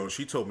visual while ago. creatures.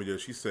 She told me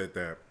this. She said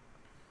that.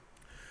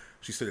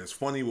 She said it's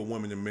funny with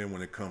women and men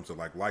when it comes to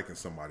like liking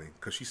somebody,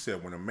 because she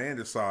said when a man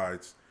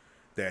decides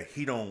that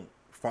he don't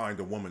find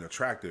a woman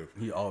attractive,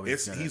 He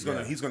always he's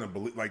gonna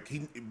believe, like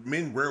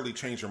men rarely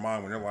change their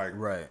mind when they're like,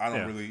 Right. I don't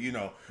Yeah. really, you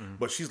know.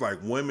 But she's like,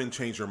 women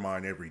change their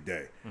mind every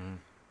day.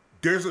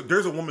 There's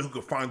a woman who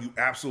could find you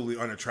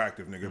absolutely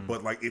unattractive, nigga.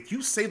 But like if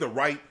you say the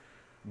right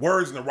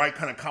words and the right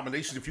kind of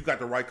combinations, if you got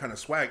the right kind of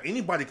swag,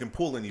 anybody can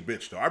pull any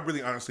bitch though. I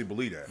really honestly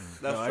believe that.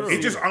 That's No, I true. see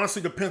It just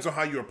honestly depends on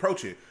how you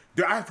approach it.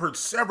 I've heard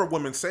several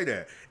women say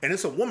that, and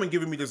it's a woman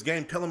giving me this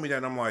game telling me that,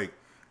 and I'm like,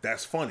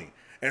 that's funny.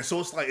 And so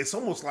it's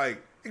almost like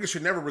niggas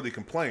should never really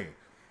complain,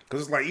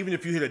 because it's like even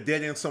if you hit a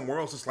dead end somewhere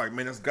else, it's like,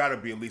 man, there's got to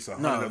be at least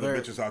 100 No, other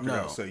there- bitches out there no.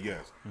 that'll say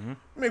yes.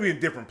 Maybe in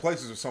different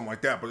places or something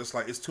like that, but it's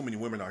like it's too many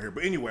women out here.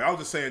 But anyway, I was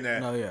just saying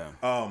that No,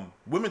 yeah.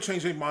 women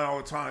change their mind all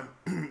the time.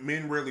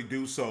 Men rarely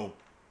do. So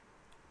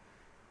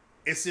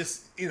it's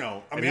just, you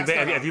know, I mean,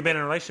 if you've been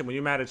in a relationship, when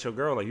you mad at your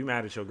girl, like you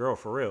mad at your girl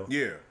for real.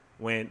 yeah.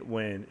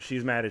 When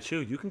she's mad at you,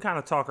 you can kind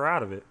of talk her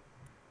out of it.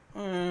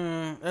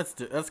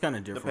 That's kind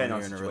of different Depend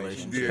on when you're in a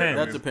situation. relationship. Yeah, that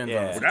man. depends Yeah.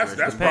 on the But That's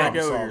situation. problem I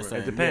get what you're solving.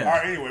 saying. It depends. All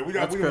right, anyway, we That's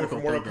went from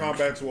critical Mortal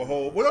thinking. Kombat to a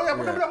whole. Well, yeah,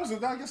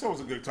 Yeah. I guess that was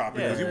a good topic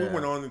because we Yeah.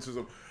 went on into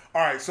some.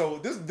 All right, so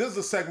this is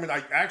a segment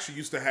I actually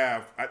used to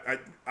have.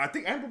 I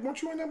think Amber,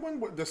 weren't you in that one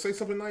to say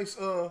something nice?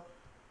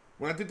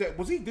 When I did that,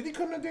 did he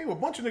come that day? Well, a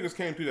bunch of niggas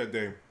came through that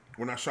day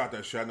when I shot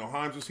that shot. I know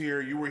Hines was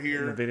here, you were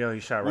here. In the video he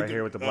shot We right did-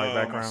 here with the black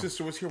My background.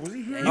 sister was here. Was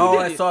he here? Oh,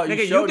 I saw you. Nigga,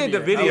 you showed did me the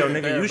that. video, I was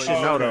nigga. there, You but should you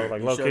know showed though, me. like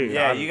You low showed key. me.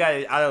 Yeah, you got.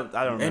 I don't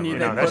remember. And you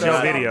No, they that's put your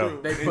up,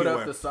 video. They put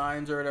Anyway. up the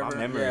signs or whatever. My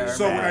memory Yeah, is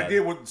So what bad. I did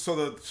was so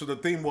the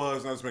thing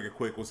was, and I'll just make it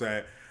quick, was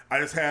that I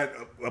just had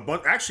a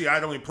bunch. Actually,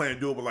 I'd only planned to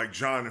do it with like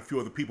John and a few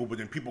other people, but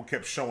then people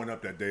kept showing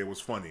up that day. It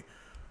was funny.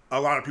 A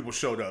lot of people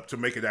showed up to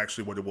make it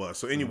actually what it was.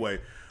 So anyway,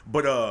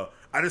 but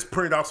I just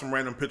printed out some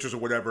random pictures or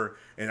whatever,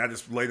 and I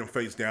just laid them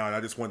face down.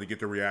 I just wanted to get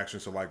the reaction,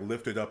 so like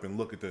lift it up and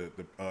look at the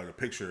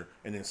picture,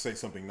 and then say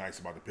something nice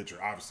about the picture.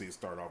 Obviously, it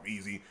started off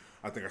easy.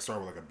 I think I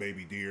started with like a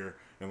baby deer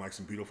and like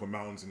some beautiful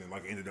mountains, and then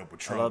like ended up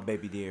with I Trump. love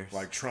baby deers.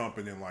 Like Trump,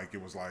 and then like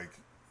it was like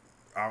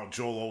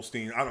Joel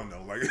Osteen. I don't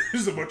know. Like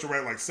there's a bunch of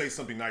like say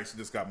something nice. It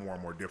just got more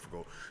and more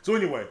difficult. So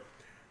anyway,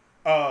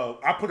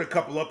 I put a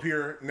couple up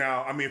here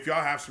now. I mean, if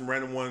y'all have some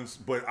random ones,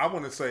 but I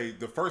want to say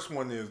the first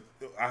one is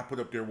I put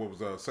up there what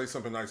was say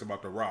something nice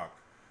about The Rock.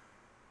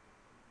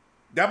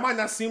 that might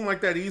not seem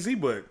like that easy,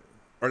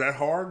 or that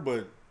hard,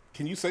 but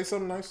can you say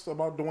something nice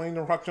about Dwayne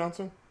The Rock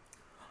Johnson?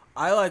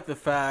 I like the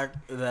fact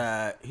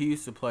that he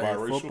used to play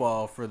Biracial?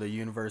 football for the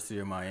University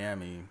of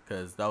Miami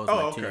because that was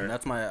my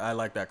team. I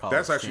like that college.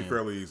 That's actually team.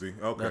 fairly easy.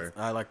 Okay,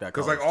 I like that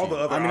because college like all team. the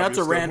other. I mean, that's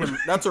a obvious stuff- random.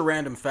 That's a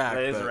random fact.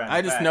 That is a but random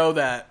I just fact. know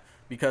that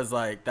because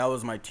like that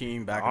was my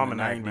team back in the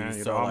Almanac, man. '90s.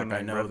 You're So the like I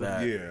Almanac, know brother.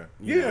 that. Yeah,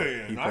 you know,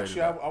 yeah. he No, played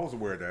actually, it. I was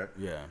aware of that.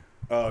 Yeah.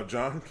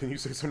 John, can you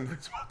say something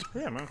nice about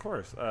that? Yeah, man, of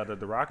course.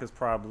 The Rock is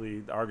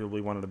probably,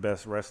 arguably, one of the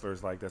best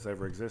wrestlers like that's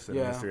ever existed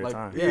in the history of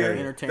time. Yeah,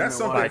 entertainment. That's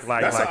something. wise.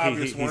 That's an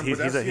obvious one, but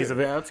that's he's a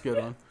Yeah, that's a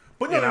good one.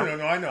 But you no,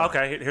 know? I know.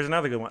 Okay, here's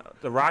another good one.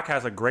 The Rock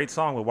has a great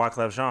song with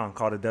Wyclef Jean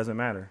called "It Doesn't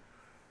Matter."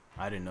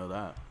 I didn't know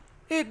that.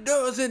 It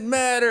doesn't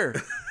matter.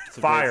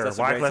 Fire. that's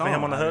a great Wyclef and him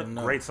song. on the I hook. didn't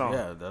know. Great song.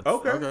 Yeah, that's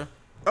Okay.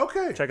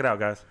 Okay. Check it out,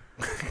 guys.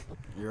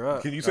 You're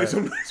up. Can you say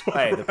something nice about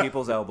Hey, that? the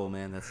people's elbow,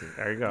 man. That's it.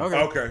 There you go.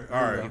 Okay.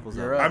 All right. People's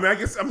You're elbow. up.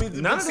 I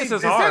mean, None of this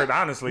is hard,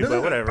 honestly,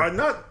 but whatever.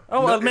 Not.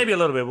 Oh, well, no, maybe a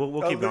little bit.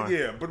 We'll keep going.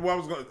 Yeah, but what I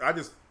was going, I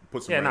just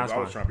put some. Yeah, no, I it's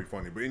was fine. trying to be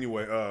funny, but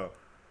anyway,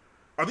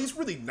 are these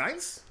really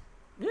nice?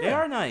 They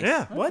are nice. Yeah.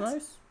 That's What?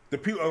 nice. The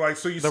people like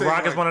so you The say Rock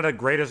like, is one of the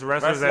greatest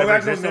wrestlers Well, that ever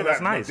that's, no, existed.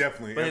 That's nice.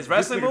 definitely. But his This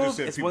wrestling nigga just moves,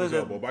 said it's one of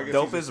people's the elbow, but I guess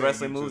he's dopest just saying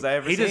wrestling YouTube. moves I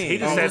ever He just- seen. he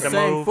just I'm said just the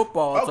saying move.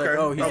 football. It's Okay, like,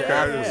 oh, he's okay, an yeah,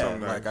 athlete.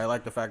 something Like nice. I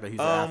like the fact that he's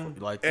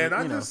like. And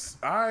I you know. just,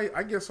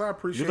 I guess I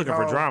appreciate. You're looking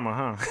how, for drama,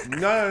 huh?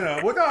 No.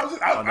 Well, no, I put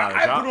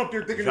drama- him up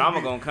there thinking drama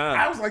it'd be- gonna come.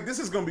 I was like, this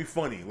is gonna be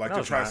funny, like No, to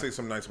it's try to not. say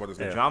something nice about this.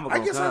 Yeah. nigga. Drama I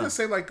gonna guess I come. just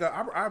say like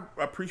I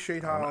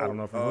appreciate how I don't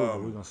know if we will,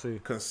 but we're gonna see.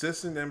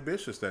 consistent, and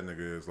ambitious that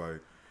nigga is. Like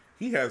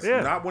he has Yeah.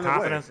 not went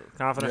away.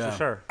 Confidence Yeah. for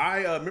sure.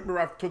 I remember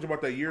I told you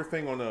about that year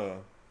thing on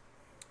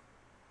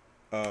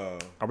Are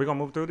we gonna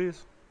move through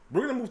these?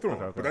 We're gonna move through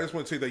them, Okay. but I just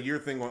want to say that year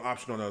thing on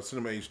option on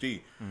Cinema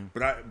HD.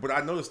 But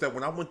I noticed that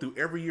when I went through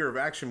every year of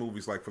action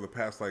movies, like for the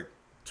past like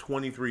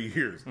 23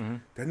 years,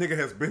 that nigga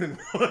has been in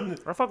one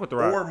I fuck with The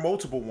Rock. or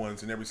multiple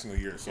ones in every single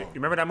year. So You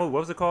remember that movie?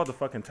 What was it called? The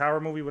fucking Tower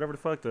movie, whatever the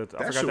fuck. I that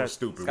forgot shit that. was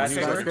stupid.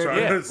 Skyscraper.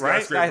 Yeah,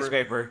 right?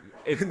 Skyscraper.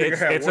 Nigga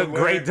had It's a one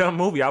great leg. dumb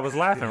movie. I was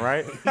laughing,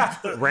 right?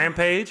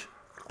 Rampage,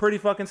 pretty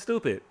fucking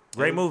stupid.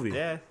 Great movie.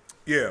 Yeah.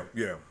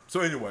 Yeah. So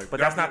anyway, But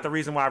that's not the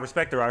reason why I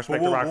respect The Rock. I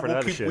respect The Rock for the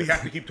other shit. we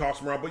have to keep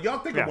tossing around. But y'all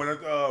think Yeah.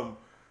 about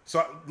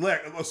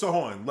it. So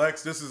hold on,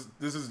 Lex. This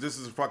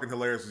is fucking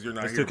hilarious. As you're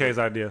not It's here. 2K's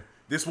idea.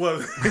 This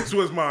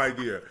was my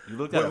idea. You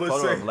looked at a let's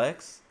photo say, of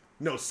Lex?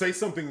 No, say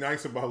something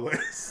nice about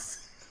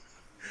Lex.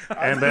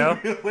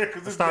 Ambell?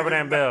 Let's start with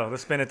Ambell.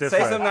 Let's spin it this Say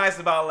way. something nice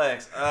about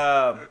Lex.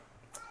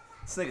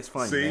 This nigga's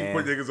funny, See, man.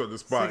 put niggas on the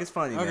This spot. nigga's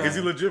funny, Okay. man. Is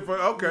he legit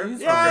funny? Okay.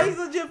 He's Yeah, okay. he's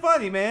legit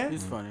funny, man.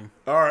 He's funny.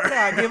 All right.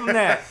 Yeah, I give him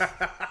that.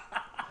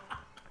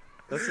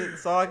 That's it.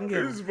 That's all I can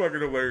give This him. is fucking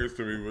hilarious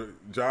to me.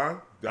 But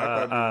John,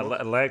 I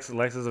thought Lex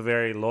is a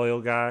very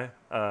loyal guy.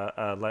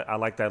 I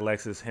like that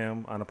Lex is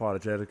him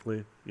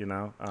unapologetically, you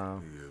know.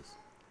 he is.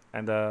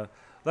 And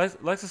Lex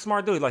is a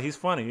smart dude. Like, he's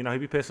funny. You know, he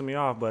be pissing me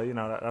off, but, you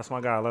know, that's my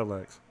guy. I love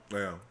Lex.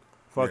 Yeah.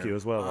 Fuck Yeah. you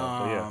as well, though.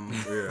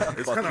 But Yeah.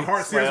 It's kind of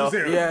hard. See, that's what I'm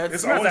saying. Yeah, it's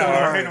it's always not that on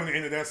our hard. head on the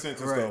end of that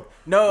sentence, Right. though.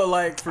 No,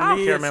 like for I don't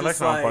me, care, it's man. Lex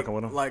just not like, fucking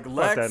with him. like Fuck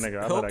Lex, that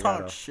nigga. I he'll let that guy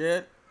talk go.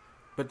 shit,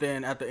 but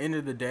then at the end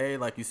of the day,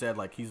 like you said,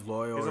 like he's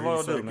loyal. He's a or loyal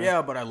he's dude, like, man.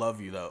 yeah, but I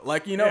love you though.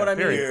 Like you know Yeah, what I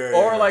mean? period. Yeah,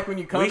 Or yeah. like when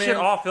you come We in, should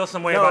all feel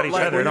some way no, about each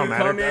like other. It when don't you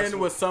matter. come That's in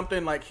what- with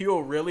something like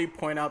he'll really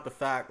point out the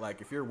fact, like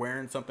if you're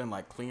wearing something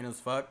like clean as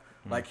fuck,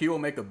 like he will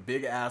make a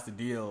big ass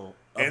deal.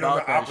 And on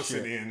about the that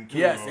opposite shit. end, too.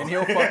 Yes, and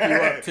he'll fuck you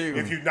up too.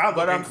 If you're not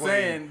but looking I'm clean.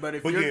 saying, but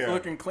if But you're yeah,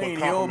 looking but clean, he'll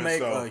compliments, make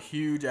though. a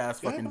huge ass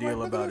fucking Yeah, deal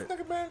but about look it. at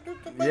this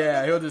nigga, man.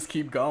 Yeah, he'll just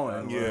keep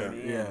going. Yeah.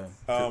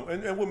 Yeah.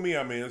 And with me,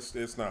 I mean,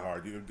 it's not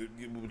hard.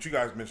 But you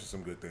guys mentioned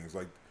some good things,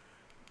 like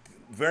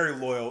very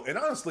loyal, and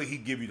honestly,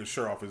 he'd give you the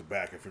shirt off his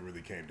back if it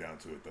really came down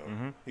to it,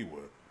 though. He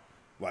would.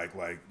 Like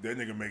that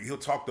nigga he'll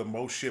talk the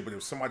most shit, but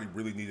if somebody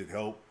really needed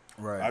help,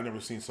 Right. I've never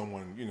seen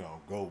someone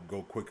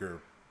go quicker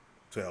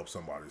to help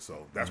somebody.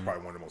 So that's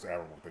probably one of the most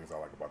admirable things I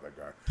like about that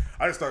guy.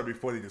 I just thought it'd be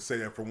funny to say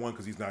that for one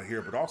because he's not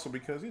here, but also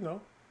because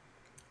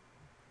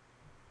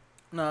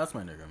No, that's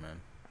my nigga, man.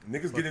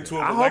 niggas get into it.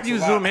 I with hope Lex you a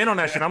lot. zoom in on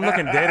that shit. I'm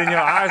looking dead in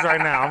your eyes right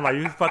now. I'm like,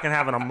 you fucking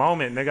having a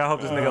moment, nigga. I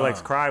hope this nigga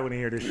Lex cry when he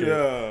hear this shit.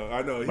 Yeah,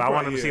 I know. But I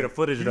want him to see the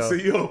footage, You though.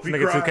 see, yo, This he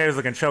nigga cried. 2K was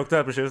looking choked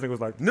up and shit. This nigga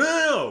was like,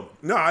 No.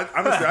 Honestly, I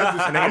just,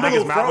 nigga I'm a think his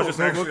little mouth was froze, just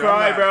moving. actually.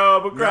 Cry, I'm not- bro,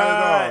 but not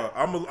cry. at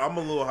all. I'm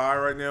a little high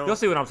right now. you'll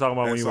see what I'm talking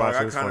about when And you so watch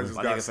I this. kinda Funny. just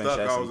My got nigga stuck. finna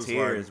shed I some was just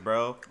tears, like,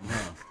 bro.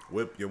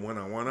 whip your one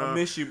on one. I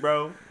miss you,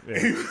 bro.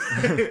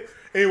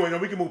 Anyway, no,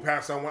 we can move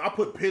past that one. I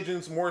put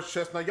pigeons, Morris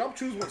chestnut. Y'all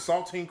choose one.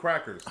 Saltine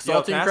crackers.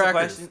 Yo, can I Saltine ask a crackers.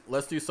 question?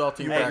 Let's do saltine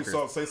You want crackers.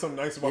 to say something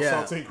nice about Yeah,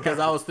 saltine crackers? because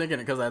I was thinking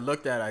it because I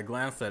looked at it, I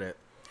glanced at it.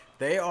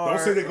 They are. Don't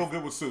say they go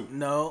good with soup.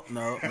 No.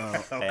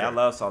 Hey, I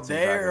love saltine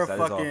They're crackers. That is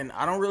all. fucking.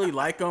 I don't really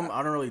like them.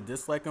 I don't really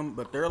dislike them,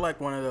 but they're like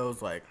one of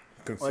those like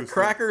Consistent.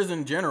 crackers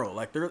in general.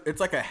 Like it's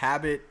like a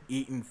habit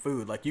eating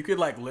food. Like you could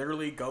like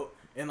literally go.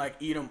 and like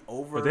eat them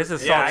over. But this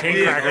is Yeah, saltine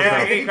yeah, crackers,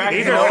 yeah, though. yeah,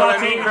 These you are know what I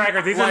saltine mean?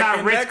 crackers. These are Like, not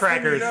the Ritz next thing you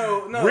crackers.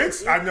 know- no,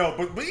 Ritz, I know,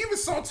 but even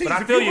saltines. But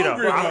I if feel you you, though.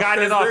 hungry I've enough-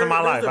 gotten it off in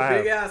my There's life. I a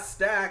have. big ass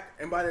stack,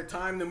 and by the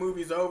time the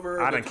movie's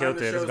over, I the done time killed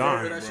the it. It's show's gone,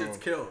 over, that bro. shit's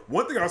killed.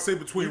 One thing I'll say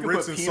between You can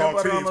Ritz put and peanut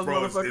butter on saltines, those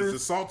bro, is the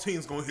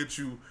motherfuckers. saltines gonna hit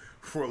you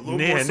for a little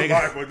Yeah, more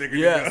nigga. saliva, nigga.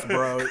 Yes,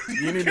 bro.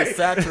 You need to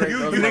saturate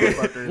those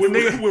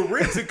motherfuckers. With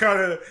Ritz, it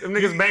kind of. Them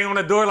niggas bang on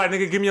the door like,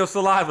 nigga, give me your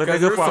saliva, nigga,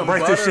 There's before I some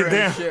break this butter shit and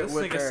down. shit This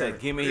with nigga their- said,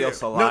 "Give me your No,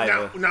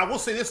 saliva." now we'll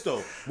say this though: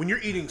 when you're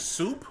eating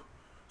soup,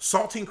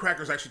 saltine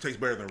crackers actually taste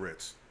better than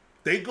Ritz.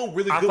 They go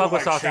really I good fuck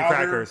with with like saltine chowder,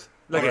 crackers.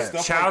 Look like at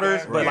stuff chowders,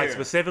 like that. but like Yeah.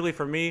 specifically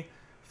for me,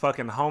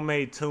 fucking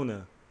homemade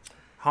tuna.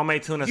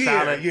 Homemade tuna Yeah,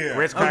 salad. yeah.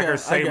 Ritz Okay,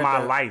 crackers I saved get my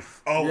that.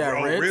 life. Oh, Yeah,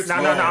 bro, Ritz?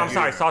 No, yeah, I'm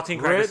sorry. yeah. Saltine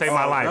crackers Ritz? saved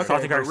my life. Okay,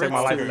 Saltine crackers but saved my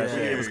Ritz life too, with that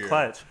shit. yeah, It was yeah.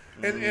 clutch.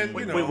 And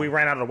you know, We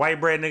ran out of white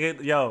bread,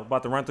 nigga. Yo,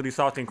 about to run through these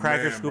saltine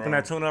crackers, man, scooping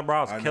bro. that tuna up, bro.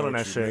 I was I know killing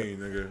what that you shit.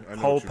 mean, nigga. I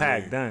know Whole what you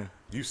pack mean. done.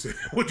 You said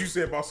what you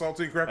said about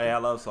saltine crackers? Hey, I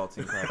love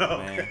saltine crackers,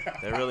 man.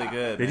 They're really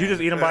good. Did you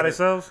just eat them by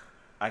themselves?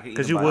 I could eat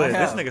 'Cause them you by would.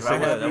 myself. This nigga I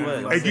would, said I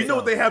would. Hey, do you know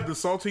what they have the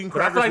saltine But I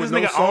crackers feel like with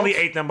this no nigga salt? only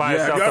ate them by Yeah,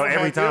 himself you though ever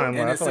every had that? time. And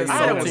bro. it I feel like says I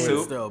had it you with saltine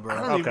soup. still, I bro.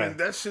 don't Okay. even.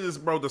 That shit is,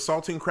 bro. The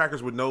saltine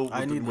crackers with no,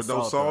 I need with the no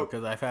salt salt.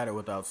 because I've had it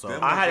without salt.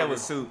 Them I had it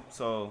with soup,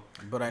 so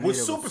But I need With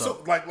it soup, with is so,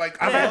 salt. like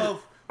I've I had-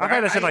 love. I've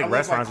had that shit like I love,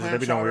 restaurants, clam they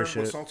be doing weird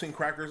chowder with shit. saltine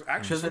crackers.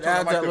 Actually, Because it sometimes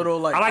adds I that them- little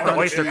like. I like the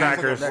crunch- oyster it adds like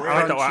a crackers. bread.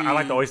 I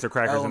like the oyster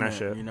crackers and that element,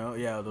 shit. You know,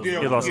 yeah, those Yeah,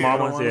 little small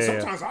ones, yeah.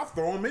 Sometimes I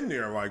throw them in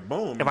there, like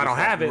boom. If I don't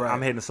have it, Right.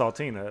 I'm hitting the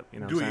saltine up. You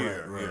know what do I'm yeah,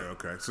 saying? yeah,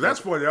 okay. So that's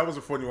funny. That was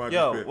a funny one. I just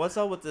yo, bit. what's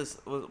up with this?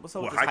 What's up with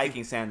What, this hiking-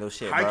 hiking sandal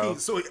shit, bro? hiking?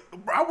 So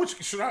I would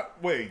should I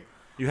wait?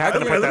 You have to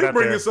Let put me that up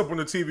bring there. this up on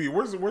the TV.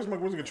 Where's the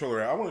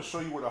controller at? I want to show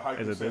you what a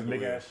hiking Is it this sandal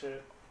big is. ass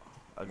shit?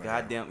 A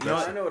goddamn, No,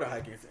 I know what a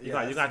hiking. You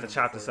got to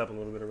chop this up a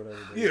little bit or whatever.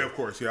 Yeah, of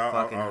course. Yeah,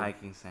 fucking I'll,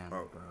 hiking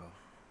sandal, bro.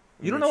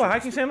 You don't know what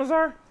hiking sandals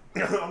are?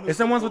 It's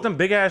the ones with them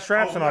big ass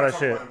straps and all that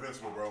shit.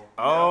 Bro.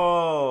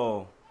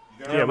 Oh,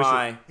 You never we should-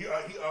 mind.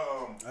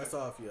 I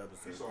saw a few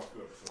episodes.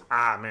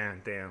 Ah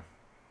man, damn.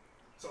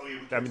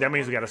 That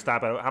means we got to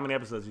stop at how many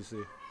episodes you see?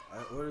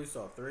 What do you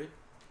saw? 3?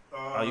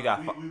 Oh, you got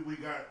We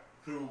got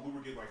through. We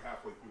were getting like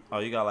halfway through. Oh,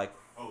 you got like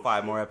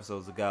 5 more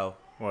episodes to go.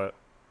 What?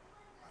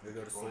 They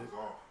go to sleep.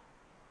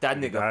 That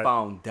nigga died?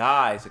 phone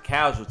dies, a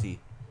casualty.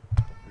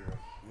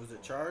 Was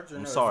it charged? Or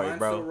I'm no? sorry, Is mine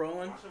bro. Still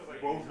rolling?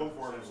 Both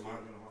orders.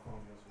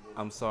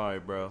 I'm sorry,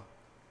 bro.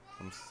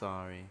 I'm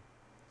sorry.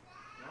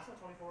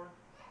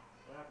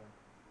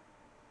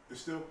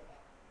 It's still.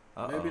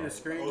 Maybe the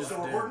screen Oh, it's just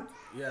still dimmed. recording?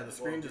 Yeah, the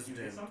screen just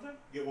dimmed.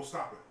 Yeah, we'll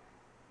stop it.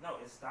 No,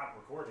 it stopped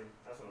recording.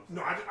 That's what I'm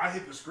No, I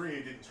hit the screen.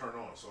 It didn't turn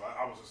on, so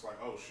I was just like,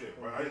 oh shit.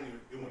 But I didn't even.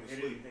 It went to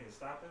sleep. think it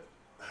stopped it?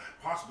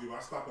 Possibly, but I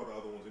stopped all the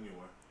other ones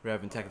anyway. We're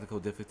having technical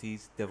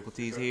difficulties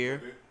here.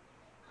 It-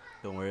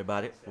 Don't worry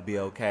about it. We'll be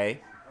okay.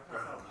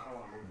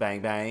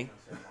 Bang bang.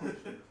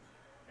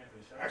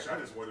 Actually, I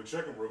just wanted to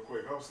check them real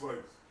quick. I was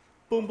like,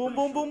 Boom boom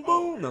boom boom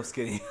boom. No, I'm just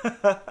kidding. maybe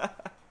we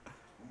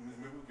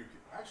could,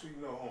 actually,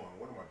 no, hold on.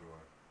 What am I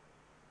doing?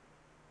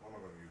 Why am I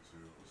going to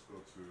YouTube? Let's go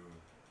to.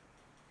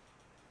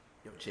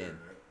 Yo, Chin.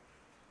 Internet.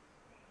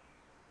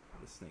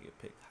 This nigga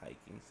picked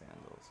hiking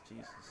sandals.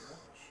 Jesus.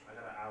 I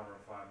got an hour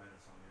and 5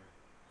 minutes on here.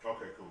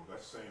 Okay, cool.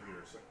 That's the same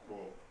here.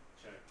 Well,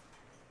 Check. You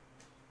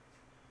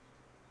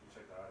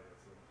check the audio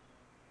too.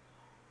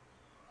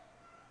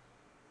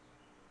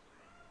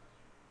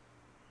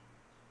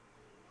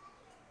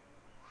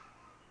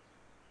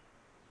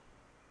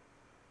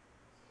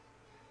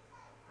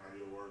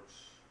 audio works.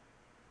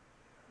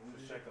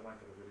 Just check the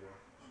length of the video.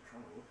 I'm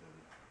trying to look at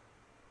it.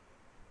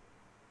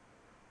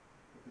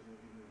 Look at it,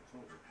 even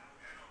told it.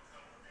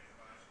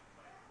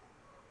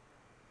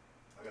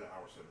 I got an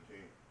hour 17.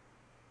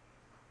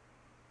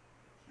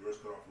 Yours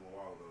cut off a little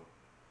while ago.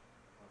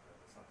 Okay,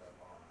 it's not that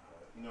long.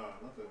 But No,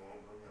 not that long.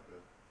 I'm gonna have to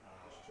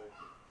just check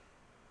it.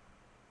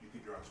 You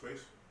think you're on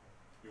space?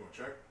 You want to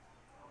check?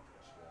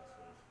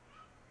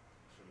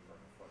 should be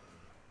fucking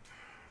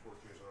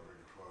 14 is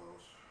already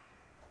close.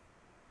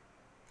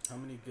 How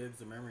many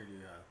gigs of memory do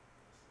you have?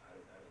 I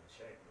didn't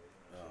check, but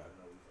you know, I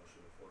know we gonna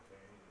shoot a 4K.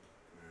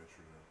 Yeah,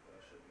 true. That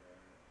should be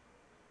alright.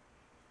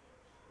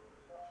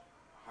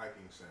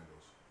 Hiking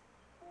sandals.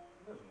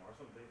 There's more.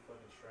 Some big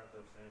fucking strapped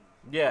up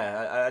sandals.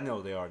 Yeah, I know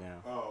they are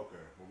now. Oh,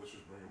 okay. Well, let's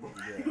just bring them up.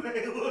 Yeah.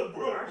 Hey, look,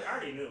 bro. I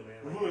already knew,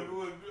 man. Look,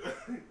 look.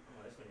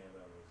 This nigga ain't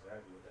know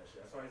exactly what that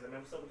shit. That's why he's like,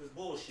 man, what's up with this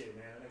bullshit,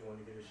 man? That nigga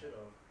wanted to get his shit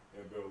off.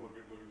 And Bill, look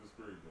at the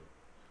screen, though.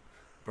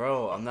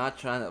 Bro, I'm not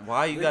trying to.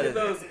 Why you Look gotta. at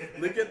those.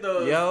 Look at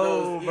those. Yo,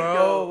 those bro,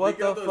 eco, what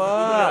look at the those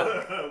fuck?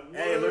 Eco,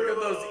 hey, look at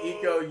those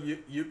eco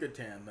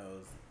Yucatan.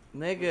 Those.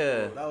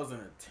 Nigga. That was in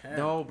a tent.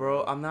 No,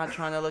 bro, I'm not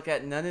trying to look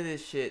at none of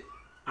this shit.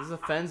 This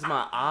offends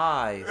my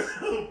eyes.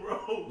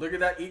 Bro. Look at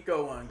that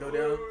eco one. Go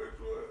down.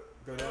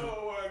 Go down.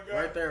 Oh, my God.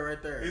 Right there.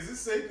 Right there. Is it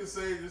safe to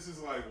say this is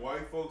like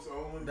white folks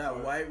only? That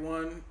white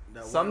one.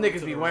 That Some white one niggas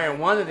to be the wearing right.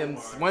 one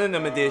of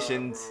them God,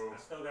 editions. bro. I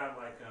still got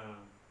like,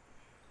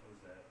 what was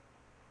that?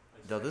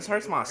 Yo, this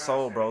hurts my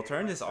soul, bro.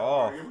 Turn this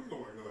off. Yeah, we can go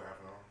like another half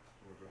an hour.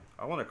 Okay.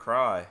 I want to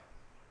cry.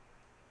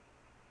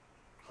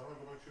 How long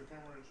go back to your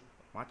camera?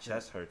 My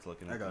chest hurts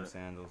looking I at got them it.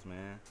 sandals,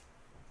 man.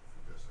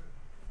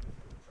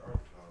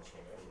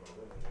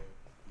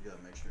 You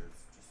gotta make sure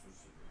it's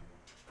just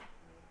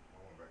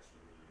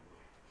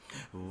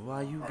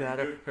Why you Are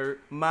gotta you good?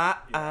 hurt my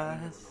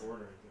eyes? No,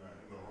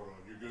 hold on.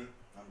 You good?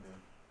 I'm good.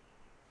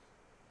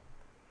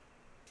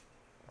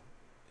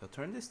 Yo,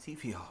 turn this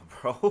TV off,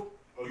 bro.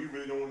 Oh, you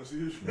really don't want to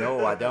see this?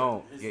 No, I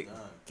don't. It's Get, done.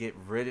 get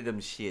rid of them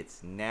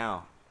shits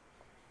now.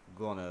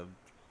 I'm gonna.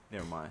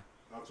 Never mind.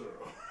 I'll turn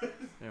it off.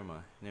 Never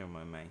mind. Never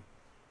mind, man.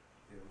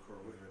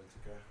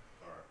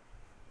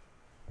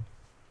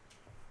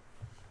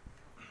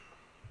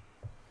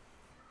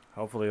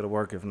 Hopefully it'll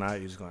work. If not,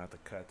 you're just gonna have to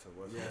cut to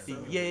what's Yeah.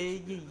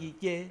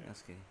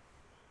 That's good.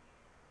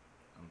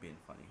 I'm being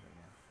funny right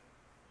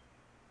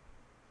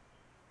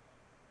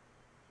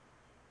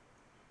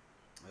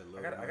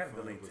now. I gotta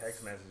delete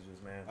text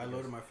messages, man. I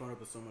loaded my phone up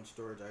with so much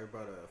storage. I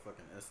brought a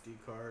fucking SD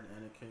card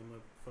and it came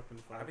with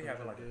fucking. I be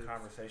having like a gigs.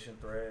 conversation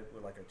thread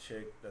with like a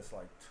chick that's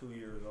like 2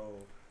 years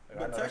old. Like, I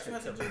But know text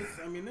that shit messages,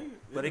 I mean,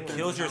 But it depends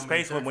kills on your how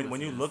many space when text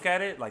when you messages. look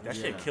at it. Like that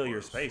shit Yeah. kill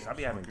your space. I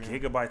be having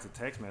gigabytes of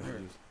text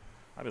messages.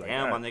 I be like,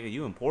 Damn, my God. nigga,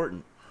 you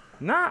important.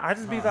 Nah, I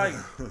just be like,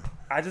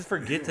 I just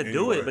forget to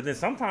do it. But then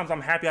sometimes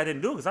I'm happy I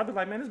didn't do it because I be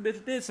like, man, this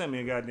bitch did send me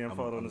a goddamn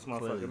photo in this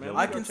motherfucker, man.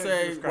 I can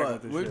say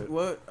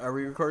what are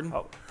we recording?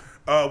 Oh.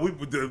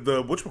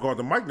 The whatchamacallit,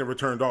 the mic never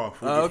turned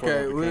off. We just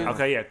Okay, fucking became-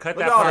 Okay, yeah, cut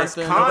Look that at all part. this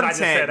thing. But I just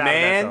said content, out of that,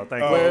 man. though.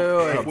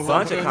 Thank you. Wait. A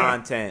bunch of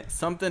content.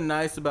 Something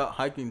nice about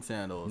hiking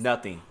sandals.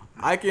 Nothing.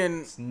 I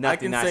can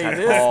nothing nice say at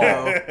this all.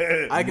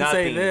 though. I can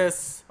say Nothing.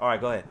 this. All right,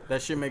 go ahead.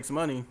 That shit makes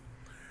money.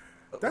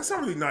 That's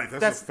not really nice.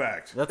 That's That's- a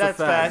fact. That's That's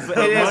a fact. fast,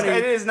 but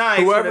it is nice.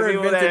 Whoever for the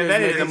people that invented it is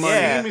invented making it. money.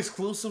 Yeah. Seem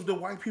exclusive to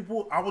white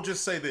people. I will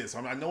just say this.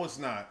 I know it's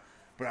not,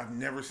 but I've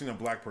never seen a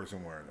black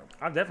person wearing them.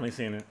 I've definitely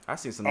seen it. I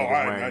see some Oh, niggas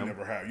wearing I them.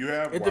 never have. You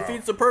have? It Wow.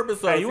 defeats the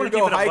purpose. Though. Hey, If you you wanna go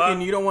keep it a buck?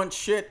 hiking, you don't want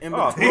shit in Oh,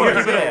 of between.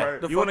 course, yeah.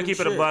 The You want to fucking keep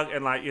it a shit. buck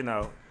and like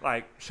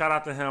like shout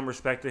out to him,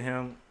 respect to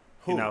him.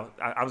 Who? You know,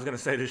 I was gonna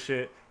say this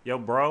shit, yo,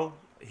 bro.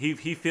 He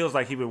feels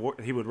like he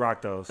would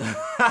rock those.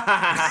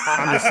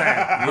 I'm just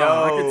saying.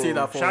 Yo, I can see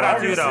that. For Shout a out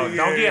while. to you though. Yeah,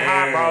 Don't get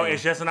hot, bro. yeah.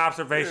 It's just an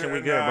observation.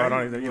 We good, bro.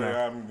 Don't even, you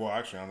know. Well,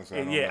 actually, honestly,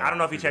 I Yeah, I don't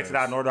know if he checks it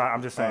out, nor do I.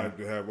 I'm just saying.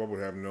 I would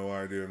have no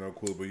idea, no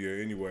clue. But yeah,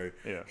 anyway,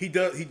 Yeah. he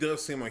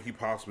does seem like he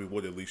possibly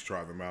would at least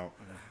try them out.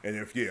 And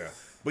if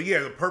but yeah,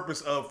 the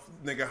purpose of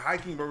nigga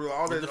hiking, but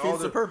all It that, defeats all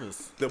the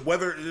purpose. the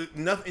weather,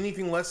 nothing,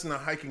 anything less than a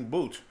hiking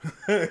boot.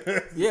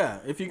 Yeah,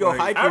 if you go Like-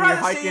 hiking, I'd you're rather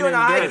see hiking you in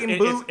a in dirt. hiking It-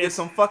 boot it's- than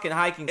some fucking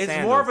hiking It's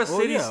sandals. more of a Well,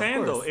 city yeah, of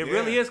sandal. course. It Yeah.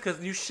 really is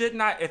because you should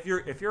not. If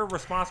you're a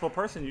responsible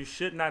person, you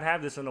should not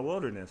have this in the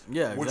wilderness.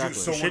 Yeah, Would exactly. you?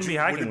 So Shouldn't would be you?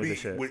 hiking Would it with be? this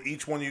shit. Would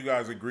each one of you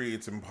guys agree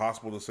it's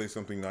impossible to say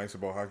something nice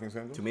about hiking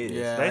sandals? To me, it is.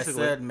 yeah,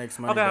 Basically. I said makes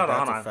money, Okay, but hold on, that's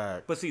hold a on.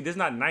 fact. But see, this is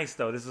not nice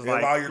though. This is They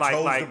like allow your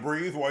toes like to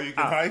breathe while you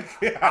can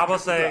hike. I will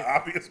This is say- the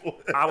obvious one.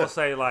 I will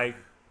say like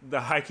the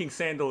hiking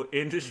sandal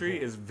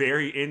industry is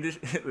very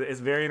it's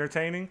very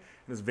entertaining.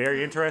 It's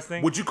very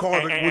interesting. Would you call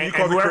it- And, would you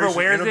call and the whoever creation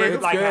wears innovative?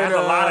 it like It's has good,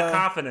 a lot of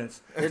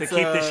confidence to It's,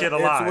 keep this shit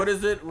alive. What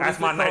is it? What That's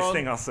is my it nice called?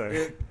 thing I'll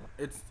say.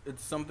 It's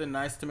something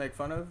nice to make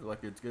fun of.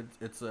 Like it's good.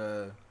 It's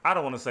a I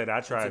don't want to say that. I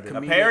tried it.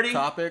 comedic parody?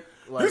 topic.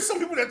 Like There's some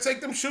people that take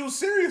them shoes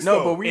serious. No,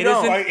 though. but we It is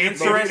don't. an Like, if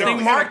they interesting don't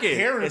have market.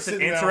 Karen It's an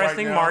sitting down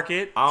interesting right now,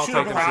 market. I don't Shoot, take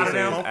I'm them proud too of them.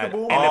 serious at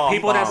Comfortable. And the all.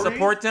 people that Sorry.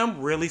 support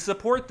them really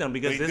support them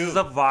because They this do. is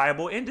a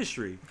viable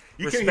industry.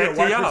 You can't hear a Respect to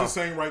white y'all. person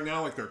saying right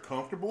now like they're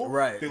comfortable.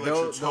 Right. They let They'll-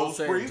 your they'll toes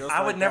say breathe. just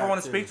I would like never that,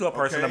 want to too. speak to a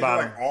person Okay, about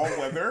like them. all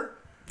weather.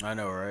 I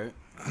know, right?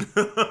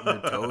 Your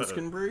toes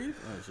can breathe.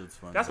 That shit's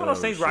funny. That's one of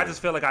those things where I shit.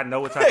 just feel like I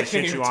know what type of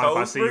shit Your you on if I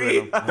toes see you in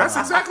breathe? them. That's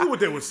exactly what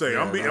they would say.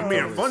 I'm being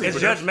funny. It's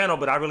but that's- judgmental,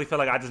 but I really feel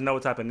like I just know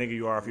what type of nigga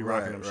you are if you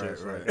rocking them Right, shit.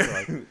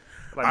 right,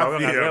 Like, no, we,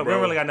 don't yeah, got, we bro.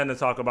 don't really got nothing to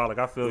talk about. Like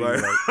I feel you,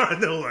 Like, like, I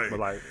know, like, but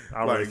like I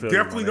don't really feel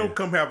definitely you, my don't nigga.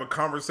 come have a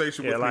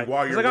conversation Yeah, with like, me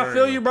while it's you're like I wearing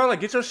feel them. you, bro. Like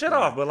get your shit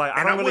off, but like I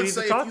And I don't really would need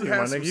say to talk if to you you,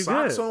 my had some nigga. You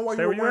socks good? on while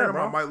Stay you were where wearing at,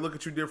 them, I bro. might look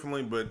at you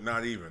differently, but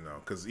not even though,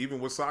 because even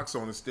with socks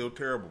on, it's still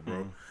terrible, bro.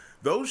 Mm.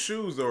 Those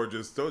shoes though are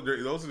just those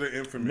are the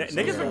infamous.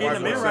 Niggas Those gonna are be in white the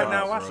mirror person right now.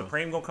 socks, Watch bro.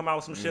 Supreme gonna come out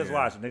with some shits. Yeah.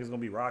 Watch niggas gonna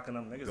be rocking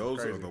them. Niggas Those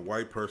is are crazy. the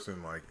white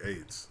person like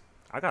AIDS.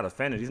 I got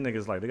offended. These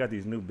niggas like they got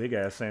these new big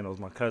ass sandals.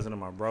 My cousin and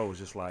my bro was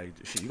just like,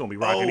 shit, you gonna be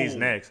rocking these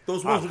next.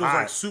 Those I ones was with those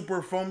like hot.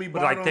 super foamy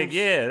But bottoms.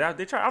 like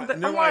they try. I'm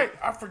And they're like,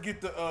 I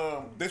forget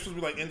the they supposed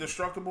to be like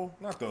indestructible.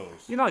 Not those.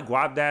 you know, like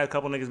Guap Dad, a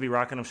couple niggas be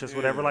rocking them shits,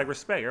 whatever. Yeah. Like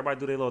respect, everybody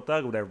do their little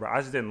thug, whatever. But I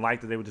just didn't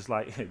like that they were just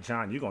like, hey,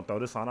 John, you gonna throw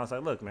this on? I was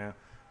like, look, man.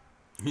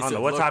 I don't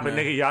know what type of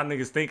nigga y'all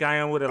niggas think I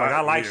am with it. Like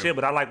I like yeah. shit,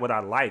 but I like what I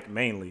like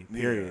mainly.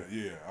 Period.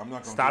 Yeah. I'm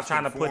not gonna Stop just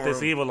trying to put this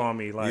conform. evil on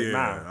me. Like Yeah,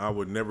 nah. I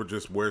would never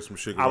just wear some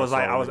shit. I was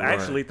like, I was right.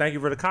 actually thank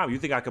you for the comment. You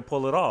think I could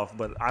pull it off,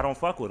 but I don't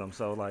fuck with them.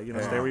 So like, you know,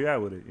 stay where you at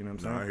with it. You know what I'm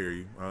saying? No, I hear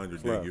you. I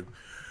understand Love. you.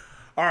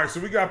 All right, so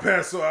we got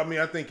past. So I mean,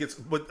 I think it's.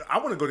 But I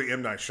want to go to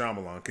M. Night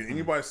Shyamalan. Can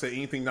anybody say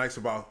anything nice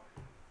about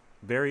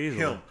Very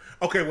easily. him?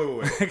 Okay,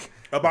 wait.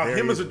 About Very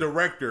him as a easily.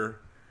 director,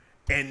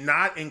 and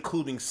not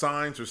including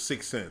Signs or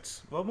Sixth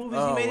Sense. What movies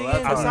Oh, you made well,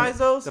 again that's besides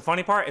those? The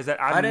funny part is that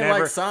I I've didn't never.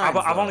 like Signs,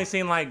 I've though. only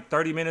seen like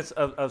 30 minutes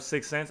of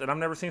Sixth Sense, and I've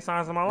never seen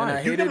Signs in my And I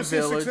life. You've hated never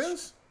seen Village. Sixth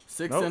Sense?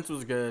 Sixth Sense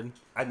was good.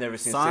 I've never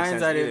seen Signs Sixth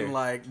Sense I didn't either.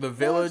 like. The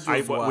Village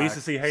was whack. We used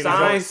to see Haley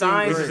Signs, Joel.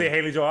 We used to see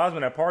Haley Joel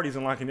Osment at parties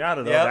in La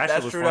Cunada, though. Yep, that that's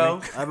shit was true,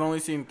 funny. though. I've only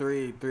seen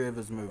three of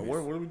his movies. What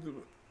do we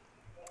do?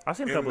 I've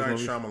seen a M. couple of Night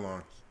movies.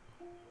 Shyamalan.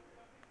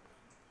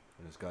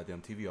 Turn this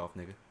goddamn TV off,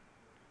 nigga.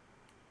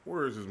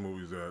 Where is his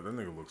movies at? That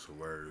nigga looks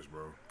hilarious,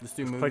 bro. Just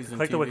do Click, movies and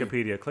click the TV.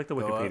 Wikipedia. Click the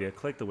Go up. Wikipedia.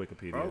 Click the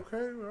Wikipedia. Okay,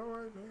 all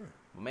right, man.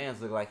 My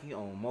man's look like he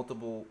owned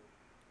multiple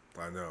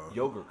I know.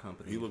 yogurt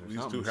companies.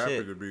 He's too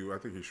happy to be. I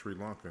think he's Sri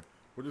Lankan.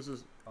 What is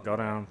this? Go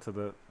down to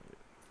the.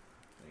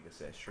 Nigga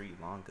said Sri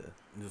Lanka.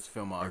 Just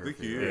filmography. I think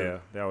he right? is. Yeah,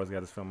 they always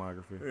got his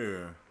filmography.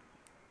 Yeah.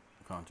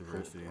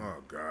 Controversy. Oh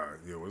God,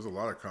 yeah. There's a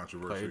lot of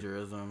controversy.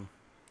 Plagiarism.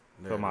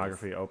 There it is.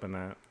 Filmography. Open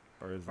that.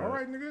 Or is that? All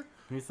right, nigga.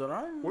 He said,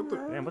 all right. What the-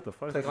 Damn, what the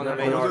fuck? Click is on that?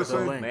 the main What does it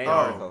article. say? Main Oh,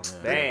 article.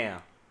 yeah. Damn.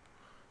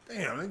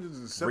 Damn, they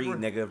just Read, separate.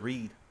 nigga.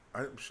 Read.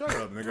 Shut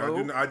up,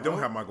 nigga. I don't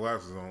have my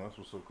glasses on. That's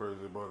what's so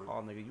crazy about it.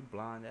 Oh, nigga, you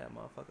blind that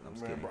motherfucker. I'm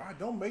just Man, kidding. bro,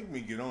 don't make me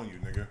get on you,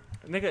 nigga.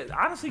 Nigga,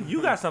 honestly,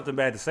 you got something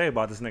bad to say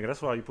about this nigga.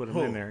 That's why you put him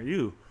Who? in there.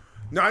 You.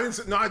 No, I didn't.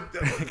 Say, no, I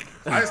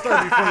just thought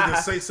it'd be funny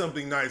to say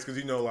something nice because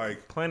you know,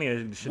 like Plenty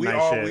of shit. we nice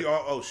all, shit. we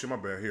all. Oh shit, my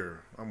bad. Here,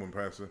 I'm gonna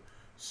pass it.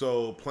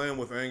 So playing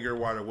with anger,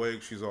 wide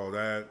awake. She's all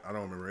that. I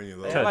don't remember any of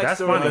those. Yeah, like That's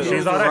Story funny. Moon.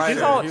 She's all that. She's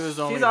Writer. all. He was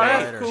only she's the all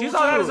that. writer. Cool. She's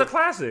all that too. as a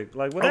classic.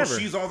 Like Oh, whatever.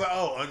 she's all that.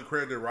 Oh,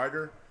 uncredited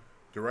writer,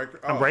 director.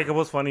 Oh.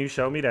 Unbreakable's funny. You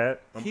showed me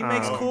that. He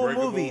makes cool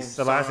Unbreakable. movies.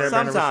 The Last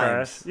Airbender was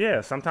Sometimes. trash.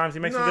 Yeah, sometimes he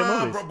makes some good Nah,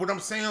 movies. bro, but I'm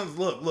saying, is,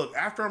 look.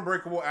 After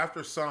Unbreakable,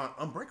 after Signs,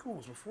 Unbreakable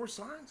was before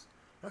Signs.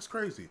 That's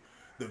crazy.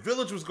 The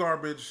Village was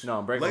garbage. No,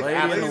 Unbreakable Lady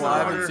was after Lady the in in the the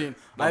Water. Water,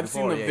 I've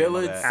seen before, The yeah,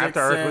 Village, my bad. Sixth After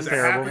Earth was Sense, The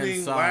terrible. Happening,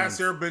 and Last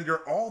Signs. Airbender.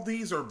 All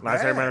these are Last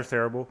bad. Airbender's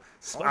terrible.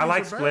 All I these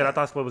like are Split. bad. I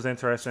thought Split was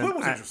interesting. Split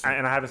was interesting.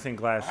 and I haven't seen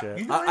Glass yet.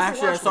 You don't even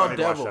Actually, I watch saw Glass.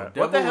 Devil. that.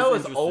 What the Devil hell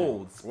was is interesting.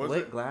 old? Was Split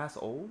it? glass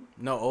old?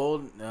 No,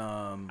 old.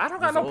 I don't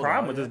got no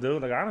problem with this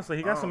dude. Like honestly,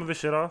 he got some of his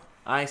shit off.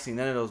 I ain't seen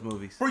none of those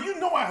movies. Bro, you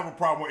know I have a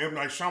problem with M.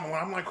 Night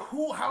Shyamalan. I'm like,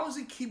 how does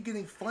he keep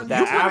getting funny? That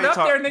You put it up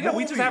Avatar there, nigga.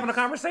 We just movie. having a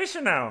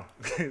conversation now.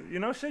 You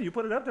know, shit. You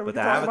put it up there. We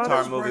But can the talk about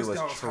Avatar it. movie Bryce was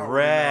Dallas Howard in,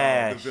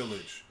 trash. The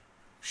Village.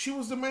 She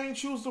was the main.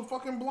 She was the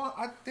fucking blonde.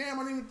 Damn,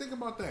 I didn't even think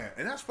about that.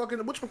 And that's fucking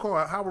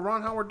whatchamacallit,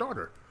 Ron Howard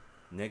daughter.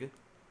 Nigga.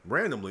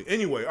 Randomly.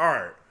 Anyway, all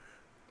right.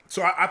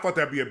 So I thought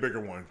that'd be a bigger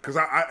one because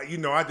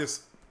I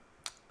just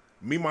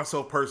me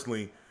myself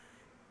personally,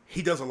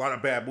 he does a lot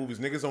of bad movies.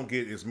 Niggas don't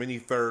get as many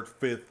third,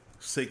 fifth,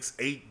 sixth,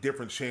 8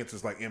 different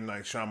chances like M.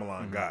 Night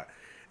Shyamalan got.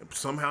 And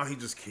somehow he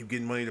just keep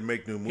getting money to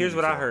make new movies. Here's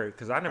what I So heard,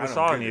 because I never don't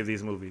saw get any it. of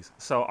these movies.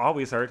 So I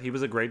always heard he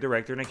was a great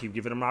director and they keep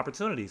giving him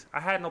opportunities. I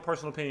had no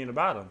personal opinion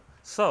about him.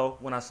 So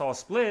when I saw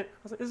Split, I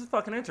was like, this is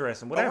fucking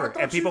interesting, Oh, I whatever.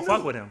 thought and people you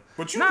fuck knew. with him.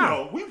 But you No.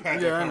 know, we've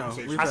had Yeah, that I know.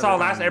 conversation. We've I had saw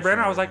that Last conversation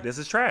Airbender, I was like, already. this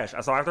is trash.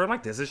 I saw After, I'm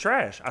like, this is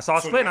trash. I saw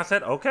So Split and now- I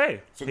said,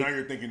 okay. So now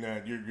you're thinking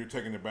that you're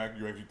taking it back.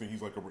 You actually think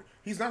he's like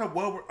he's not a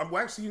well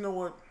actually, you know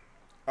what?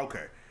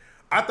 Okay.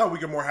 I thought we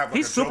could more have like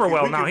He's a super joke.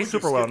 well We known. could- He's we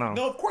could super well skip- known.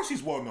 No, of course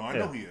he's well known. I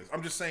know Yeah. he is.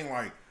 I'm just saying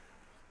like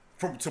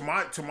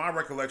to my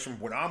recollection,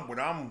 what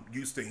I'm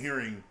used to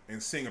hearing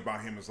and seeing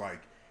about him is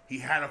like he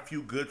had a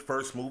few good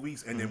first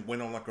movies and then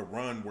went on like a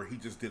run where he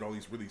just did all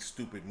these really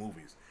stupid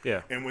movies.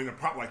 Yeah. And when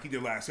like he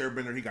did Last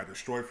Airbender, he got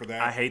destroyed for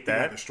that. I hate He that.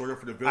 got destroyed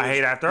for the Village. I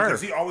hate After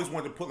because Earth. he always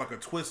wanted to put like a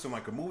twist in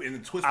like a movie, and the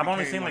twist. I've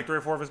only became, seen like 3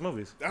 or 4 of his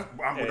movies. That's,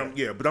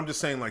 but I'm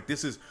just saying like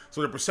this is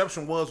so the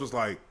perception was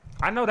like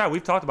I know that.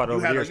 We've talked about it you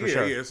over the had years like, for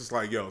sure. yeah, it's just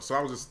like yo. So I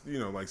was just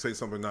like say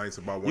something nice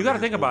about one. You got to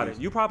of his think about movies.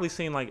 it. You probably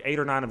seen like 8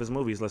 or 9 of his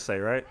movies, let's say,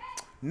 right?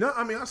 No,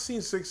 I mean I've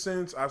seen Sixth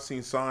Sense, I've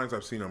seen Signs,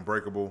 I've seen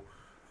Unbreakable,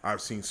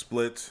 I've seen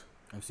Split,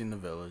 I've seen The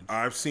Village.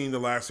 I've seen The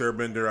Last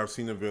Airbender, I've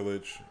seen The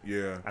Village.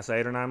 Yeah, I said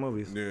 8 or 9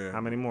 movies. yeah. How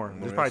many more? Well,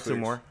 There's that's probably 2 6.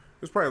 more.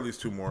 There's probably at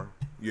least 2 more.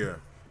 Yeah,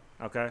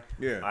 Okay.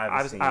 yeah.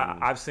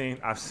 I've seen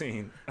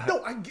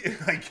No, I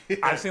get.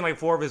 I've seen like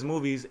 4 of his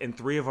movies and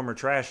 3 of them are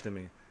trash to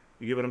me.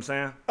 You get what I'm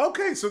saying?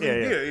 Okay, so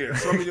then, Yeah, yeah.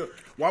 So I mean,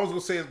 well, I was gonna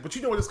say, but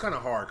you know what? It's kind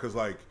of hard because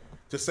like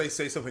just say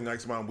something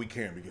nice about him. We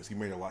can because he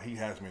made a lot. He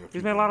has made a. Few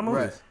He's made a lot of good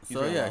movies. Right. He's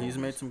So made a lot yeah, of he's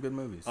movies. made some good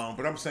movies.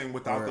 But I'm saying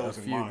without Or those a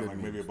in few mind, good like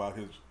maybe movies. about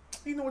his.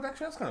 You know what?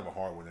 Actually, that's kind of a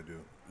hard one to do.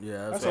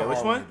 Yeah, That's that's a which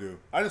hard one? one to do.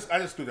 I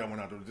just threw that one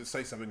out there. Just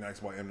say something nice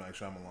about M. Night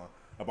Shyamalan,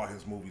 about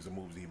his movies and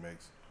movies he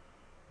makes.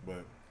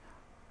 But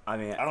I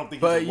mean, I don't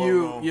think. But he's a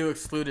well-known- you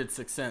excluded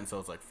Sixth Sense, so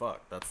it's like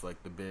fuck. That's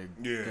like the big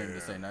Yeah, thing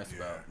to say nice yeah.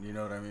 about. You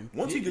know what I mean?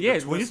 Once he gets Yeah,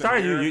 the when you twist in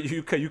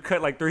started, there, you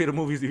cut like 3 of the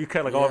movies. You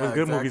cut like all of his Yeah,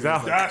 good exactly. movies out.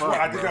 It's like, That's why I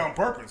fuck, did bro. that on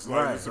purpose.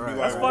 Like, Right, just to be right.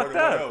 like, That's what, fucked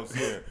what up. else?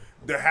 Yeah.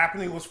 The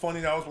Happening was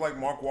funny. That was like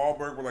Mark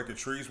Wahlberg, where like the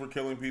trees were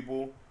killing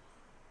people.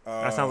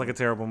 That sounds like a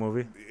terrible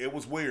movie. It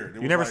was weird. It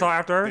You was never like, saw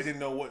After Earth? They didn't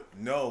know what.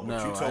 No, but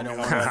No, you I told me don't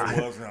how watch bad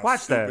it was and how Watch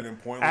stupid that. and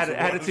pointless Add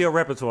it was. to your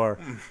repertoire.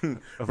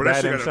 But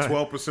that shit got a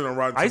 12% on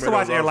Rotten I used to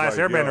watch Tomatoes. Air Last was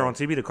like, Airbender yo. on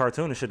TV, the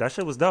cartoon and shit. That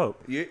shit was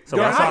dope. Yeah. So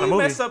Yo, when I saw how the do you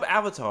movie, mess up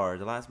Avatar,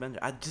 The Last Bender?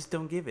 I just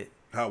don't give it.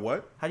 How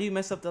what? How do you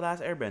mess up The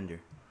Last Airbender?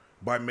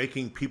 by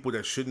making people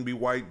that shouldn't be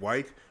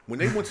white. When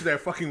they went to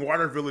that fucking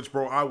water village,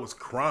 bro, I was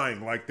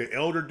crying. Like the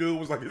elder dude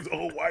was like this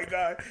old white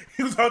guy.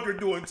 He was out there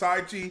doing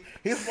Tai Chi.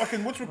 His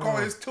fucking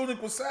his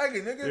tunic was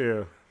sagging,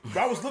 nigga. Yeah.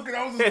 I was looking,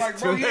 I was just like,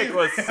 bro, It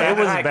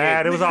was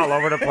bad. It was all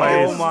over the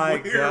place. Oh my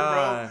weird,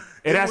 god. bro.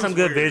 It had some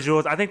good weird.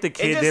 visuals. I think the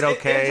kid just- did it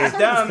okay. just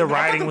dumb. The I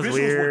writing thought was the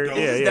visuals were weird. dope.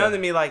 Yeah, It's yeah. done to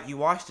me like you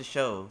watched the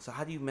show, so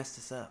how do you mess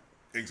this up?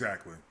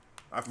 Exactly.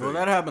 I feel Well, you.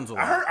 that happens a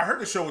lot. I heard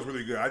the show was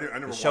really good. I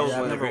never show watched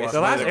was it. really great. The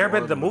last Neither Airbender,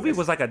 one the of movie them.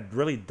 was like a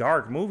really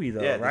dark movie,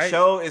 though, Yeah, right? the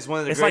show is one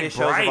of the It's like greatest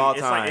shows bright. of all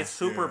It's time. like it's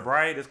super Yeah.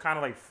 bright. It's kind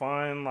of like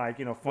fun, like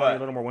funny, What? a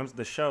little more whimsical.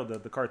 The show, the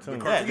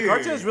cartoon. yeah, the Yeah,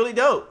 cartoon yeah, is yeah. really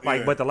dope. Like,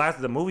 Yeah. but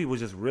the movie was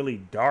just really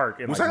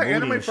dark and Was like that an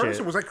moody anime and first, shit.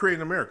 or was that created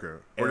in America?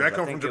 Or did I that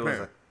come from think it was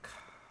Japan?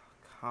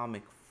 a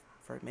comic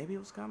first. Maybe it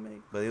was comic,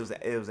 but it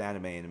was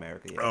anime in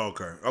America. Yeah. Oh,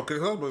 okay. Okay,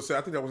 so I was about to say,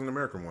 I think that was an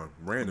American one.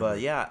 Random. But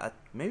yeah,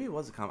 maybe it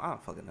was a comic. I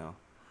don't fucking know.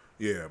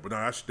 Yeah, but no,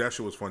 that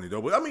shit was funny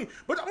though. But I mean,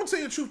 but I'm gonna tell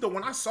you the truth though.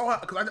 When I saw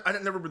it, because I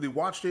never really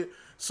watched it,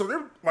 so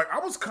they're like, I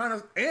was kind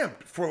of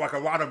amped for like a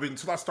lot of it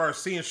until I started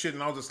seeing shit,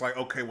 and I was just like,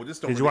 okay, well, this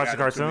don't. Did you really watch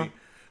the add up to cartoon? me.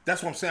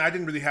 That's what I'm saying. I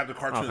didn't really have the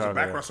cartoon as a Okay,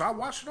 background, yeah. so I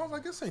watched it. I was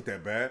like, this ain't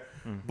that bad.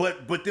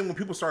 But then when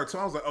people started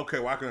telling, I was like, okay,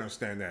 well, I can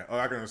understand that. Oh,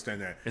 I can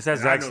understand that. It's that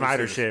And I Zack know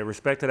Snyder this is- shit.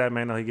 Respect to that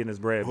man, though, he getting his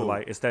bread. Who? But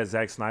like, it's that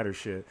Zack Snyder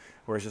shit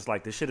where it's just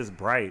like this shit is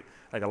bright.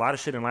 Like a lot of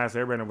shit in Last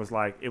Airbender was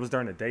like it was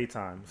during the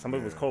daytime. Some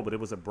of it was cold, but it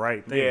was a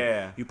bright thing.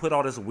 Yeah. You put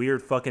all this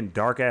weird fucking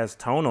dark ass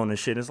tone on this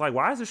shit. It's like,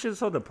 why is this shit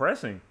so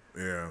depressing?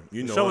 Yeah,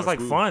 you The know, show was us, like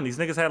we- fun. These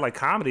niggas had like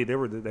comedy. They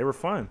were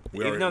fun. We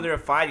Even already, though they were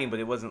fighting, but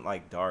it wasn't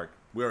like dark.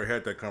 we already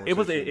had that conversation. It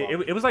was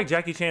about- it was like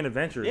Jackie Chan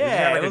Adventures. Yeah, just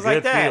had, like, it was a good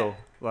like that. feel.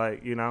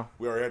 Like, you know.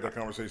 We already had that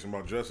conversation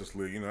about Justice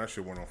League. You know, that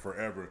shit went on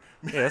forever.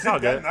 Yeah, it's all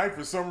that good. night,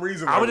 for some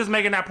reason, I was just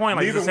making that point.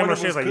 Like, neither it's one similar of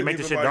us shit. Like, you couldn't make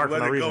the even, shit dark for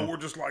let no it reason. go. We're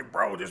just like,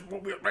 bro, this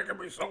movie is making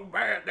me so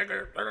bad,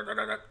 nigga.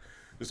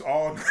 Just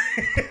all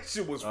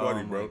shit was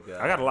funny, bro.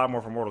 I got a lot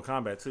more from Mortal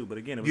Kombat too, but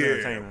again, it was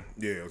entertaining.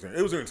 Yeah,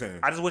 it was entertaining.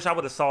 I just wish I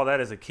would have saw that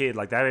as a kid.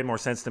 Like that made more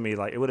sense to me.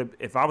 Like it would have,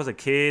 if I was a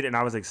kid and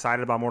I was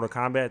excited about Mortal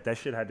Kombat, that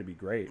shit had to be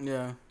great.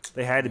 Yeah.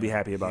 They had to be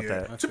happy about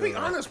Yeah. that. To be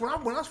honest, when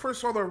I first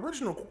saw the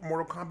original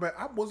Mortal Kombat,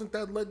 I wasn't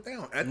that let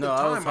down. At No, the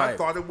I was time, I hyped.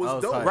 thought it was I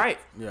was dope. hyped. Right.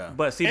 Yeah.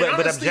 But see, And but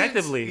honestly,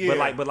 objectively,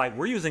 it's- but like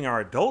we're using our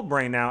adult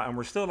brain now, and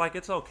we're still like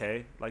it's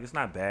okay. Like it's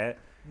not bad.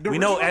 The We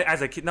know original-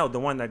 as a kid, no, the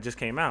one that just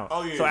came out.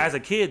 Oh, yeah, So yeah. as a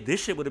kid,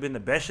 this shit would have been the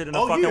best shit in the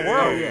Oh, fucking yeah,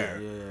 world. yeah.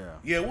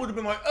 Yeah. It would have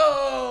been like,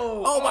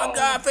 oh my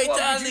God, fuck, did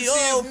fatality. you see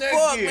his Oh, neck?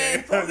 fuck, Yeah.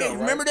 man. Fuck I know, it.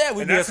 Remember right? that?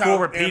 We And be that's at school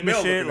how repeating Aunt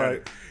Mel the shit, looking at like-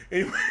 it.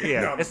 Anyway,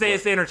 Yeah, no, it's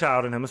the inner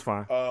child in him. It's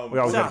fine. We always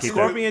so- gotta keep that.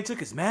 Scorpion took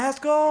his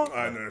mask off.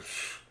 I know.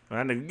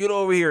 That nigga, get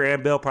over here.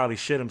 Aunt Bell probably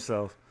shit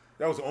himself.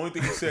 That was the only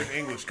thing he said in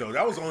English, though.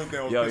 That was the only thing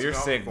I was Yo, pissing you're me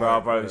off sick, for. bro.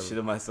 I'll probably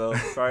shit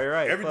myself. Sorry,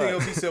 right. Everything Fuck.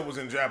 else he said was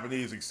in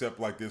Japanese except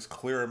like this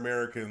clear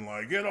American,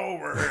 like, get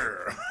over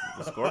here.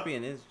 The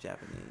Scorpion is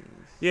Japanese.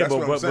 Yeah, That's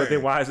what I'm but saying.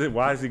 then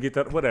why is he get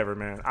that? Whatever,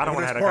 man. I don't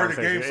want to It's have that part of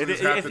the conversation. game, so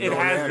just have to It know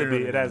has that. to be.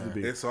 It has to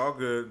be. It's all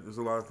good. There's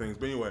a lot of things.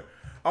 But anyway,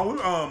 I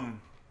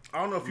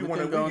don't know if you We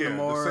want can to go into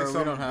more. say We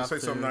something. don't have say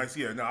something to. nice.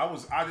 Yeah, no,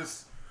 I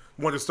just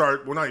wanted to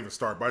start. Well, not even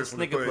start, but I just This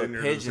want to nigga put it in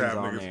put there. to just pigeons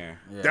have on niggas- there.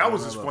 Yeah, That I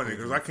was don't just know funny about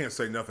because I can't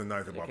say nothing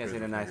nice You about can't say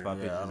pigeons. nothing nice about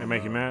Yeah, I pigeons. don't They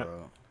make you know, mad?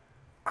 bro.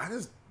 I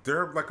just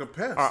they're like a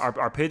pest.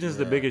 Are pigeons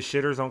the biggest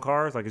shitters on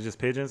cars? Like it's just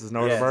pigeons? There's no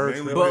other Yeah, birds?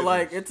 mainly- But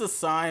like, it's a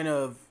sign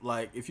of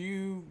like if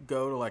you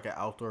go to like an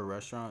outdoor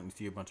restaurant and you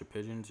see a bunch of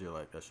pigeons, you're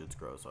like, that shit's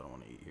gross. I don't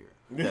want to eat here.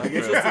 Like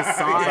it's just a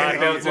sign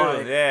Yeah, of too.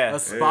 like Yeah. a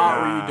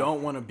spot where Yeah. you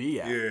don't want to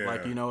be at. Yeah.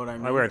 Like you know what I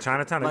mean? Like we're at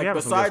Chinatown. Like We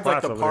have some good besides like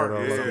spots the over park.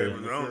 there, yeah, though.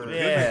 but no, the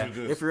Yeah. pigeons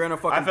are just. If you're in a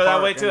fucking I feel that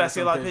park way and too. I there's see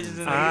a some lot of pigeons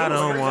pigeons in I the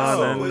don't Some want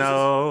to places-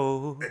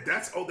 know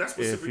That's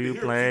specific if to you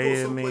here. play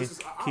go some me. places-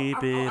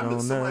 Keep it I met on the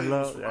somebody who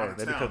was low. from Yeah, out of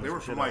they be town. cooking They were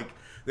some from shit like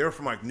they were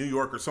from like New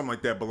York or something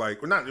like that. But like,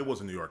 well, not it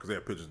wasn't New York because they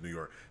had pigeons in New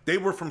York. They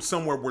were from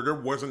somewhere where there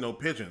wasn't no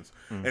pigeons,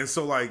 and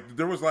so like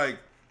there was like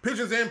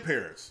pigeons and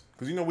parrots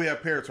because you know we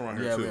have parrots around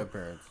here Yeah, too. we have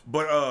parrots.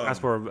 But That's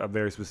for a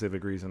very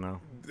specific reason,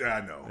 though. I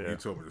know Yeah. you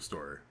told me the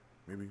story.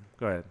 Maybe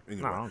Go ahead.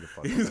 anyway. No, I don't give a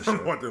fuck. I about that don't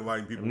shit. want to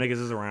enlighten people. Them niggas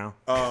is around.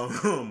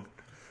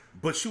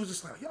 But she was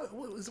just like, yo,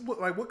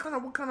 what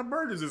kind of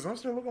bird is this? I'm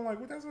still looking like,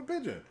 what? That's a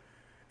pigeon.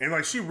 And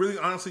like, she really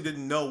honestly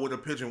didn't know what a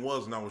pigeon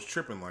was, and I was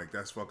tripping. Like,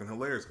 that's fucking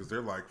hilarious because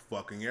they're like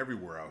fucking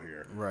everywhere out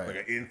here, Right. Like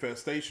an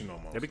infestation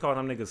almost. They be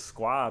calling them niggas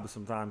squabs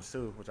sometimes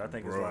too, which I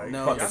think is Bro. like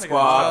No, fuck, the y'all niggas out of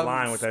squab,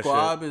 line with that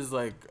squab shit. is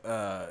like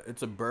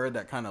it's a bird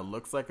that kind of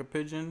looks like a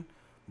pigeon,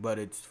 but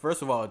it's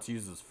first of all it's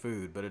used as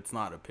food, but it's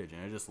not a pigeon.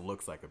 It just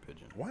looks like a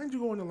pigeon. Why didn't you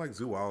go into like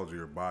zoology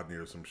or botany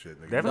or some shit?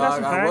 Nigga? They haven't got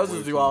Dog, some I was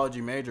facts? a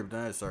zoology major, but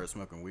then I started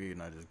smoking weed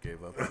and I just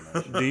gave up on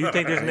that shit. Do you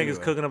think there's niggas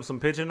Anyway. cooking up some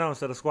pigeon though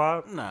instead of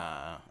squab? Nah,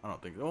 I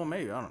don't think. Well,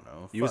 maybe I don't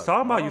know. You was Fuck, talking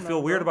I about don't you feel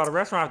know, weird bro. about a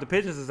restaurant if the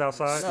pigeons is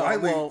outside.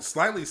 No.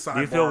 Slightly sidebar.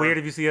 Do you feel weird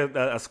if you see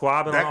a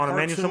squab on that a menu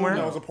cartoon somewhere?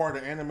 that was a part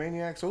of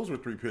Animaniacs? Those were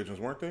 3 pigeons,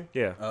 weren't they?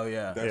 Yeah, Oh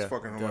yeah, That's Yeah,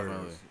 fucking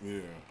hilarious. Yeah.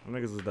 them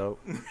niggas is dope.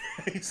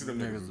 He said them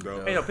niggas is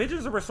dope. Hey, no,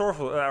 pigeons are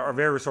resourceful. Are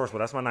very resourceful.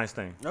 That's my nice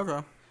thing. okay.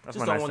 That's Just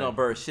my don't nice want thing. no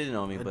bird shitting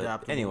on me. But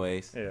Adaptable.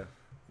 anyways, Yeah.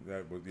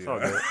 That was all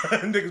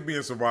niggas be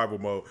in survival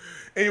mode.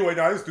 Anyway,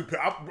 no,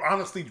 I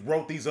honestly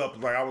wrote these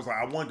up. Like I was like,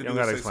 I wanted to You do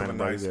don't gotta say something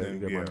explain it, nice. bro. And, You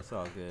good, yeah. man. It's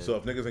all good. So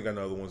if niggas ain't got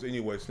no other ones,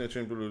 anyway,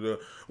 snitching. Blah, blah, blah.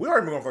 We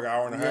already been going for like an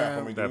hour and a half.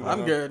 I mean, dude,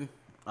 I'm good.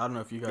 I don't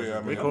know if you guys. Yeah, I are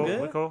mean, We good. cool.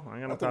 good. We cool. I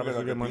ain't got no I think topics. we We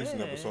got good a money.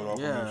 decent episode off.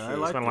 Yeah, of I this shit.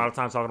 like Spent a lot of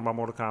time talking about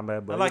Mortal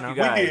Kombat, but I like you know. you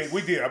guys.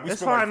 We did. We It's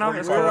spent like fine, no, 40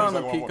 it's We minutes were cool. on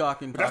the like,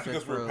 peacocking but that's topic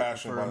because we're for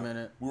passionate a about it.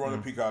 minute. We were on the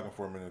peacocking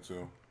for a minute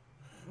too.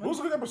 It was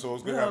a good episode. It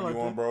was good Yeah, I having liked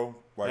you on, it. bro.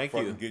 Like Thank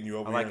fucking you. getting you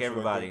over I here like and shit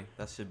everybody. Like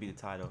That should be the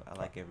title. I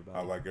like everybody.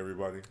 I like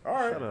everybody. All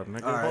right. Shut up,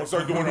 nigga. All right. We'll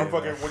start doing our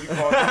fucking, what do you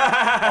call it?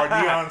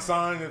 Our neon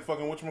sign and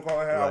fucking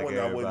whatchamacallit hat. Like I would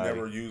everybody.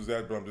 never use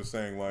that, but I'm just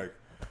saying, like,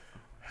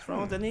 What's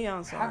wrong with the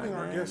neon sign? having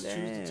our man? guests choose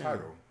Damn. the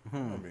title.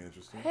 That'd be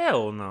interesting.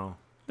 Hell no.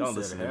 Don't He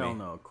listen said, to hell me.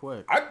 no,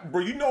 quick.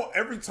 Bro, you know,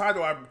 every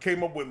title I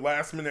came up with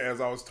last minute as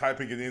I was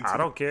typing it into. I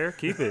don't care.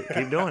 Keep it.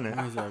 Keep doing it.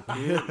 He's like,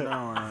 keep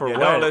going. For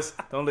Yeah, what?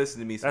 don't listen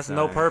to me. That's no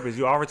sometimes. purpose.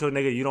 You offer to a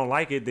nigga, you don't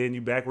like it, then you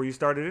back where you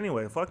started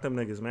anyway. Fuck them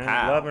niggas, man.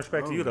 Pow. Love and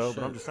respect to you Oh, though, shit.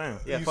 but I'm just saying.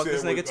 Yeah, You fuck said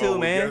this nigga with- too,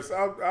 man. Yes,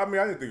 I mean,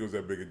 I didn't think it was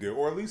that big a deal,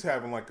 or at least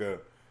having like a,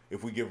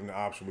 if we give him the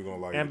option, we're gonna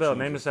like. And Bill,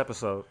 name this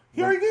episode.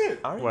 He already did.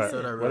 I already What?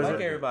 said I I What is like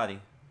it? everybody.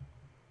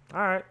 All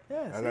right.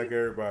 Yeah, I see? like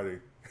everybody.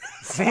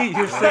 See,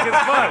 you're sick as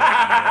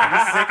fuck.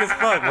 You're sick as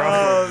fuck, bro.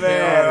 Oh I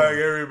man. like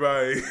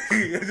everybody.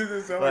 It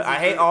just sound But like I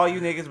some hate shit. all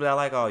you niggas, but I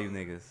like all you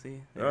niggas. See?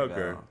 There we Okay,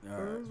 go.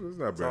 it's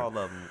not It's all bad.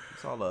 love.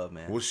 It's all love,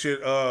 man. Well, shit.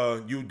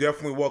 You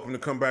definitely welcome to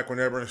come back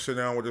whenever and sit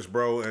down with us,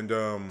 bro. And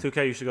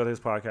 2K, you should go to his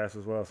podcast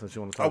as well since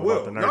you want to I talk will.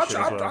 about the No, nerd shit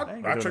as well. I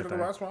They're checked doing the their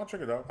last one. I'll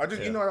check it out. I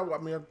just, you know, I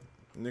mean,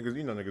 niggas,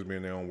 you know, niggas be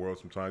in their own world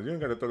sometimes. You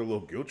ain't got to throw the little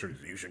guilt trips.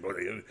 You should go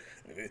there.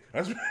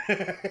 That's thing.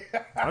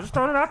 I'm just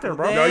throwing it out there,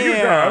 bro. no, you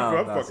Damn.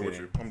 I'm That's fucking with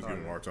it. you. I'm just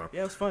giving you a hard time.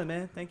 Yeah, it was fun,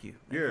 man. Thank you.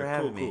 Thank you for Yeah,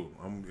 having cool, me.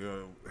 cool.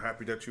 I'm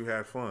happy that you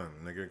had fun,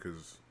 nigga,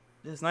 because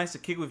It's nice to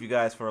kick with you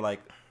guys for like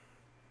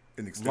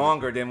an extended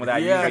longer than what I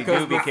Yeah, usually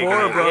because do be kicking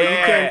before, it. bro, Yeah.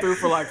 you came through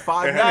for like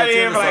 5 minutes. Not even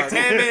It for was like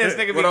 10 minutes,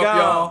 nigga. Be What up, gone.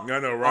 y'all? I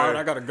know, All right? right,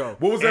 I gotta go.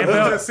 What was that? And What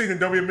was Bill- that scene in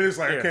W Minutes?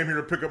 Like, I Yeah. came here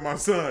to pick up my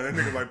son. That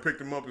nigga like picked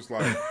him up. It's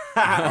like, all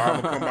right,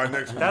 I'm gonna come by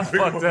next week. That's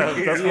Pick him fucked up up.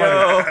 again. That's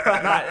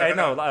funny. Nah, hey,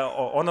 no, like,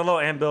 on the low,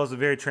 and Bill's a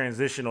very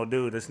transitional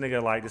dude. This nigga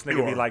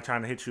You be are. like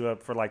trying to hit you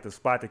up for like the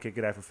spot to kick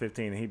it at for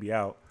 15, and he be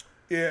out.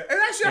 Yeah, and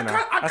actually, You know,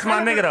 I that's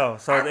kinda, my nigga, though,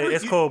 so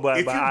it's cool, but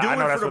if you I do know it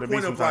that's for what the it be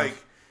point of sometimes.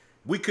 like,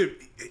 we could.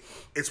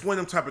 It's one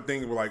of them type of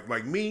things where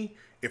like me.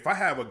 If I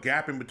have a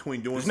gap in between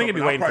doing This something, nigga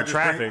be I'll waiting for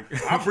probably just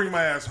traffic. I'll bring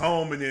my ass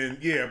home and then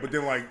but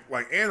then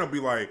like Anna will be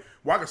like,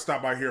 well, I can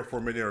stop by here for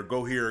a minute or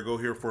go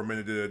here for a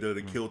minute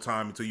to kill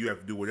time until you have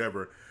to do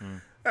whatever.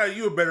 Hey,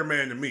 you a better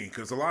man than me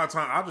because a lot of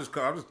time I'll just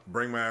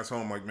bring my ass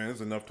home like, man, there's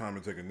enough time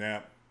to take a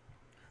nap.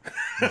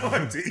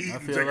 Like to eat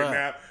and feel take a that.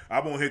 nap. I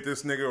won't hit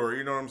this nigga or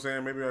you know what I'm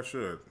saying. Maybe I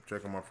should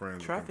check on my friends.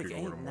 and Traffic kick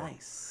it with ain't them more.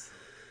 nice.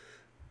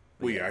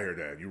 Well, yeah, I hear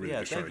that. You really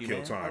Yeah, just trying to thank kill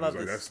you, man. I time. love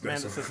It's like, this. Man,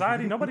 that's in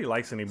society, nobody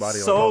likes anybody.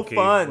 So on low-key,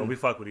 fun. But we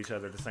fuck with each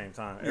other at the same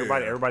time. Yeah.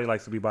 Everybody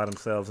likes to be by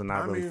themselves and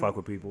not I really mean, fuck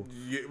with people.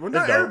 Yeah, well,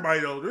 not dope. everybody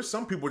though. There's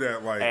some people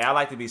that like. Hey, I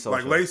like to be social.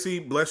 Like Lacey,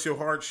 bless your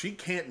heart, she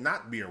can't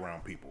not be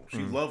around people. She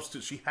loves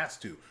to. She has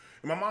to.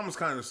 And my mom is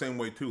kind of the same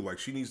way too. Like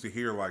she needs to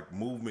hear like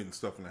movement and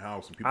stuff in the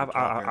house and people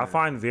talking. I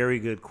find very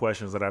good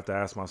questions that I have to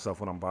ask myself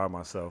when I'm by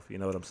myself. You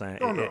know what I'm saying?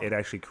 Oh, no. It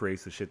actually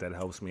creates the shit that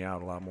helps me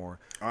out a lot more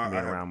I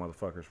being have- around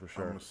motherfuckers for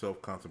sure. I'm a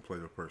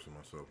self-contemplative person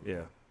myself. Yeah.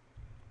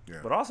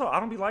 Yeah. But also,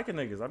 I don't be liking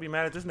niggas. I be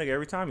mad at this nigga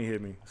every time he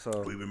hit me. So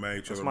We've been mad at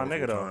each That's other my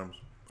multiple nigga, though. times.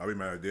 I be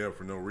mad at Dale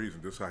for no reason.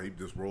 This how he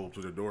just rolled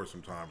to the door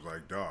sometimes.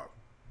 Like, dog.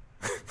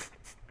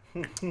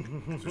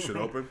 Is this shit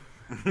open?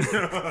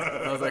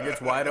 I was like,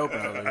 it's wide open.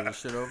 I was like, is this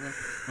shit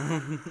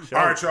open?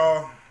 All right,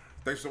 y'all.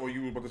 Thanks for what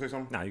you were about to say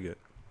something. Nah, you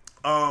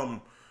good.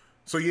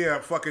 So yeah,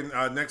 fucking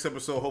next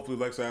episode. Hopefully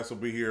Lex Ass will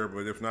be here,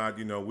 but if not,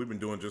 you know we've been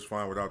doing just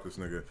fine without this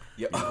nigga.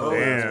 Yep. You hoe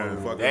ass Damn.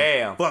 motherfucker.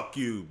 Damn. Fuck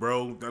you,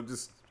 bro. I'm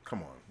just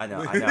come on. I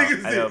know,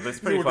 Niggas but it's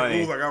pretty with the funny.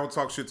 rules, like I would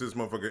talk shit to this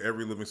motherfucker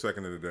every living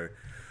second of the day.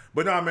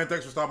 But nah, man,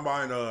 thanks for stopping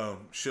by and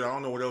shit. I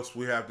don't know what else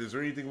we have. Is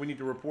there anything we need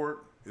to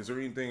report? Is there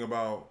anything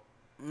about?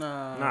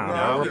 Nah. Nah,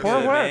 No, report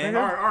good, what, man.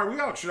 All nigga? right, all right,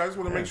 we out. Shit, I just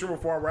want to make sure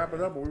before I wrap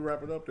it up, or we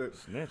wrap it up. That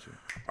Snitching.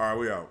 all right,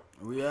 we out.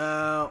 We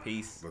out.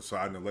 Peace.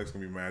 Besides, Lex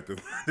gonna be mad to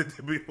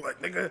be like,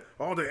 nigga,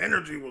 all the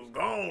energy was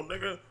gone,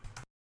 nigga.